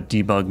probably put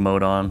debug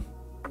mode on.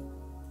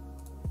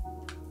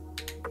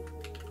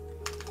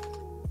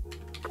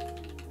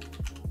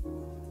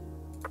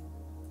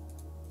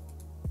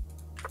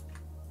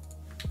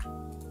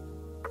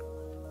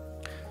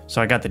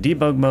 So I got the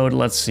debug mode.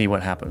 Let's see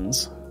what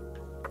happens.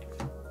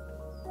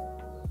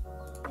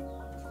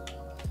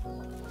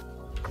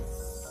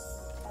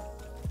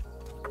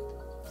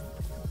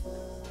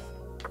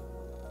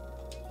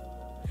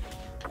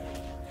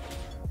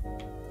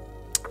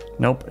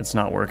 Nope, it's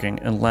not working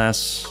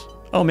unless...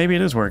 Oh, maybe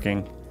it is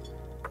working.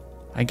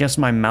 I guess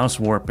my mouse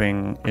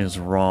warping is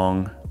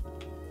wrong.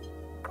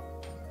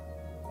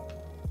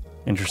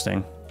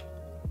 Interesting.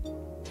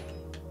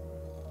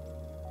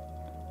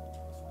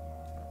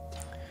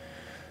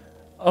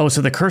 Oh,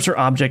 so the cursor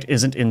object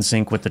isn't in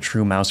sync with the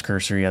true mouse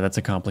cursor. Yeah, that's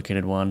a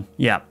complicated one.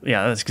 Yeah,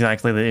 that's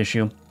exactly the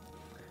issue.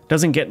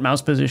 Doesn't get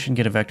mouse position,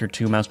 get a vector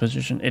to mouse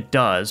position? It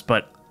does,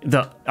 but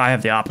I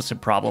have the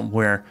opposite problem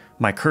where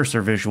my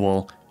cursor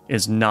visual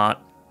is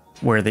not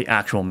where the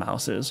actual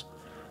mouse is.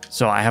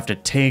 So I have to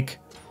take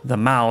the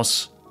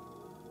mouse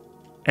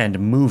and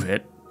move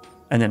it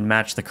and then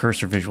match the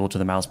cursor visual to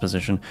the mouse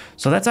position.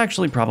 So that's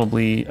actually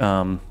probably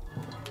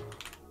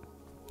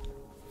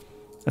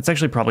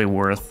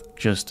worth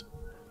just...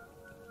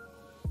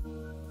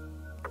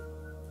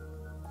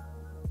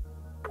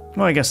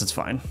 Well, I guess it's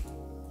fine.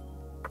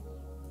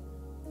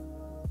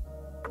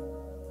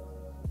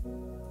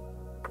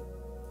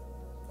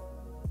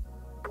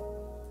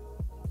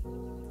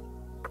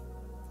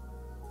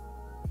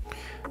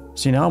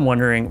 See, now I'm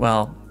wondering,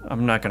 well,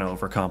 I'm not going to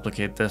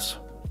overcomplicate this.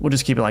 We'll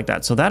just keep it like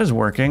that. So that is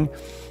working,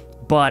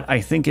 but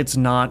I think it's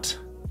not...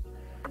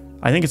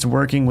 I think it's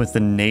working with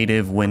the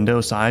native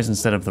window size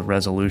instead of the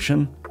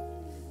resolution.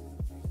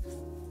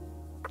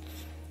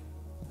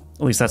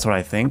 At least that's what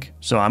I think.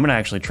 So I'm going to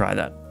actually try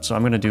that. So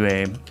I'm going to do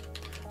a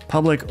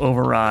public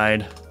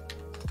override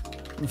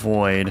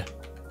void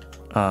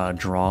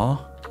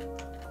draw.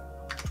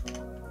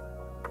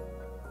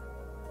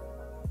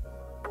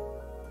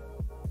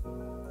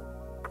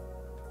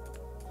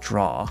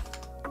 draw.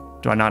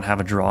 Do I not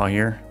have a draw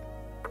here?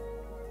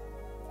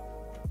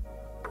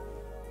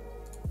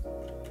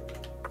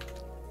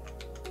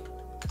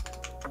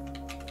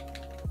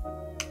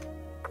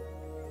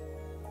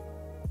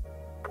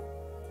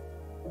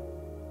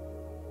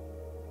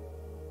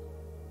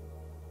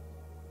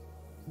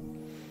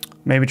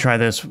 Maybe try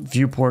this.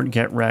 Viewport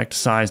get rect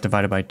size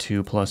divided by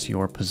 2 plus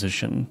your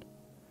position.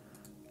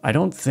 I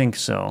don't think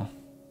so.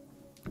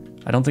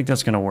 I don't think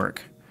that's going to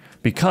work.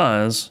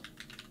 Because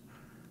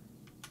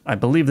I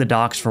believe the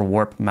docs for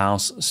warp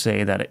mouse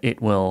say that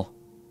it will...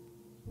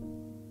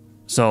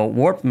 So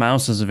warp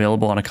mouse is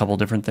available on a couple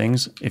different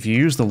things. If you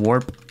use the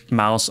warp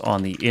mouse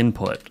on the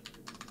input,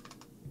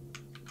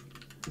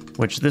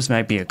 which this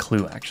might be a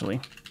clue actually.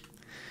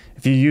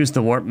 If you use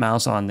the warp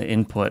mouse on the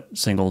input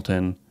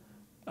singleton,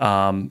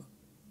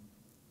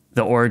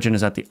 the origin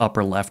is at the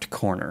upper left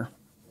corner.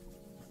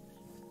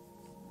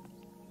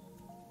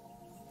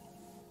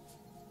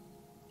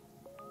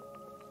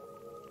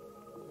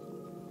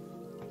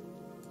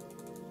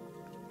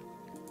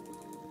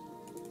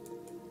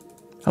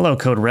 Hello,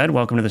 Code Red.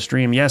 Welcome to the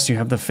stream. Yes, you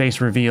have the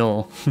face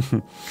reveal.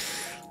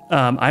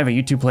 I have a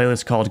YouTube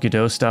playlist called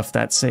Godot Stuff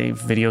that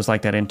save videos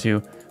like that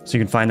into, so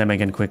you can find them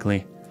again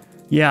quickly.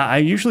 Yeah, I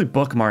usually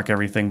bookmark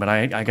everything, but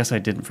I guess I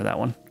didn't for that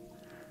one.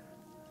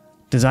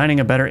 Designing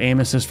a better aim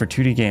assist for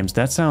 2D games.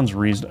 That sounds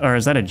reasonable. Or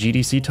is that a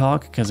GDC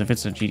talk? Because if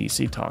it's a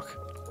GDC talk,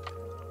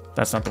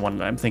 that's not the one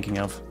that I'm thinking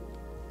of.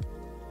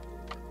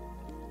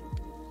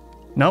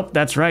 Nope,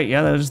 that's right.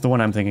 Yeah, that is the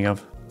one I'm thinking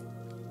of.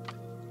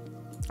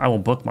 I will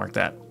bookmark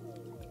that.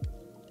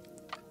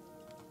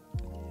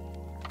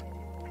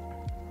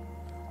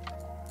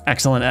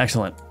 Excellent,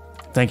 excellent.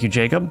 Thank you,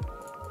 Jacob.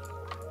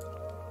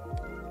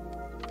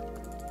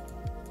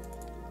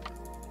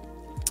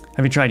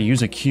 Have you tried to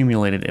use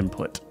accumulated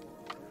input?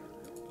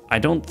 I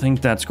don't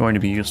think that's going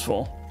to be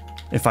useful.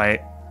 If I...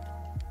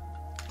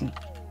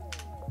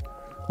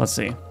 Let's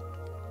see.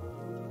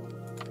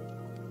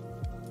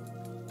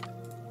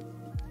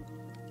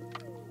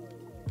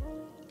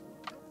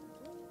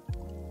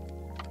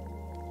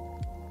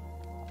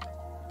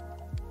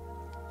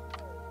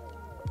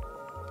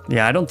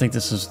 Yeah, I don't think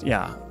this is...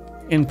 Yeah.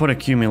 Input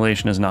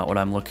accumulation is not what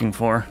I'm looking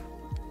for.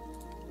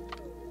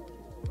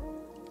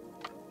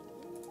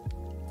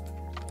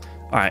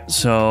 Alright,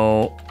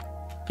 so...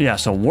 Yeah,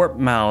 so warp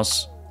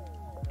mouse,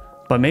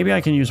 but maybe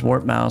I can use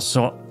warp mouse.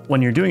 So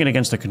when you're doing it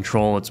against a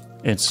control,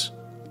 it's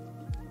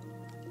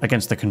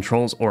against the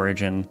control's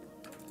origin.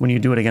 When you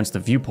do it against the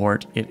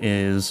viewport, it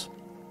is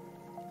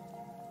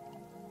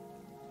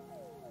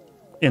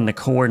in the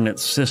coordinate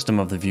system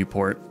of the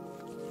viewport.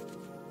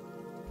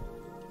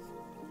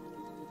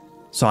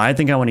 So I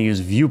think I want to use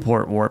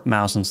viewport warp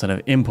mouse instead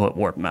of input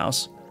warp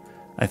mouse.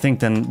 I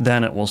think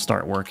then it will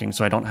start working,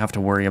 so I don't have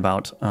to worry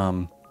about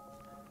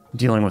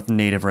dealing with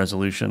native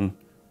resolution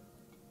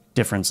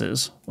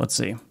differences. Let's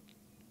see.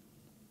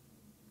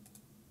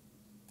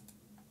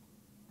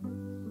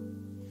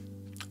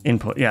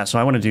 Input, yeah, so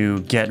I want to do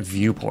get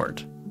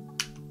viewport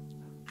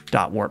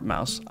dot warp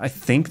mouse. I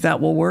think that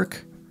will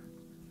work.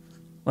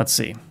 Let's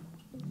see.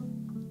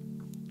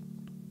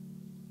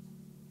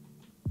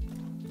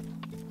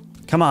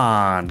 Come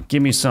on,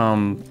 give me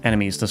some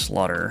enemies to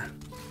slaughter.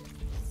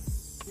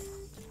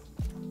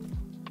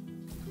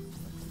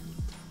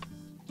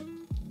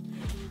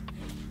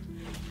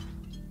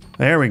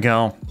 There we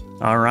go.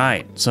 All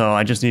right, so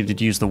I just needed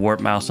to use the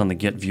warp mouse on the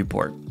get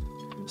viewport.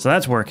 So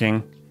that's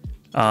working.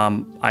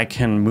 I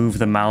can move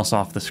the mouse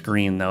off the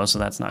screen though, so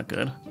that's not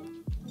good.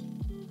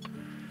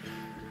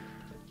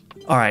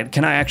 All right,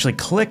 can I actually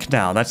click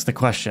now? That's the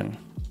question.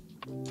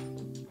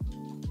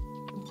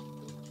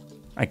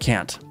 I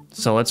can't.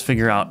 So let's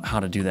figure out how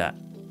to do that.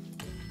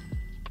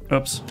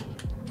 Oops.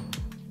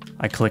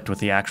 I clicked with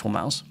the actual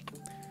mouse.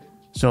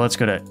 So let's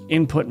go to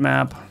input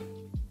map.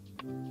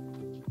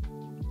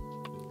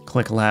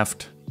 Click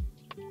left.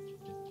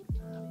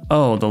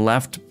 Oh, the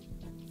left.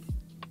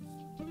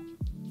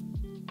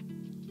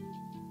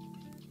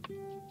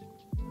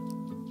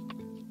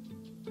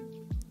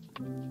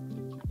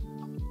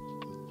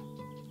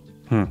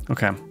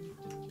 Okay.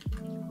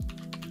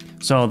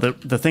 So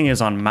the thing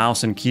is, on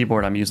mouse and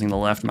keyboard, I'm using the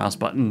left mouse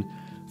button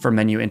for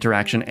menu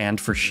interaction and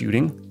for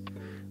shooting.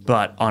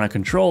 But on a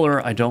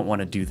controller, I don't want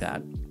to do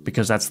that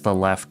because that's the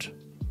left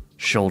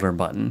shoulder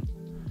button.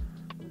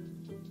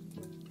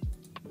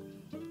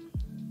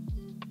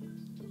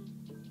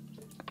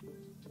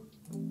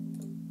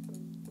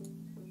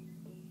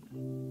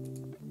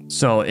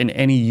 So in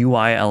any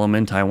UI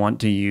element, I want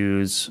to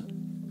use,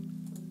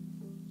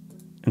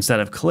 instead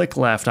of click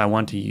left, I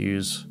want to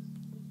use,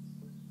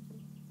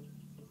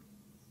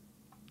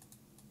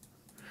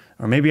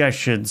 or maybe I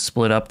should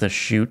split up the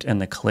shoot and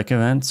the click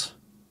events.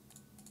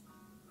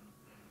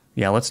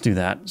 Yeah, let's do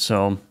that.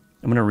 So I'm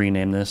going to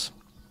rename this.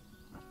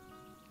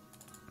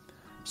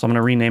 So I'm going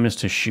to rename this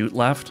to shoot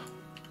left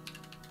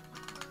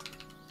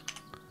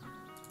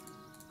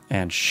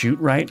and shoot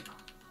right.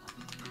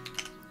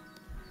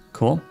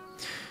 Cool.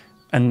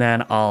 And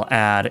then I'll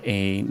add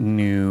a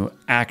new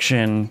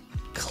action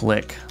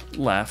click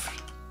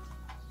left.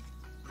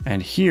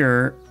 And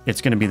here,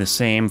 it's going to be the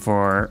same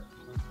for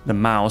the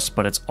mouse,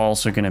 but it's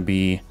also going to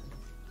be...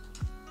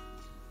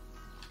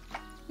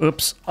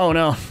 Oops. Oh,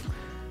 no.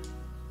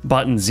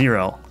 Button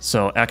 0.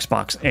 So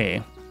Xbox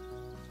A.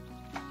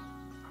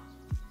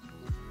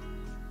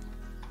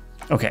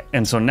 Okay,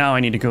 and so now I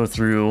need to go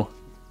through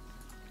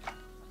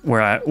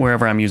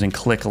wherever I'm using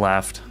click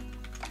left.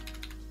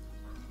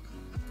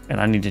 And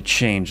I need to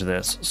change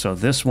this. So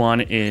this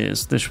one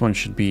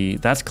should be,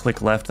 that's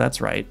click left,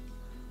 that's right.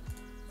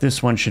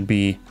 This one should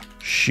be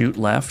shoot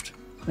left,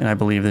 and I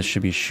believe this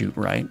should be shoot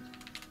right.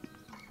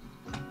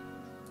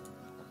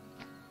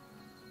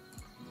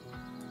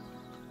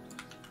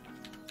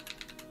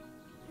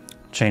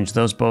 Change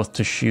those both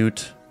to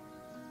shoot.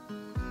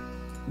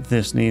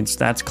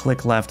 That's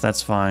click left,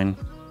 that's fine.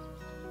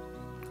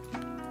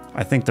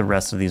 I think the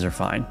rest of these are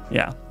fine,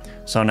 yeah.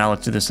 So now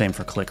let's do the same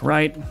for click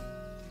right.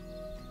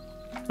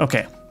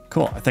 Okay,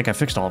 cool, I think I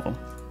fixed all of them.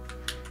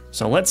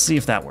 So let's see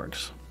if that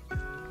works.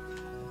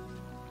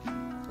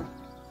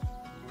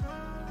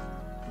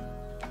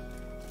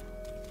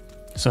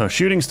 So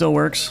shooting still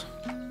works.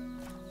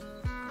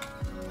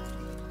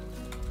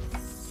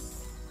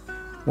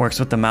 Works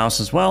with the mouse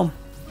as well.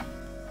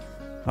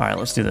 All right,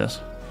 let's do this.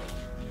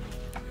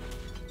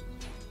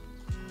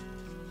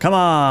 Come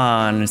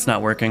on, it's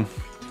not working.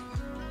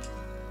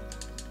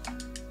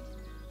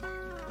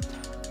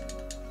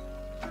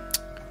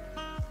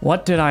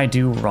 What did I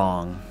do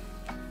wrong?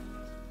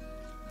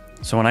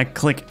 So when I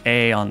click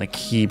A on the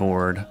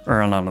keyboard,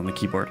 or not on the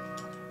keyboard,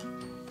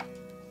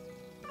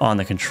 on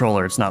the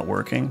controller, it's not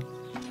working.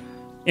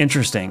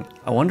 Interesting.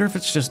 I wonder if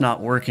it's just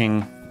not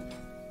working,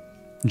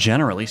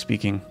 generally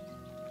speaking.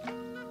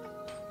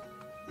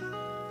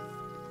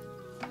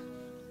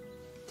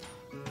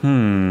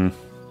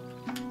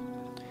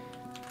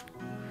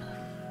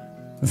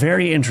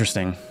 Very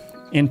interesting.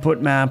 Input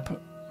map,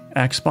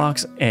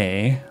 Xbox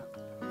A,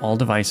 all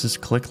devices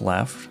click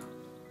left.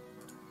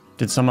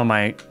 Did some of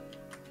my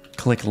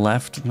click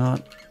left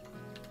not?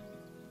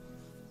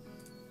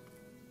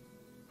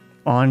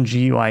 On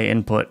GUI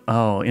input.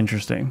 Oh,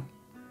 interesting.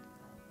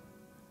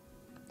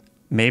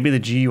 Maybe the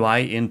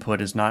GUI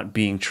input is not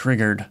being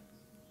triggered.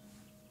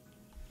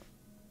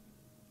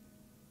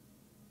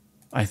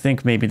 I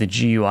think maybe the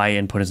GUI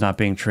input is not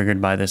being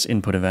triggered by this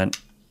input event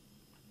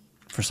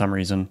for some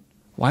reason.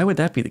 Why would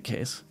that be the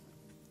case?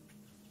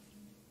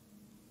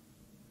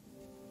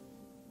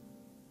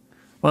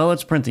 Well,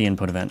 let's print the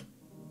input event.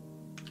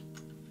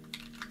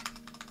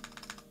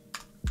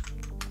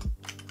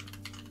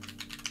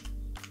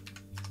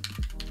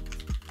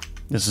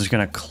 This is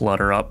going to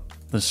clutter up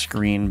the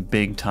screen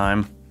big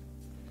time.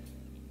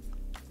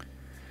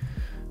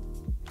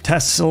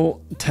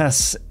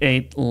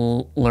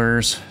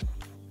 Tess8lers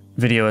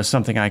video is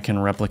something I can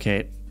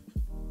replicate.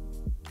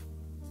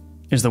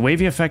 Is the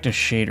wavy effect a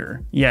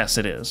shader? Yes,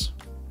 it is.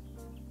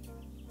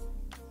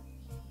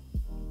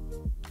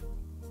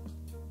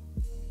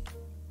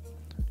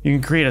 You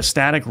can create a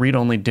static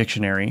read-only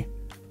dictionary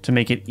to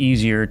make it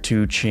easier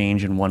to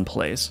change in one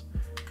place.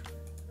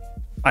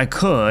 I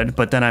could,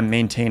 but then I'm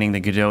maintaining the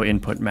Godot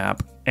input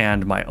map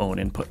and my own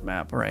input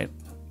map, right?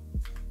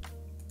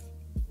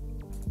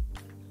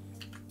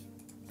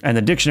 And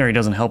the dictionary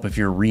doesn't help if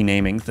you're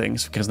renaming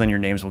things, because then your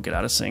names will get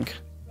out of sync.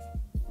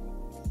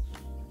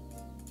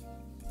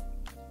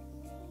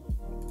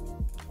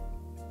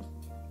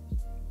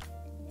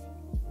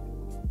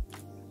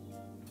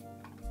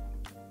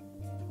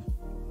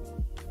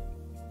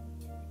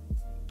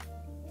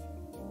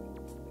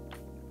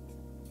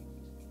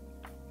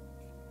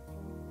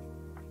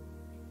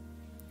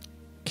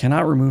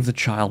 Cannot remove the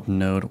child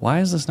node. Why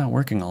is this not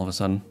working all of a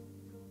sudden?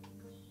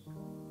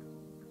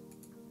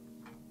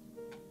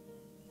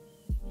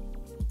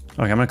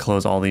 Okay, I'm gonna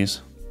close all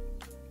these.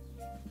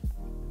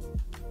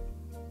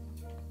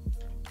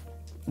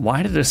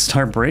 Why did it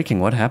start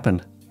breaking? What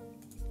happened?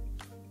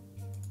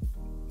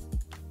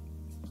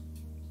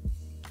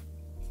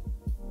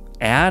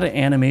 Add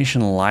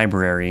animation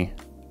library.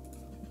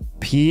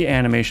 P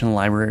animation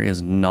library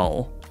is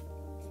null.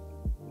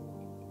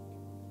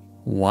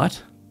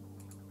 What?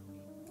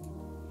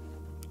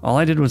 All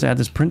I did was add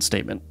this print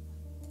statement.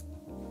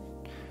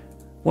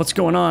 What's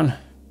going on?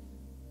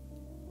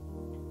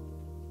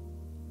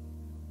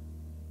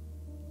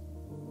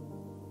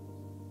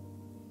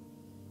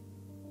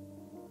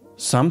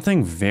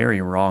 Something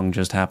very wrong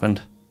just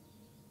happened.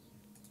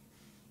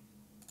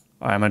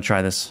 All right, I'm gonna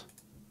try this.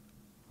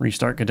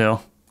 Restart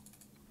Godot.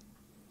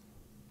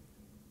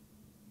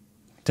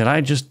 Did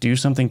I just do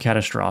something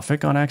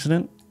catastrophic on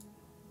accident?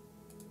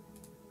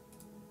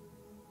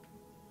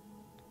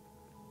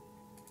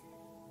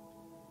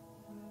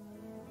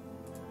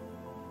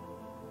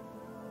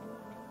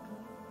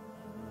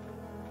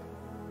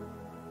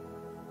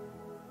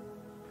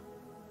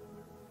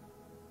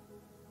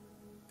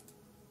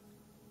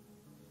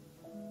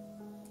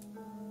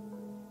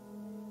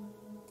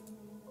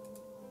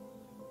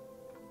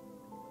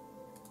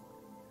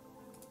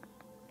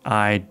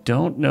 I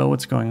don't know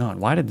what's going on.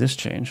 Why did this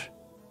change?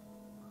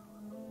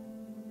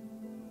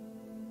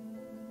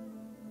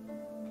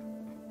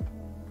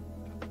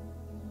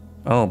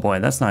 Oh boy,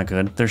 that's not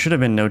good. There should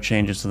have been no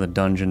changes to the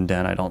dungeon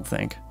den, I don't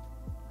think.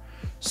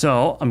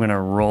 So I'm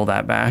gonna roll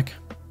that back.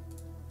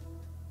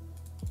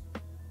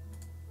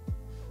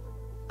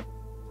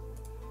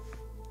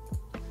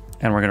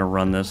 And we're gonna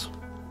run this.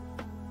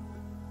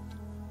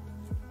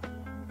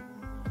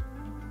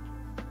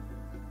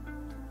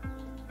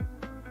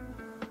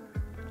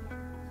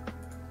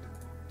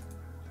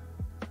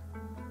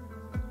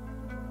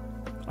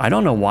 I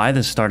don't know why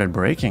this started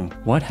breaking.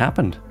 What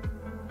happened?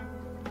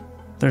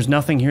 There's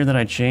nothing here that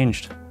I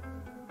changed.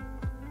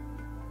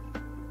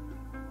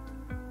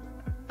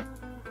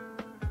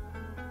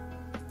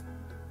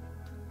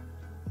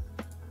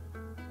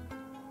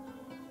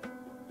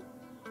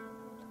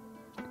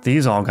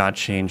 These all got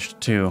changed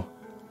too.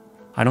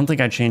 I don't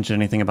think I changed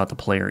anything about the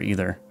player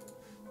either.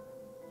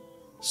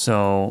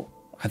 So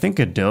I think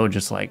Godot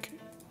just like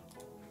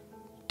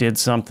did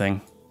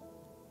something.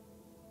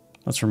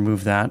 Let's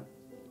remove that.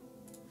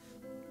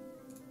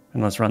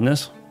 And let's run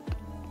this.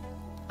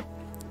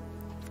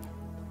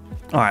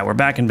 All right, we're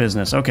back in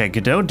business. Okay,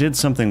 Godot did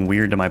something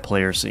weird to my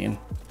player scene.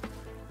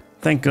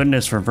 Thank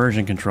goodness for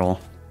version control.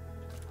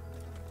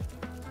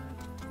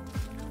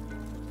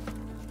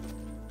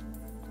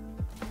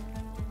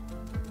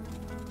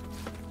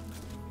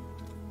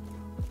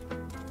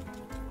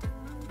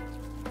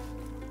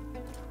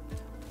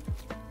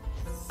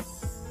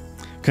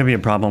 Could be a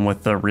problem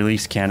with the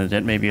release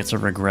candidate. Maybe it's a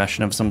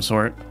regression of some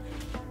sort.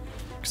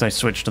 Because I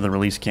switched to the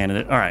release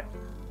candidate. All right.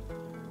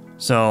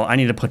 So I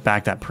need to put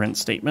back that print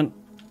statement.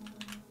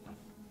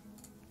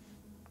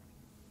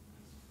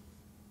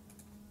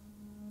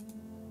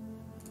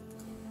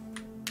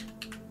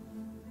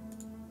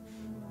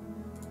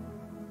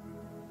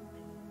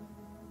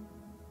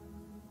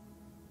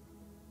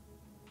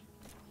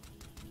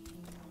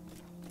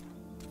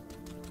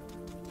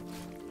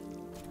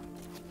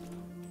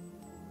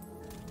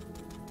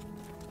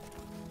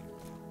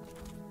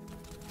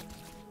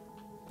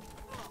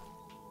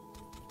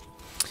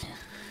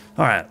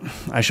 All right,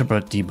 I should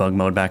put debug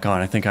mode back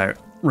on. I think I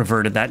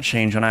reverted that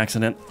change on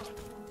accident.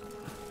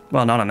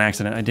 Well, not on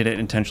accident. I did it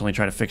intentionally,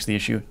 try to fix the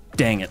issue.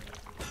 Dang it.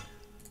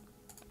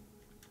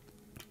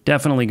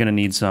 Definitely gonna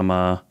need some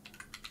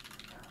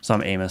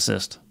aim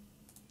assist.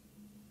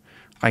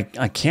 I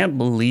can't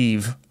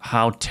believe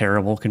how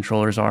terrible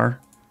controllers are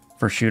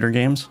for shooter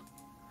games.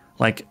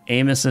 Like,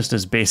 aim assist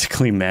is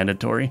basically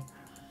mandatory.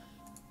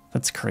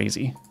 That's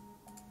crazy.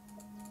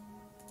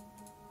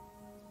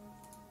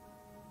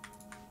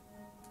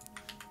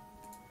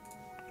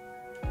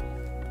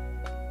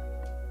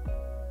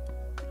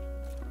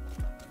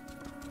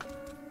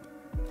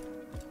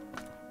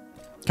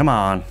 Come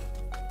on.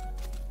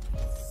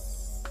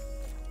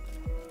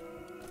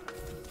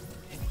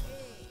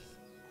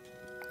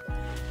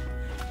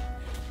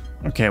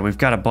 Okay, we've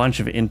got a bunch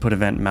of input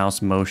event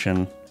mouse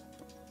motion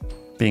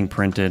being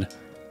printed,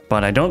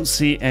 but I don't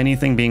see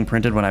anything being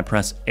printed when I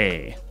press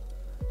A.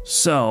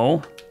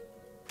 So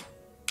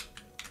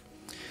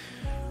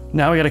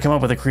now we got to come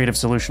up with a creative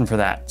solution for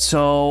that.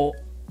 So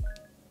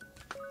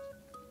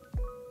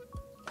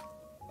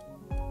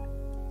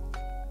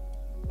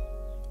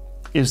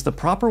is the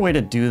proper way to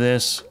do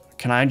this,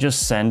 can I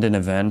just send an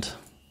event?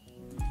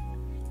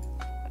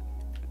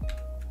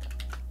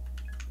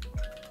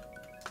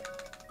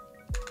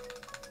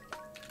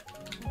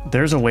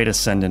 There's a way to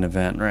send an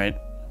event, right?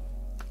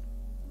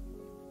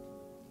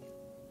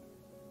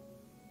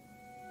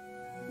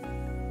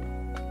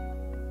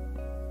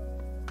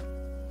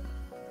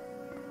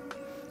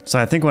 So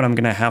I think what I'm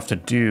gonna have to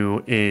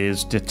do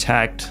is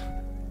detect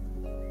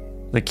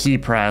the key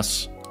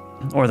press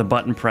or the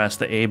button press,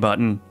 the A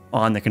button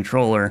on the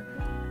controller,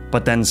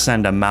 but then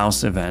send a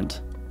mouse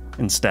event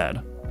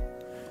instead.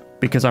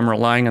 Because I'm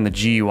relying on the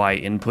GUI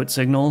input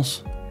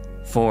signals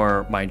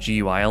for my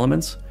GUI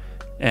elements,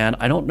 and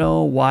I don't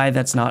know why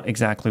that's not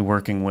exactly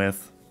working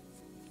with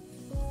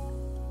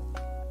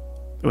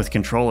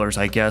controllers.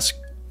 I guess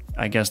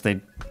they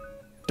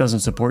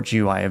doesn't support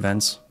GUI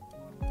events.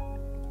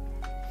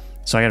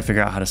 So I gotta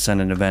figure out how to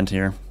send an event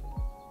here.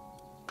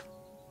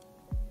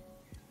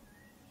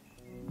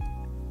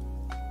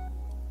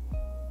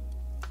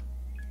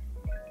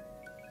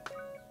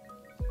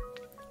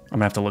 I'm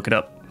gonna have to look it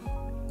up.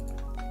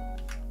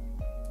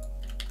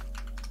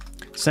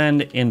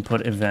 Send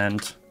input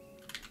event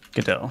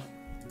Godot.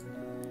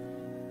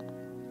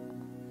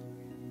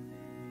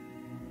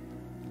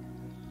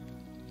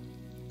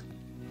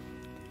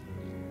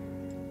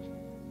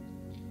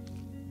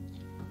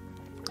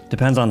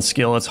 Depends on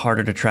skill, it's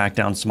harder to track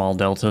down small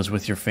deltas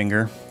with your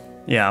finger.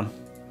 Yeah.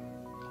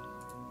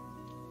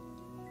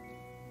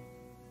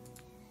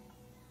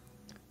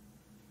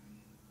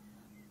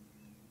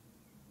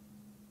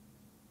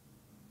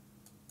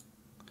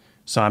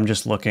 So I'm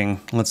just looking,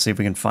 let's see if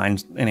we can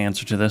find an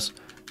answer to this.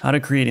 How to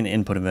create an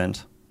input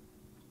event.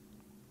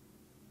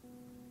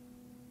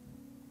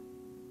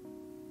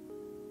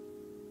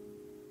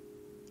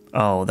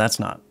 Oh, that's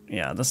not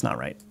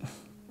right.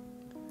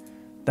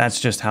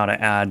 That's just how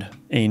to add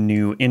a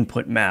new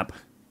input map.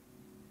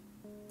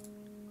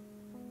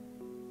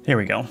 Here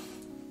we go.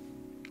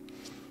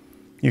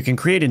 You can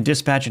create and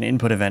dispatch an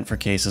input event for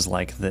cases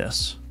like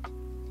this.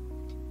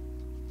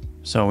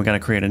 So we got to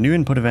create a new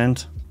input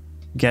event,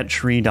 get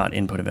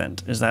tree.input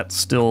event. Is that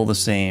still the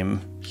same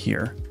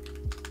here?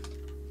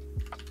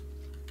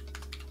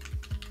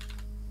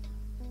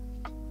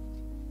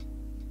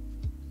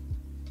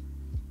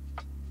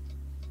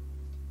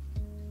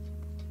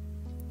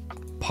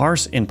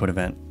 Parse input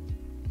event.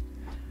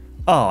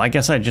 Oh, I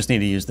guess I just need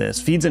to use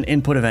this. Feeds an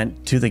input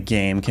event to the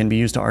game, can be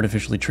used to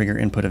artificially trigger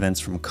input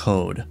events from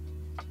code.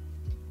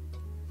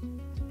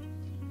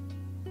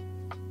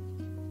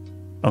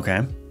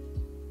 Okay.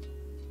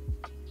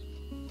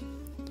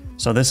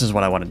 So this is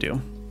what I want to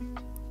do.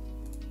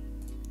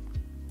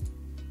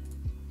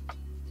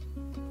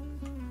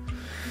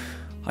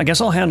 I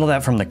guess I'll handle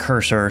that from the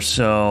cursor.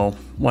 So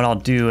what I'll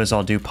do is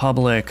I'll do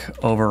public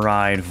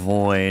override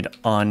void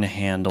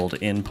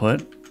unhandled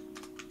input.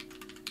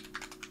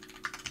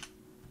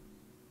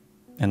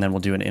 And then we'll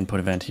do an input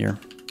event here.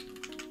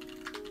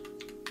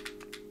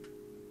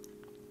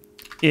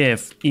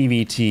 If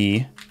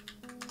EVT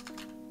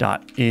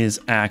dot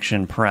is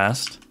action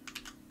pressed.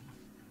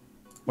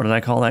 What did I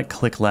call that?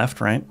 Click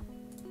left, right?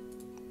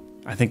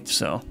 I think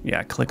so.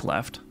 Yeah, click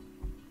left.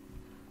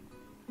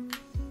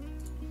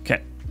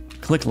 Okay,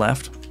 click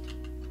left.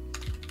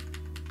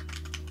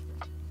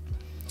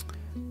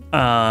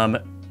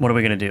 What are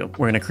we gonna do?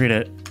 We're gonna create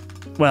a,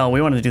 well,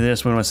 we want to do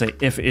this. We want to say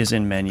if is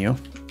in menu.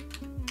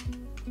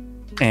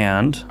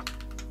 And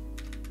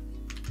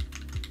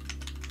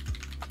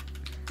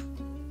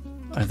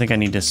I think I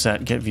need to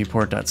set get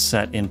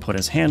viewport.set input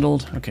as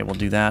handled. Okay, we'll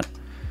do that.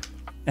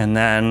 And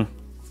then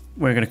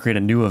we're going to create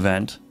a new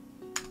event.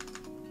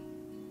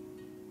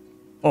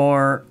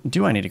 Or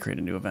do I need to create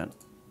a new event?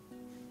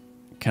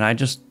 Can I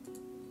just...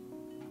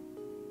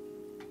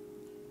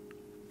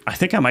 I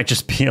think I might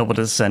just be able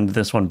to send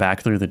this one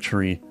back through the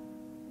tree.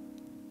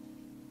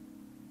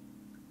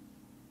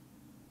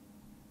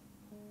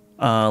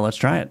 Let's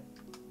try it.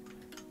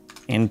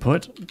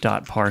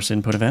 Input.parse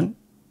input event.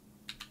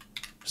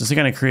 Is this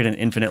going to create an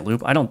infinite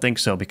loop? I don't think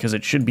so, because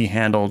it should be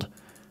handled...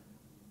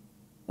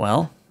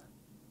 Well,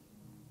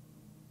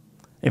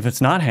 if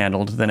it's not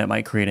handled, then it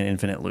might create an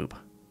infinite loop.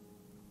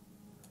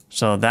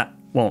 So that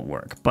won't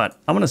work, but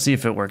I'm going to see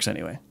if it works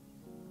anyway.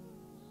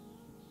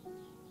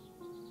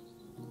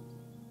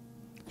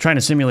 Trying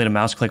to simulate a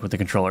mouse click with the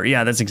controller.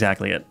 Yeah, that's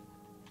exactly it.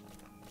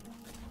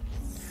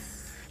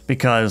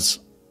 Because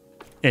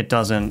it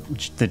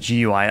doesn't, the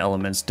GUI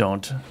elements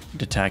don't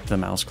detect the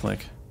mouse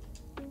click.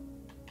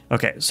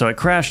 Okay, so it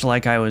crashed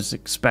like I was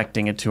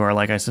expecting it to, or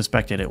like I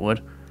suspected it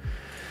would.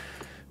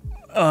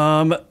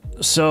 Or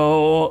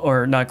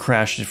not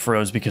crashed, it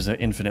froze because of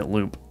infinite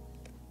loop.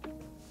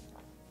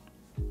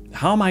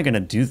 How am I going to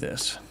do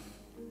this?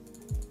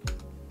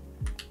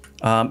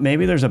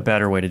 Maybe there's a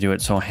better way to do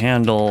it. So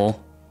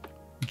handle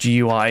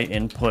GUI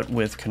input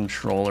with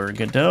controller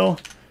Godot.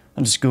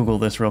 I'll just Google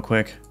this real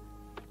quick.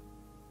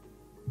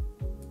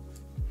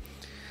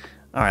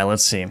 All right,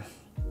 let's see.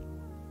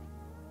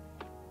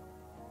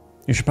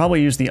 You should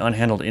probably use the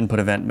unhandled input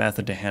event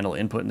method to handle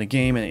input in the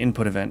game and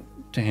input event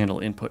to handle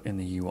input in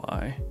the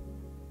UI.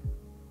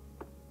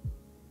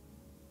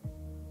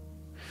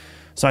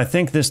 So I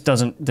think this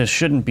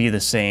shouldn't be the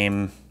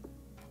same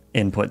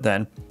input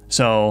then.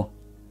 So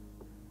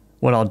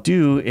what I'll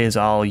do is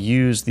I'll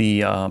use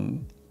the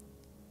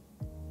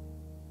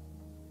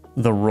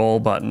roll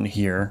button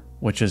here,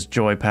 which is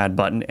joypad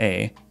button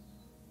A,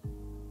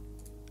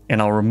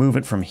 and I'll remove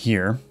it from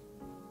here.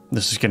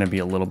 This is going to be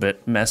a little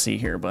bit messy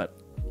here, but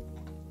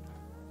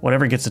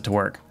whatever gets it to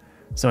work.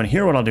 So in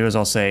here, what I'll do is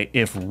I'll say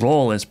if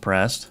roll is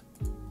pressed,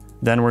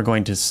 then we're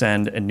going to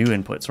send a new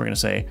input. So we're going to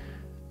say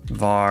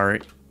var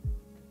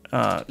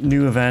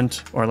new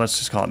event, or let's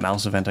just call it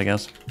mouse event, I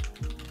guess,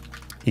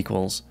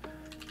 equals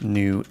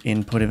new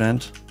input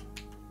event.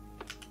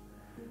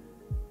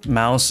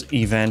 Mouse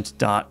event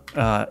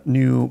dot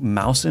new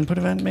mouse input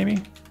event,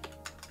 maybe?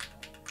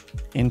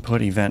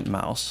 Input event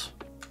mouse.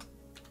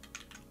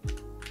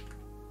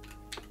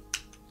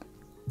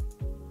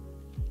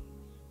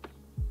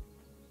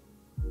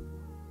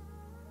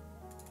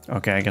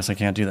 Okay, I guess I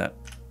can't do that.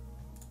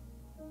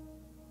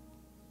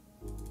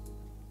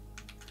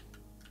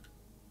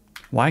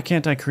 Why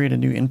can't I create a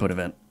new input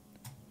event?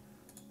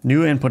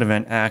 New input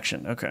event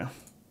action, okay.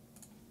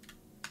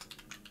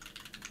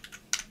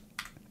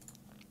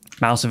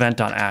 Mouse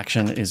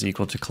event.action is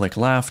equal to click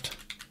left.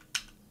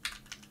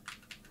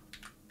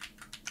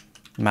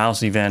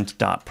 Mouse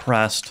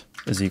event.pressed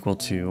is equal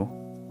to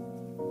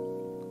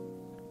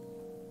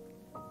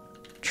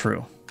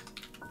true.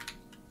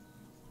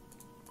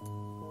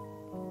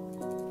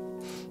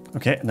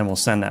 Okay, and then we'll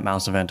send that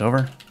mouse event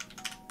over.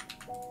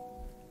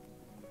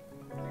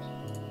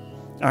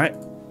 All right,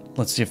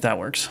 let's see if that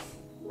works.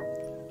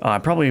 I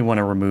probably want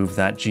to remove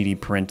that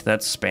GD print.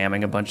 That's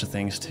spamming a bunch of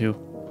things too.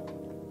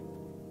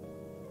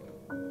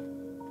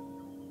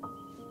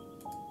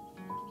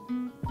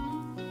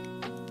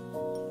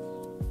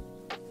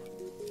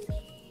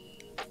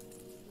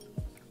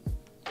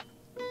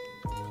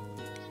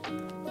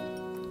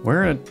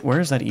 Where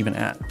is that even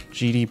at?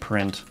 GD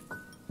print.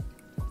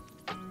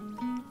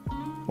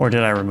 Or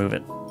did I remove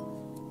it?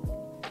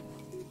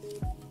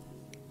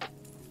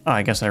 Oh,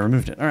 I guess I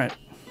removed it. All right.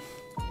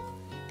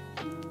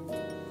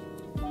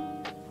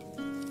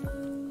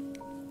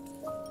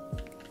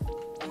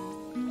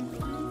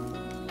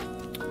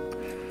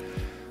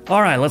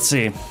 All right, let's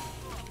see.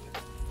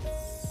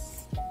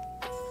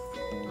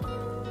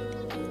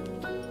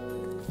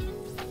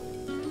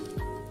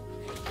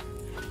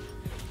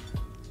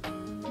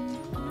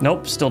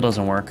 Nope, still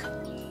doesn't work.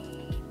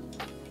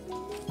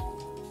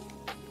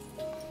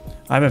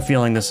 I have a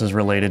feeling this is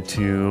related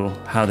to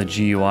how the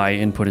GUI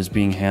input is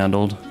being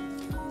handled.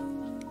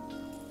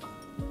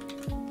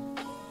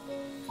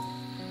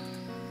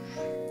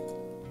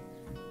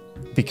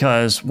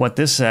 Because what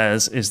this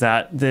says is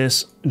that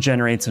this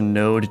generates a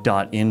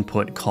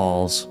node.input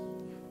calls,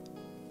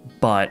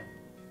 but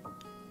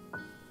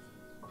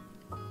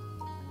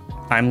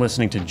I'm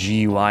listening to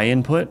GUI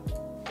input.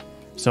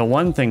 So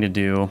one thing to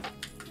do,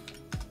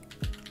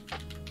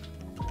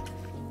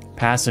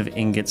 passive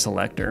ingot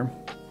selector.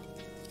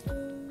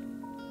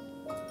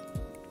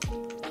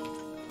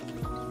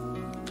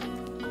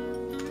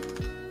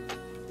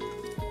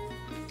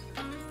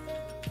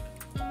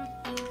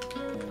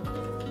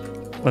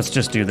 Let's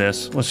just do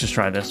this. Let's just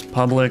try this.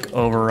 Public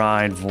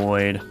override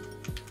void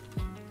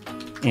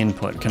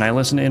input. Can I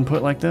listen to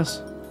input like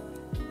this?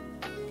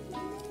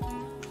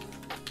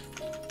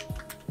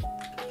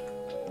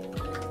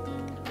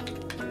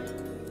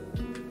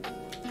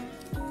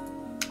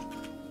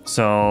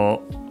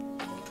 So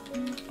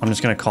I'm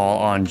just going to call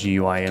on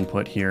GUI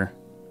input here,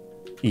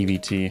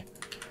 EVT.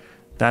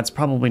 That's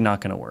probably not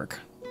going to work.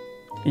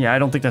 Yeah, I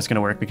don't think that's going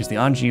to work because the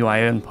on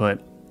GUI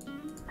input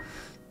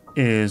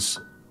is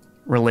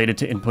related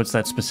to inputs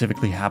that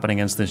specifically happen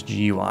against this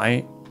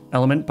GUI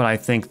element, but I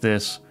think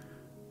this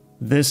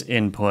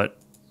input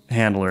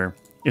handler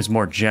is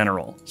more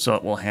general, so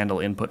it will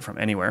handle input from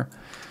anywhere.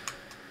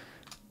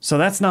 So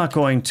that's not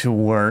going to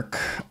work.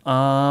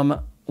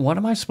 What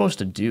am I supposed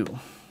to do?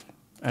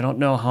 I don't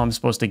know how I'm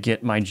supposed to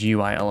get my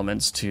GUI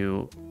elements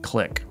to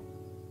click.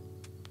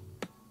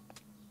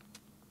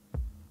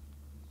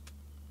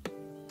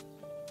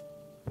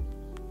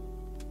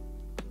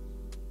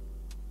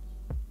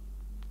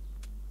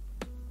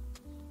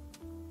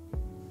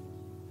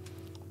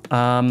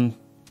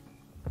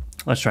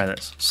 Let's try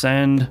this.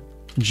 Send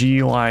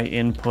GUI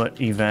input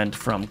event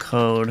from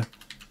code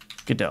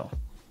Godot.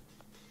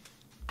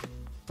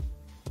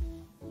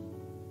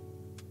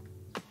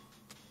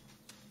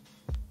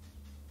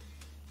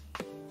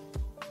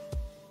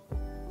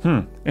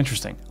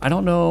 Interesting. I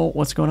don't know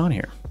what's going on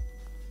here.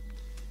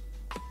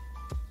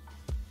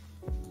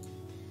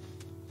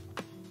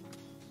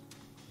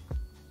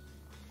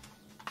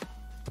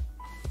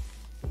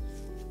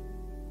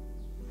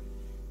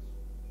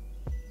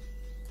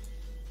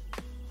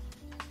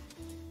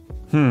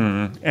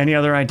 Any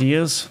other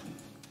ideas?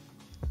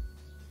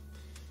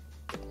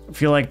 I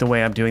feel like the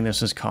way I'm doing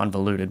this is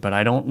convoluted, but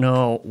I don't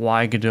know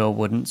why Godot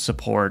wouldn't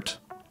support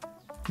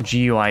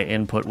GUI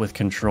input with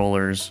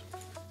controllers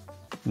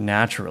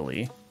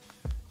naturally.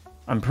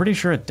 I'm pretty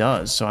sure it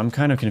does, so I'm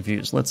kind of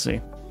confused. Let's see.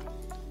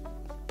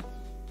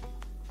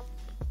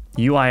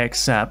 UI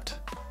accept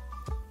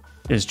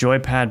is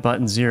joypad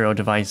button 0,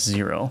 device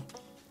 0.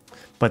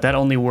 But that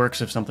only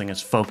works if something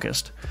is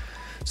focused.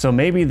 So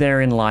maybe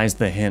therein lies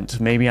the hint.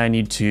 Maybe I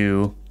need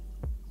to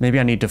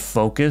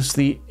focus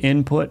the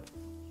input.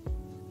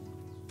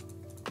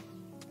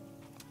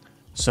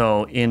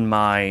 So in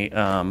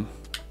my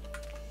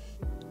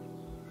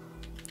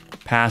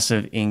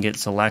passive ingot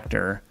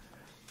selector,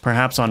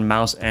 perhaps on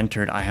mouse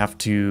entered, I have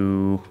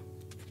to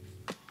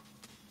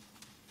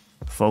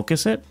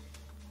focus it.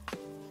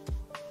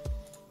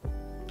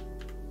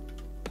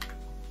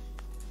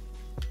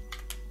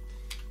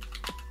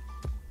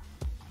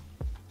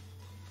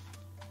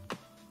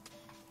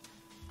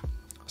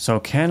 So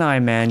can I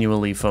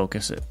manually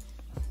focus it?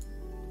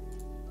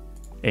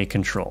 A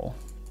control.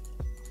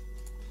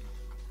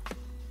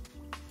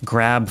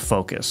 Grab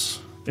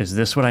focus. Is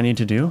this what I need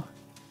to do?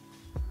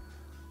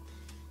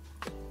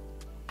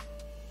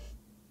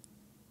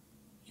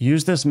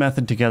 Use this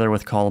method together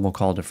with callable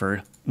call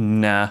deferred.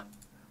 Nah,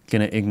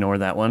 gonna ignore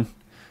that one.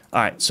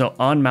 All right, so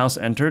on mouse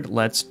entered,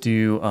 let's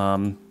do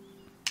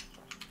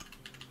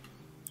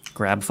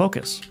grab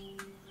focus.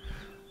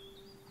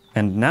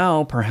 And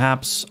now,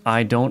 perhaps,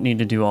 I don't need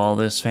to do all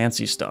this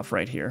fancy stuff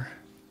right here.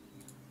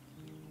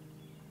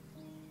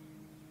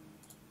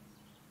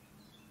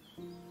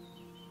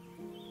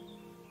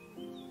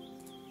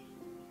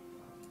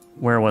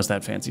 Where was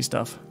that fancy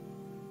stuff?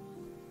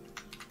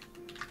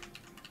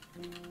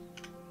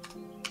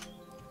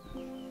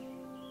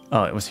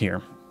 Oh, it was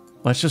here.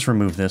 Let's just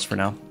remove this for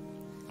now.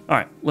 All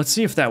right, let's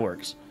see if that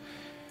works.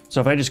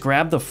 So if I just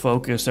grab the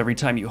focus every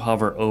time you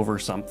hover over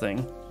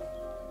something,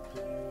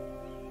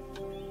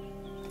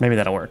 maybe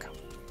that'll work.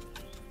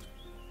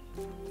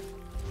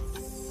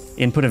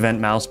 Input event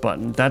mouse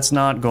button. That's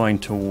not going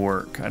to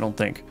work, I don't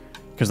think.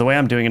 Because the way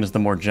I'm doing it is the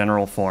more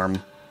general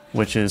form,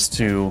 which is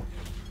to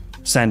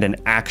send an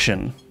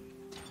action.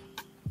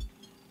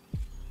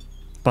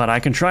 But I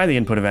can try the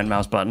input event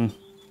mouse button.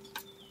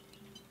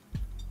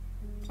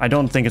 I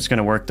don't think it's going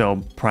to work though,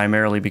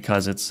 primarily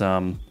because it's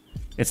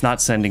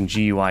not sending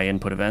GUI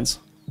input events.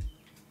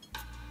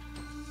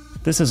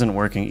 This isn't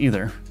working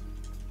either.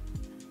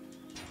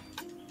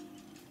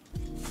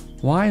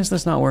 Why is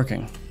this not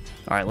working?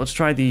 All right, let's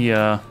try the,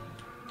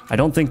 I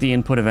don't think the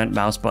input event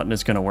mouse button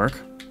is going to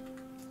work,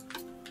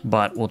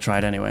 but we'll try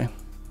it anyway.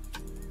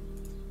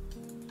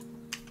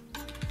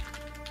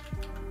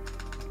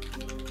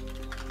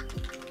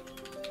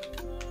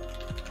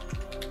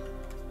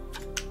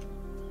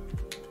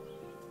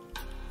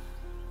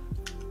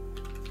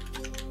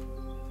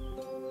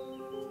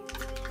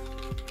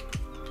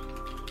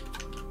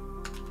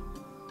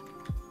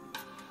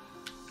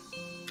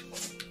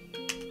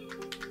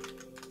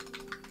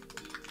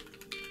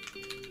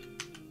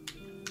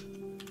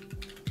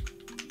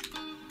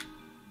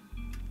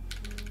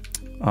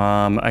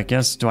 I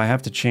guess, do I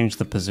have to change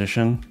the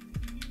position?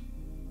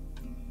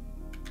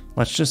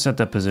 Let's just set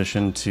the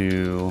position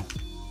to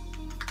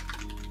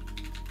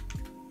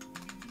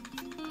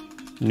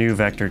new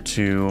vector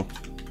 2,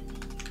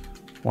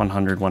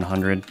 100,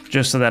 100,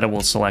 just so that it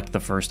will select the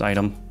first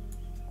item.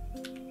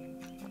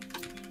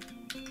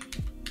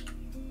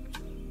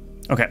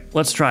 Okay,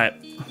 let's try it.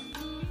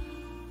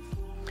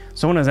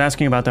 Someone was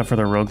asking about that for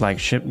the roguelike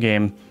ship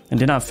game and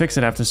did not fix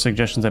it after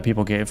suggestions that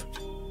people gave.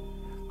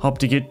 Hope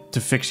to get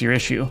to fix your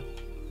issue.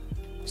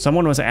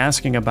 Someone was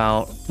asking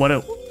about what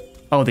it...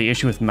 Oh, the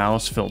issue with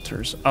mouse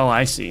filters. Oh,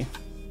 I see.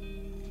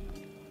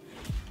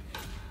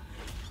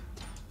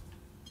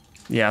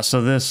 Yeah,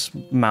 so this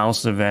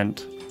mouse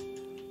event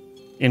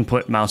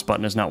input mouse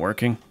button is not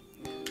working.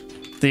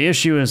 The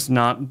issue is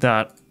not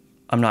that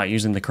I'm not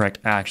using the correct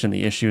action.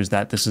 The issue is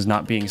that this is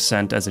not being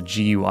sent as a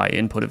GUI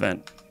input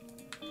event.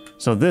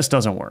 So this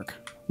doesn't work.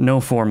 No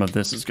form of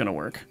this is going to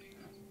work.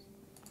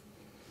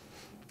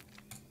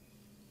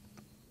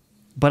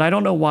 But I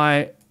don't know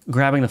why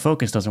grabbing the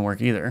focus doesn't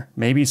work either.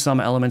 Maybe some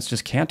elements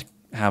just can't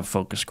have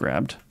focus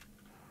grabbed.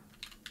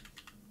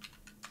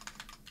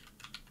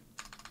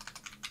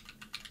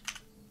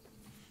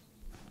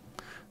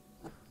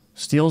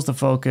 Steals the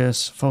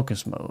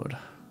focus mode.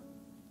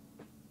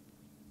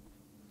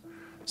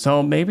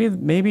 So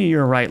maybe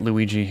you're right,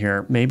 Luigi,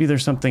 here. Maybe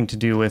there's something to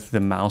do with the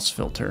mouse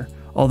filter.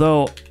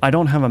 Although I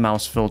don't have a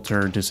mouse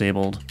filter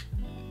disabled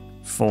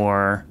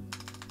for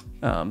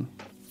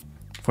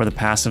the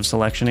passive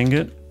selection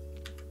ingot.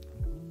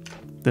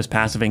 This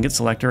passive ingot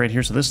selector right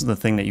here. So this is the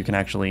thing that you can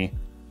actually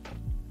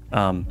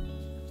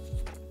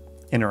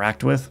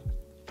interact with.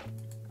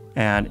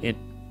 And it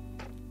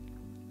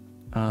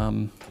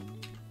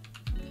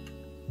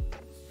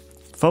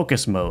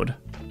focus mode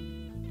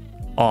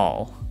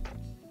all.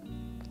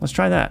 Let's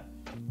try that.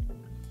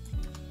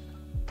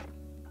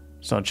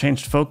 So I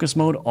changed focus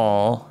mode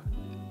all,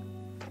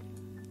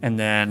 and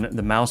then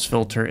the mouse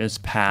filter is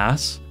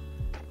pass,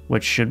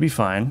 which should be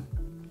fine,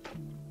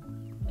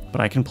 but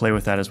I can play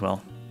with that as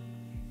well.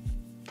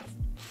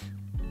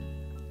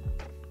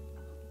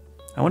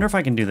 I wonder if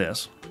I can do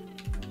this.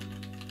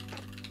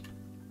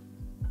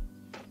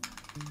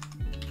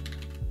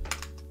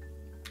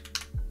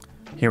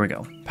 Here we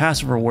go.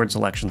 Passive reward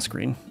selection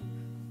screen.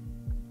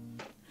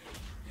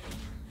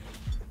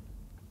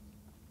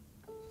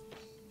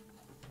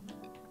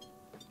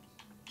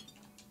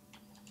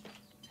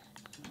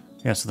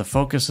 Yeah, so the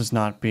focus is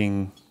not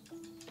being...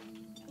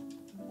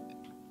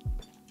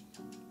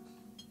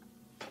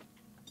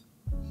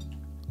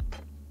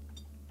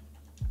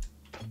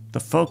 The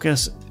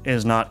focus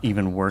is not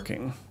even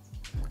working.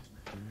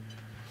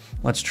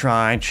 Let's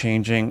try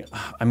changing...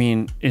 I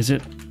mean, is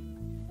it...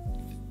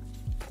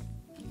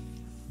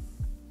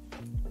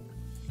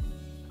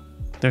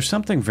 There's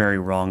something very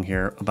wrong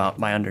here about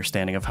my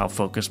understanding of how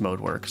focus mode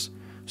works.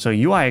 So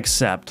UI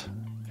accept,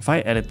 if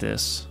I edit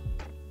this,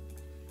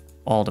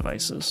 all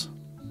devices.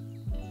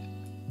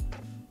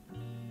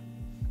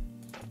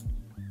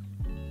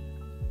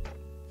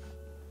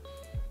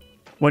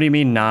 What do you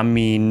mean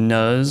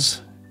naminuz?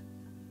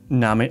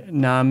 Naminuz?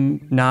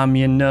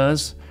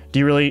 Do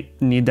you really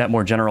need that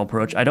more general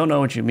approach? I don't know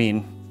what you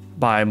mean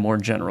by more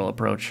general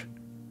approach.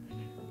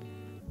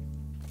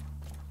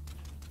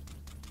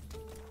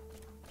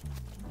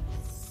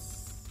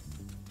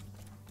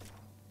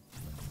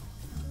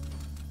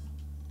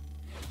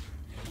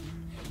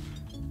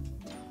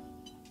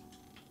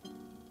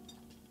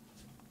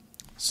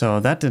 So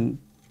that didn't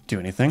do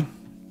anything.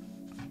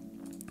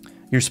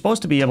 You're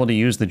supposed to be able to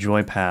use the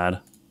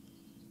joypad.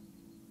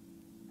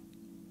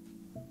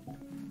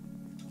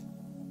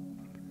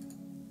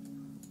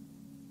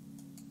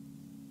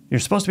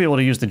 You're supposed to be able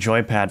to use the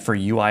joypad for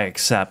UI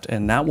accept,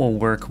 and that will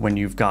work when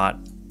you've got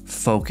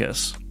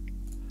focus.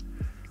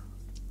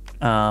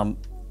 But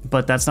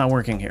that's not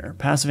working here.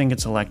 Passive ingot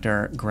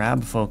selector,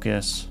 grab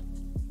focus.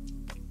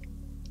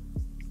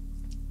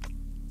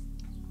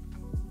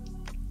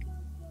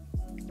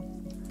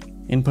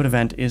 Input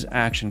event is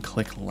action,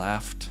 click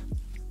left.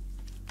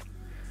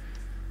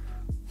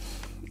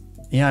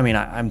 Yeah, I mean,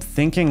 I'm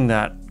thinking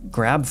that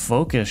grab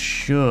focus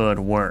should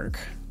work.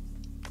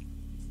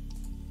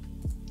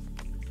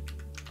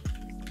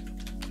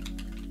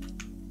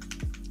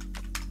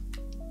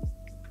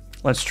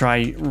 Let's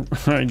try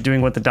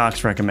doing what the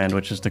docs recommend,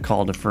 which is to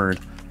call deferred.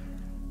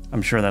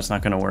 I'm sure that's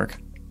not going to work.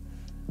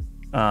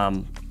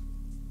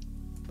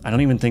 I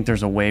don't even think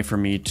there's a way for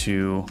me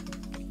to...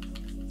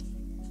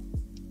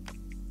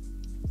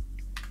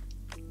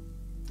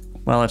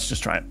 Well, let's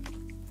just try it.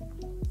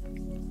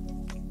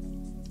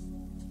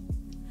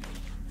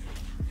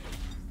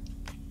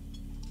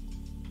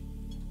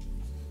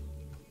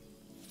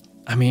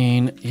 I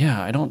mean,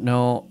 yeah, I don't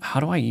know. How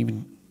do I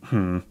even...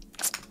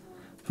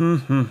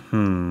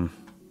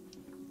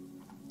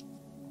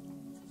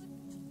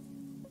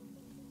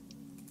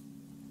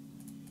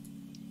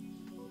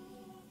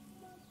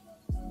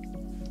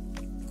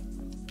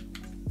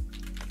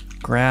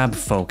 Grab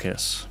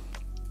focus.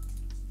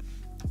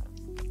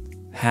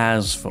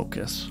 Has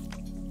focus.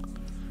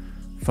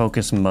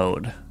 Focus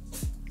mode.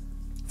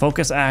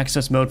 Focus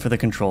access mode for the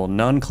control.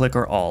 None, click,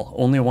 or all.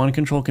 Only one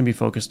control can be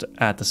focused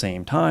at the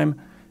same time,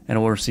 and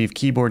it will receive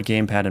keyboard,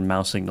 gamepad, and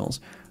mouse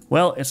signals.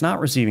 Well, it's not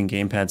receiving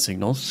gamepad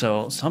signals,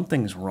 so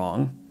something's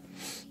wrong.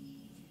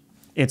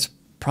 It's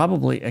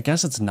probably, I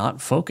guess it's not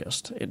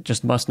focused. It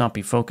just must not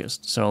be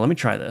focused. So let me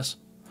try this.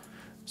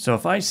 So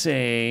if I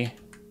say,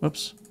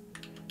 whoops,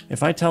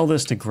 if I tell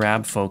this to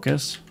grab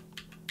focus,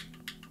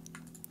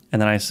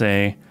 and then I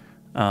say,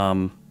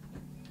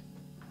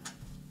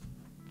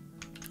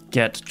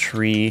 get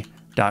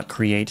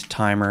tree.create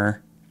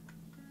timer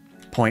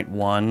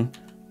 0.1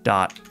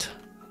 dot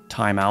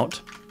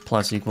timeout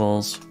plus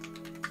equals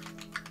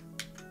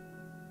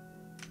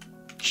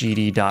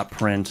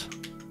gd.print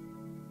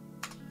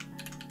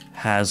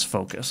has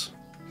focus.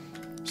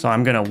 So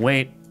I'm gonna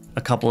wait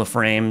a couple of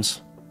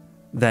frames,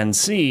 then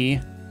see,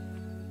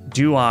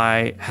 do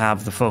I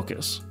have the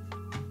focus?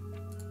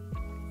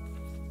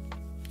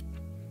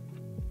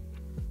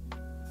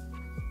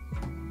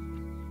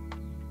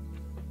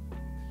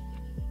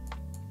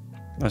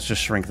 Let's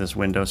just shrink this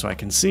window so I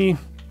can see.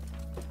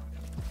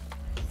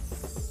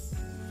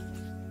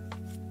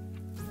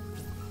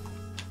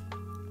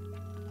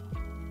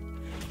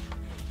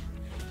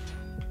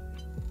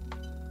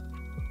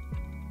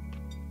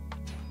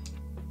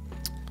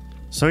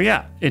 So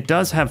yeah, it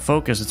does have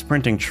focus. It's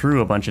printing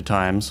true a bunch of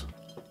times.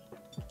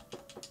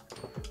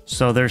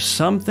 So there's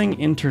something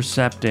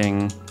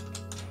intercepting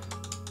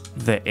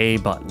the A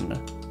button.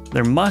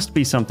 There must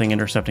be something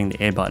intercepting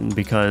the A button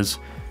because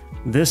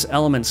this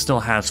element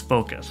still has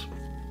focus.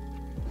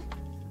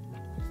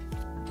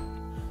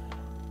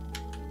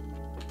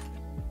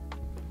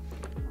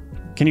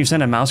 Can you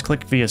send a mouse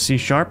click via C#?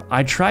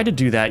 I tried to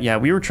do that. Yeah,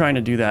 we were trying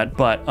to do that,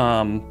 but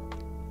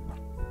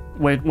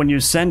when you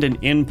send an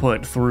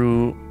input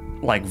through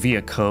like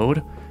via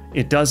code,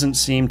 it doesn't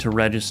seem to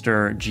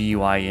register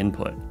GUI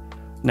input.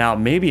 Now,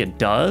 maybe it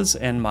does,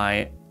 and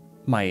my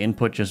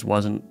input just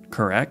wasn't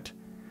correct,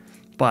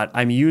 but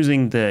I'm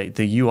using the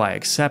UI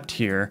accept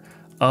here.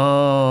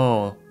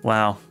 Oh,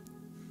 wow.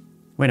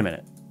 Wait a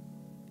minute.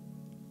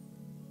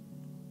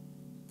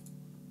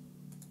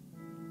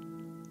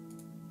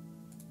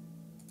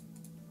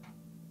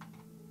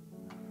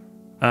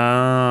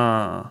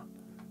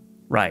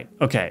 Right.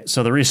 Okay,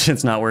 so the reason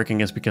it's not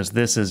working is because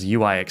this is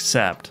UI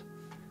accept,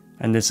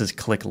 and this is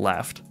click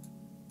left.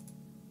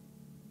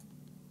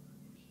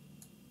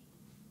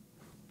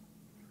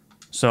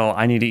 So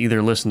I need to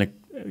either listen to,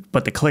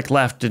 but the click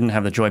left didn't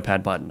have the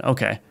joypad button.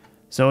 Okay,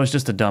 so it was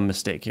just a dumb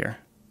mistake here.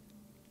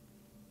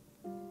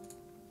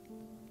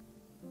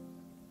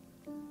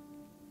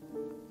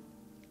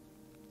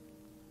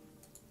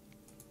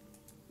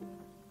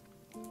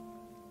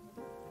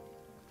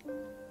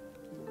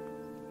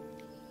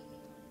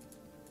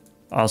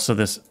 Also,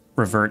 this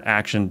revert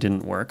action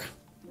didn't work.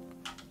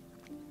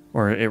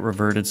 Or it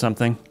reverted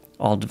something.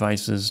 All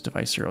devices,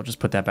 device 0, just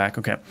put that back.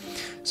 Okay,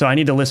 so I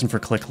need to listen for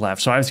click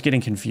left. So I was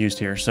getting confused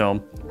here.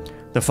 So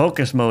the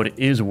focus mode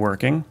is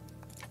working.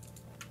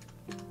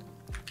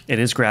 It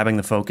is grabbing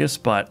the focus,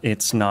 but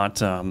it's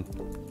not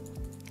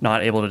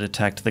able to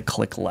detect the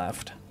click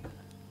left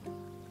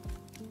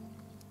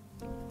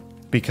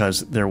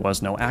because there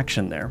was no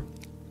action there.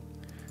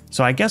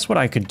 So I guess what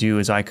I could do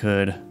is I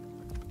could...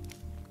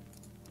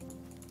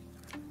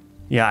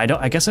 Yeah,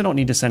 I guess I don't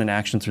need to send an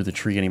action through the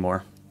tree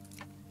anymore.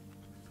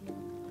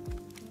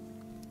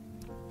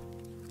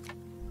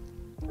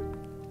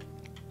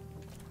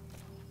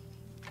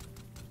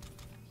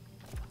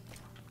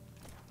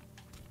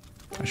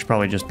 I should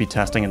probably just be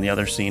testing in the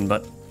other scene,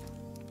 but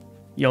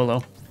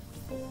YOLO.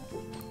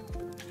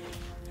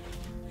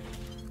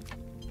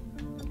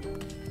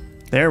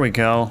 There we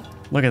go.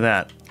 Look at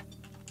that.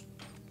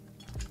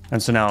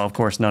 And so now, of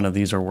course, none of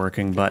these are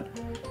working, but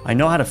I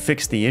know how to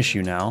fix the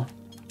issue now.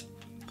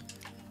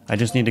 I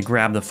just need to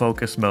grab the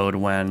focus mode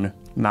when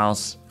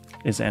mouse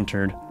is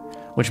entered,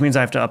 which means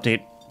I have to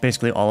update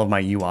basically all of my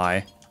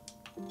UI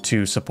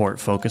to support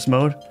focus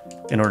mode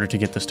in order to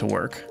get this to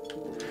work.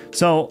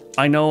 So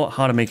I know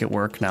how to make it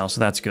work now,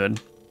 so that's good.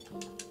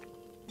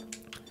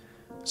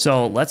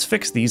 So let's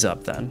fix these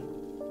up then.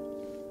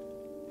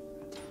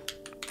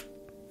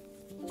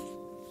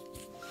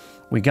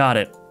 We got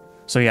it.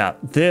 So yeah,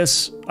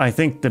 this, I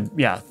think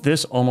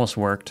this almost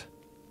worked.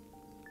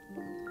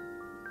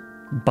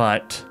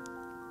 but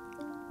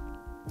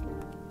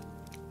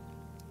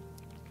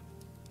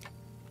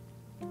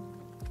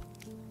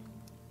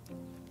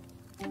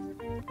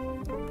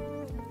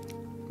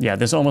yeah,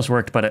 this almost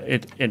worked, but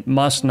it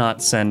must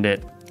not send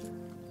it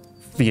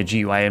via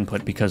GUI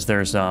input because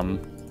there's, I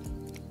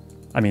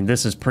mean,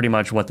 this is pretty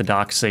much what the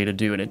docs say to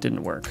do and it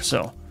didn't work.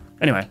 So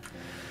anyway,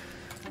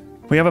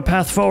 we have a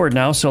path forward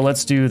now. So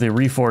let's do the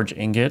Reforge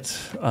ingot.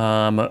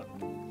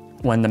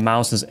 When the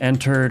mouse is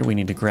entered, we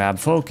need to grab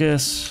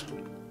focus.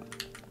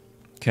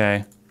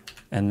 Okay.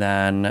 And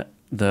then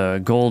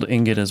the gold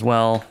ingot as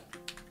well.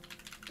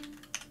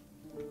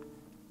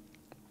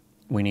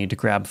 We need to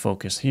grab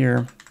focus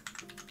here.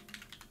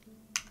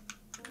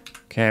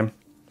 Okay.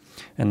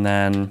 And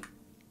then,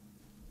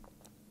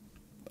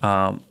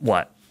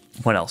 what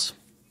else?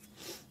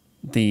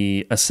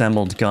 The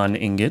assembled gun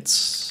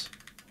ingots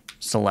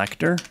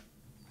selector.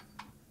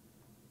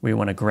 We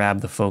want to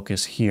grab the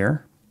focus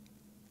here.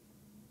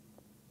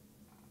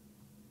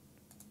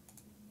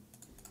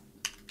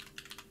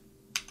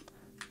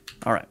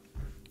 All right.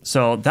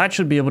 So that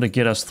should be able to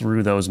get us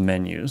through those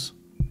menus.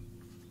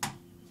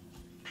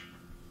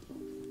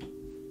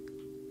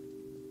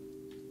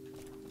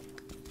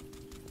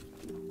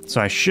 So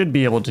I should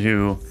be able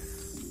to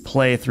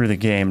play through the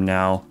game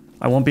now.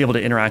 I won't be able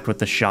to interact with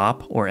the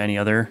shop or any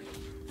other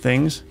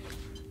things.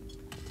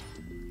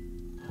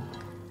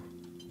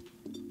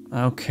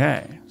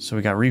 Okay, so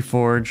we got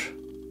Reforge.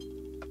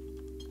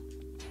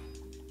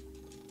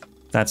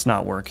 That's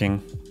not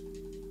working.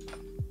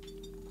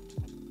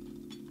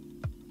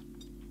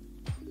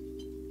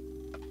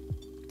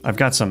 I've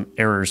got some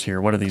errors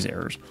here. What are these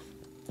errors?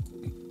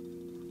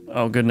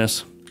 Oh,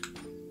 goodness.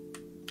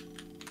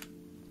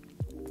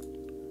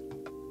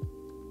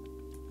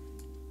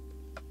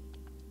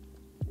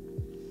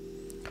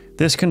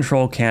 This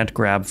control can't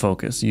grab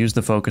focus. Use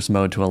the focus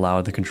mode to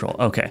allow the control.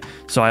 Okay,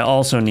 so I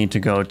also need to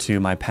go to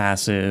my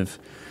passive,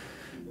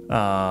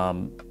 my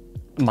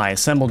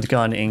assembled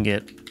gun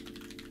ingot.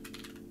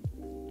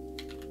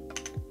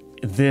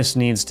 This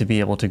needs to be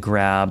able to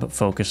grab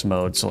focus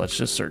mode. So let's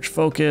just search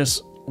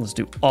focus. Let's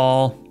do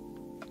all.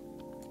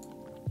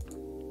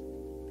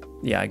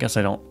 Yeah, I guess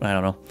I don't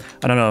know.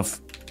 I don't know if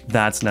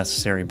that's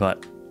necessary,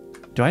 but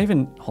do I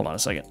even, hold on a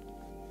second.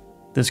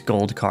 This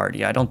gold card,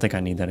 yeah, I don't think I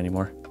need that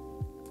anymore.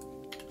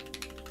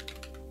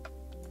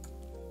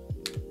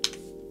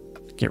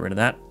 Get rid of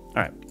that. All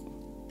right.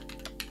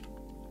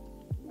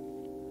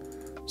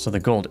 So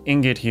the gold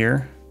ingot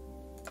here,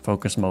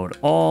 focus mode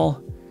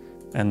all,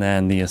 and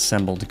then the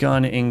assembled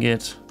gun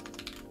ingot.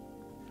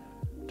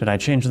 Did I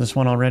change this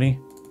one already?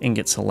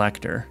 Ingot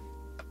selector.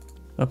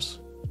 Oops.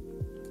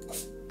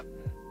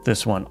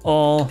 This one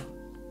all.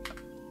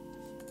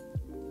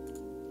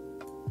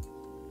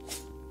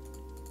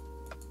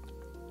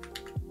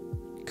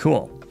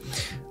 Cool.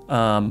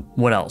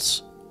 What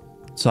else?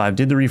 So I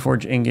did the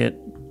Reforge ingot.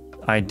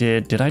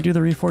 Did I do the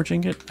Reforge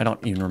ingot? I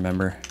don't even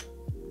remember.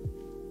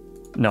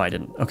 No, I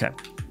didn't. Okay.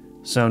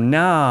 So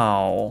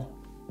now,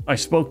 I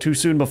spoke too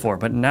soon before,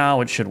 but now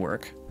it should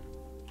work.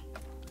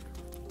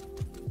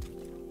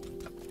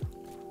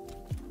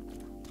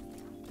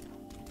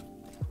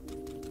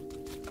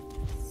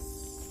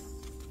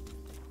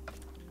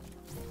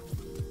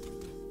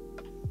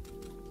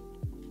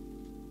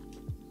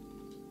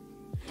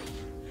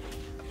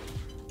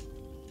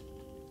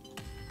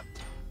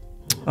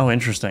 Oh,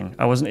 interesting.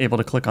 I wasn't able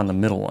to click on the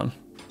middle one.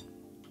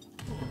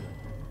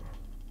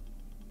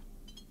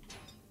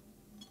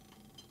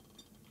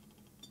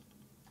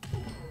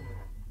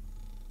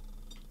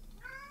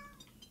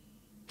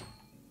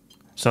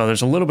 So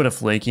there's a little bit of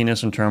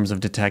flakiness in terms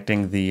of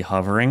detecting the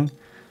hovering.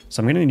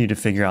 So I'm going to need to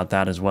figure out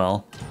that as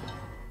well.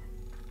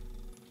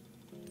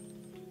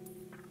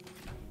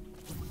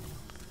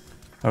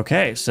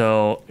 Okay,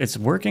 so it's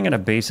working at a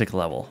basic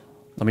level.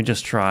 Let me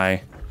just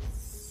try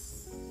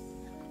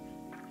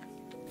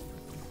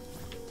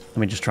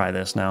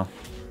this now.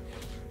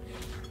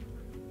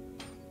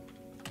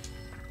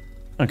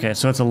 Okay,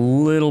 so it's a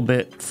little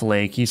bit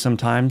flaky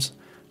sometimes.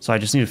 So I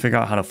just need to figure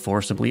out how to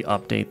forcibly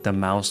update the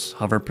mouse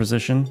hover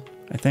position,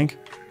 I think.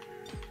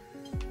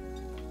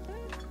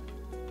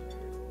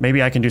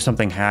 Maybe I can do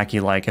something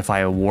hacky, like if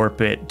I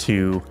warp it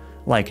to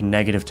like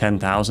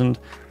 -10,000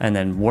 and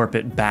then warp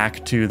it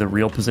back to the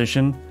real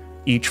position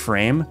each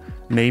frame,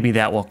 maybe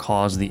that will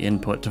cause the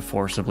input to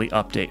forcibly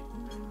update.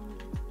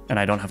 And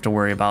I don't have to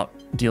worry about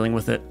dealing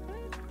with it.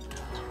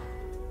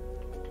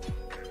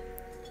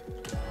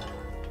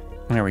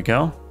 There we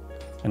go.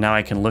 And now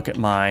I can look at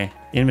my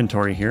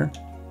inventory here.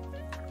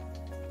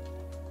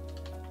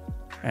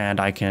 And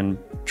I can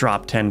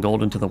drop 10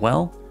 gold into the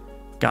well.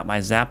 Got my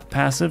zap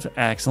passive.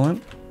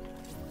 Excellent.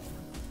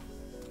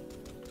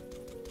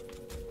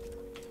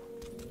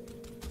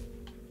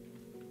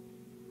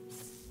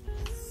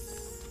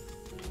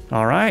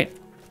 All right.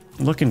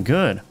 Looking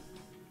good.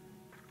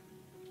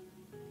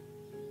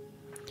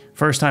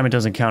 First time it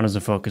doesn't count as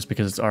a focus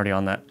because it's already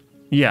on that.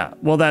 Yeah,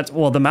 well,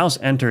 the mouse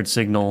entered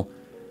signal,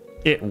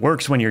 it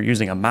works when you're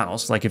using a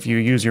mouse. Like if you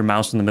use your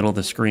mouse in the middle of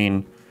the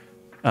screen,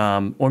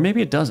 or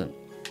maybe it doesn't.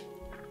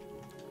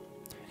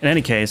 In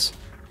any case,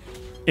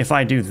 if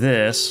I do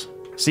this,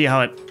 see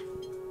how it,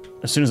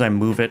 as soon as I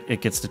move it,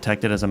 it gets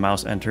detected as a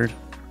mouse entered.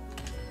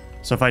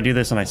 So if I do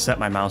this and I set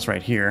my mouse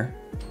right here,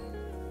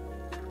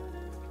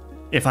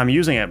 if I'm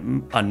using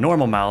a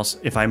normal mouse,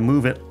 if I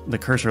move it, the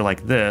cursor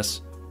like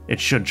this, it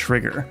should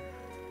trigger.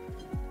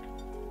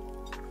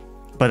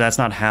 But that's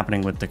not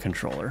happening with the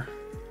controller.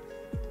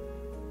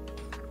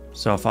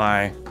 So if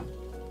I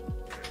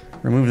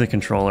remove the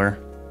controller,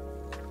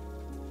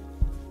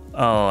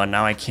 oh, and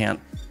now I can't.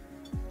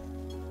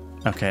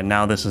 Okay,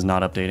 now this is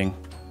not updating.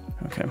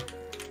 Okay.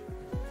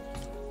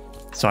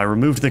 So I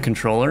removed the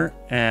controller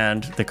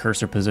and the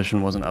cursor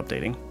position wasn't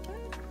updating.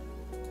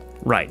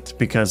 Right,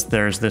 because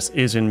there's this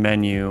is in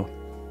menu,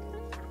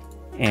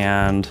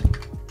 and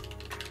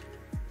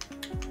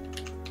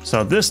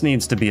so this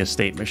needs to be a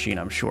state machine,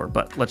 I'm sure,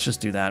 but let's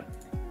just do that.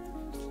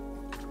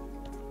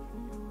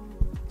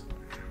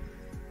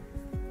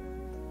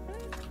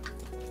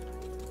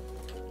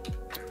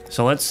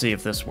 So let's see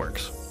if this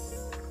works.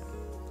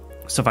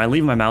 So if I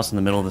leave my mouse in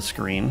the middle of the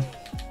screen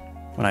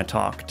when I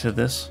talk to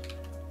this,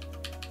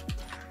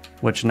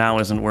 which now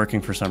isn't working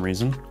for some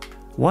reason.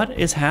 What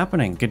is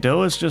happening?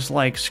 Godot is just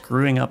like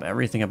screwing up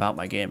everything about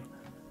my game.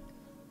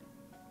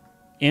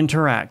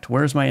 Interact.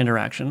 Where's my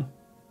interaction?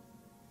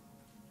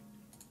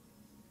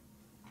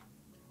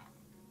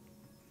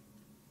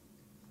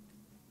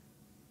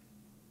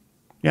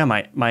 Yeah,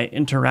 my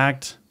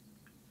interact.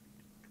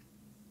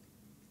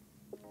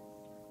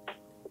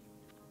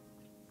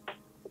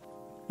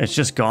 It's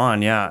just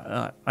gone.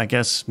 Yeah, I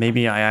guess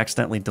maybe I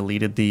accidentally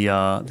deleted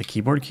the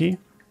keyboard key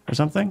or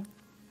something.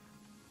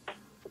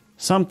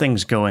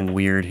 Something's going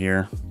weird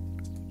here.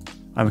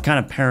 I'm kind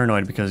of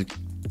paranoid because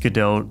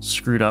Godot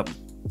screwed up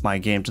my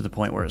game to the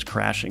point where it's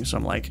crashing. So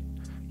I'm like,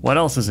 what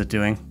else is it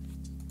doing?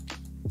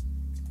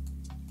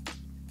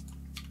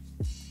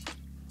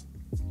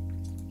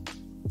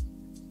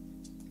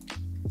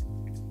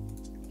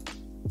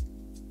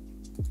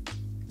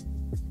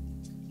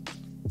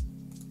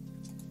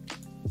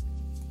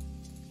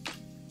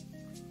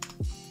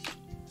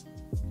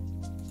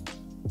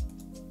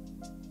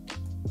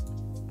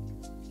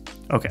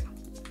 Okay.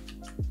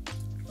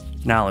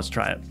 Now let's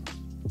try it.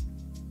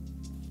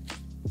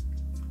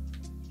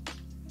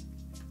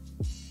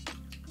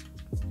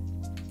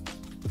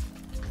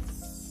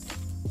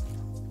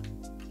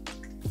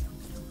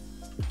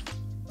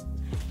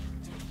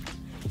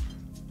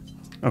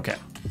 Okay.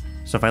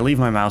 So if I leave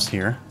my mouse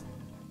here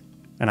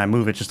and I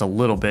move it just a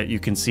little bit, you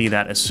can see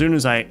that as soon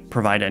as I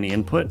provide any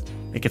input,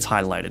 it gets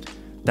highlighted.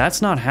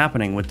 That's not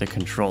happening with the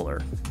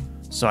controller.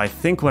 So I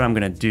think what I'm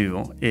going to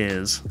do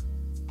is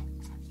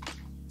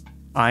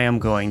I am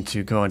going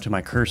to go into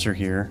my cursor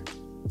here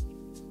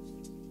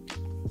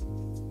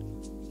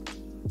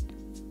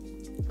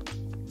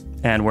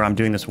and where I'm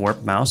doing this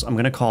warp mouse, I'm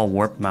going to call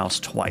warp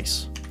mouse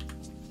twice.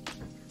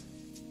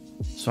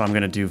 So I'm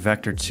going to do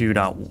vector2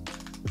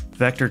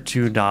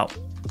 dot,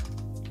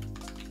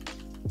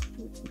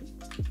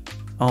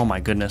 oh my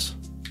goodness,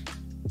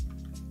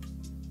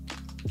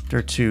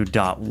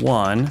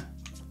 vector2.1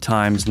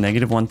 times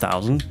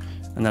 -1000,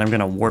 and then I'm going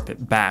to warp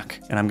it back,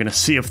 and I'm going to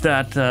see if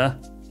that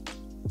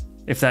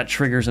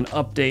triggers an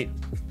update.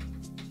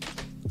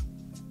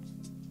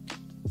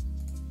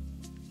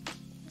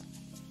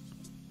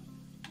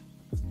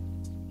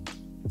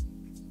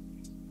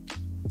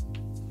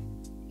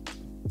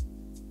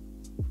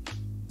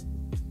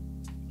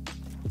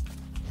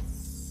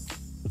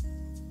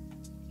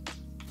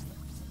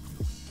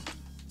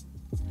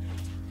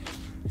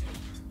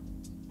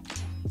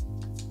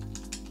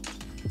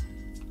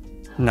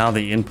 Now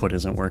the input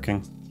isn't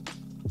working.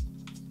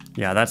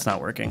 Yeah, that's not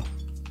working.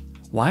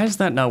 Why is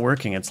that not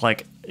working? It's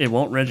like it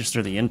won't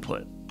register the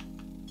input.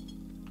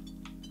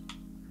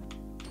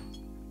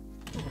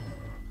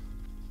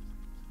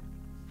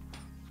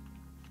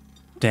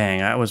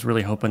 Dang, I was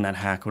really hoping that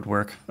hack would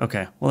work.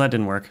 Okay, well that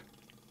didn't work.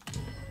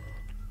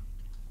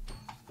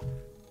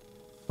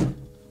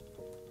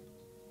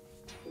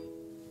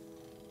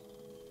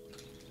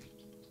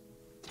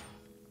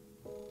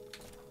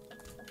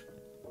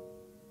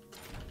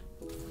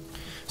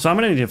 So I'm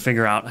going to need to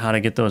figure out how to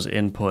get those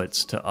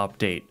inputs to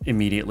update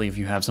immediately if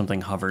you have something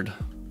hovered,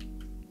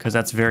 because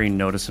that's very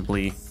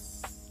noticeably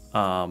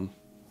not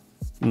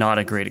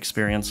a great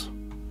experience.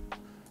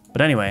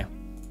 But anyway.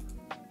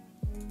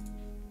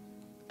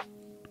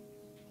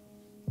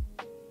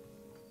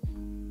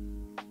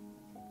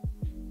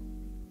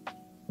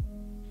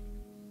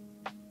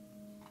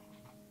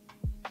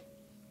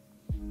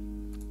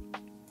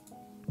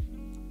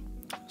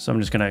 So I'm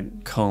just going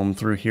to comb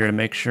through here to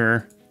make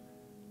sure.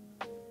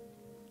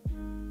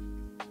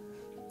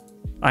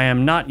 I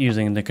am not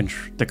using the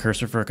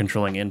cursor for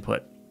controlling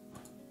input.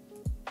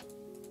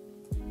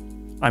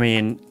 I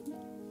mean,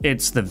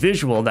 it's the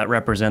visual that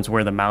represents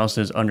where the mouse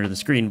is under the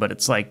screen, but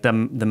it's like the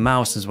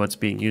mouse is what's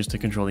being used to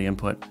control the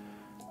input.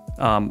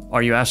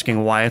 Are you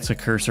asking why it's a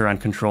cursor on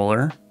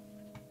controller?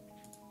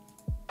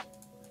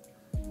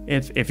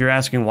 If you're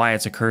asking why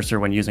it's a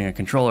cursor when using a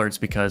controller, it's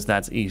because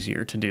that's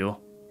easier to do.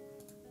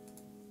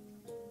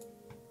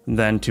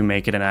 than to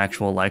make it an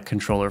actual like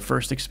controller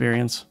first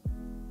experience.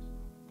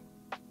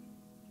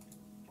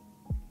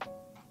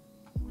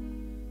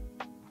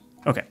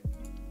 Okay.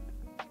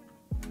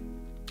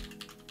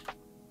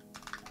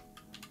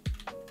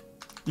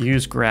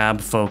 Use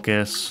grab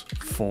focus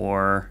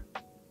for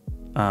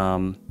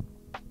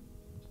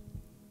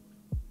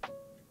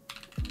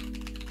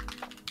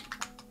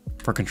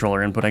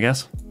controller input, I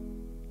guess.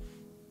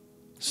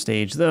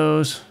 Stage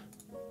those.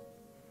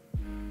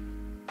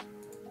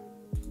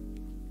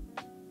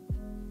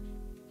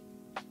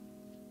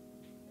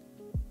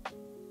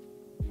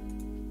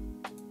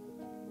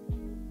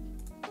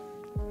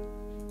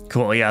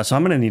 Cool, yeah, so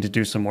I'm gonna need to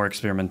do some more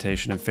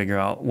experimentation and figure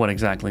out what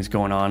exactly is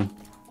going on.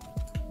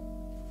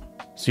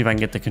 See if I can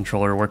get the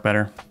controller to work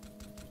better.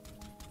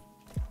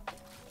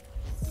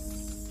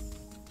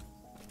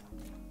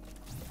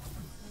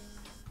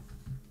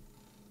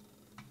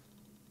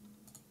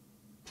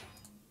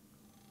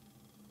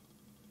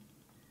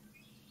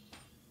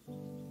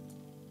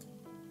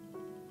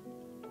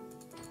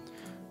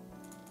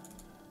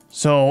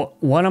 So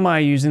when am I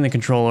using the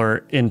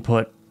controller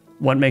input?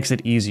 What makes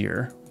it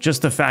easier?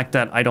 Just the fact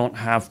that I don't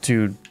have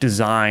to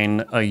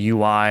design a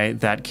UI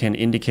that can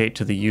indicate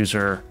to the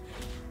user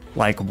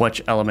like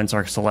which elements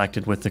are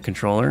selected with the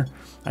controller.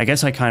 I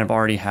guess I kind of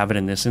already have it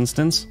in this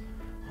instance,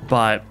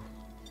 but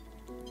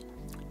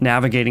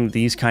navigating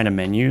these kind of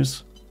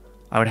menus,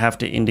 I would have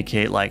to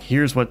indicate like,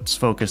 here's what's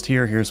focused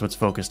here, here's what's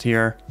focused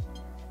here,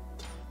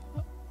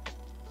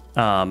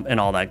 and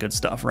all that good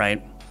stuff,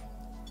 right?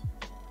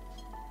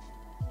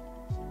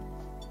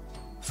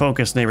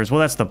 Focus neighbors, well,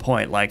 that's the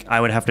point. Like, I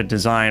would have to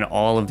design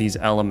all of these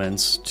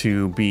elements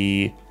to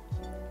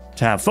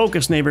have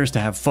focus neighbors, to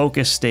have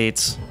focus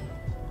states,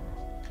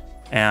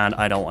 and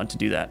I don't want to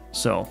do that.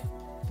 So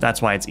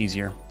that's why it's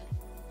easier.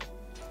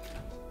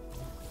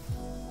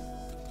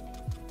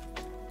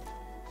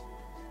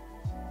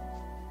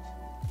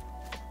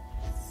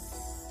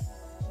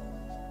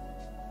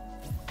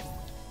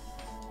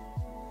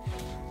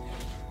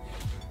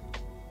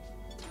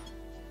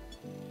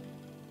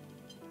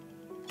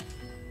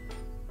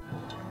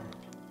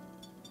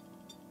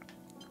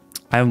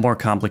 I have more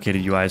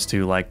complicated UIs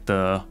too, like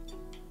the,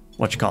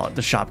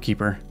 the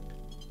shopkeeper.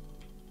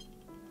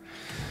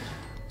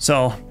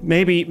 So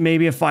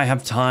maybe if I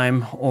have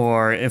time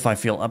or if I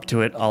feel up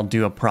to it, I'll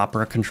do a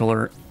proper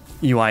controller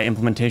UI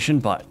implementation.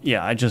 But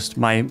yeah,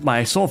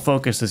 my sole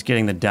focus is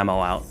getting the demo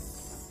out.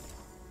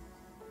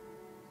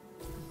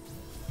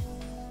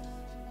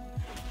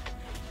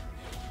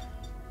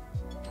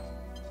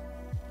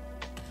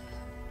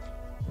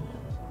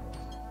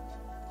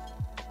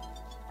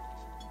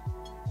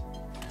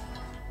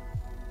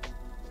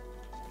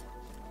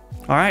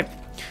 All right,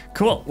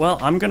 cool. Well,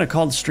 I'm gonna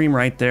call the stream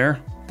right there.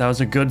 That was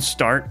a good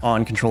start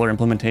on controller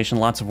implementation.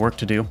 Lots of work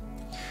to do.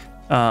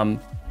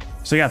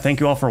 So yeah, thank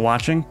you all for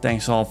watching.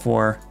 Thanks all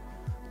for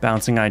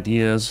bouncing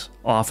ideas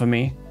off of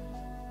me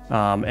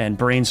and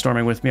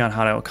brainstorming with me on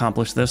how to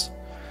accomplish this.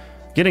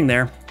 Getting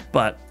there,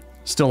 but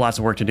still lots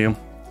of work to do.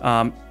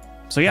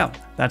 So yeah,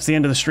 that's the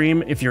end of the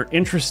stream. If you're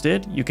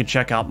interested, you can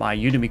check out my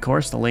Udemy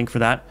course. The link for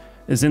that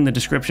is in the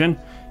description.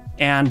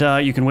 And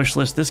you can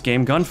wishlist this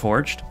game,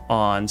 Gunforged,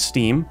 on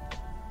Steam,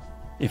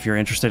 if you're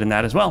interested in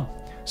that as well.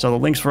 So the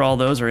links for all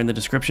those are in the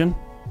description.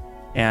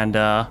 And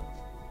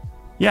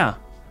yeah,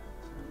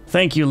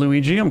 thank you,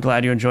 Luigi. I'm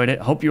glad you enjoyed it.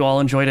 Hope you all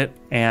enjoyed it.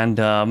 And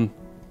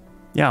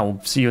yeah, we'll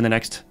see you in the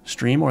next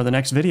stream or the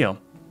next video.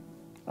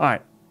 All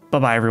right,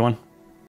 bye-bye, everyone.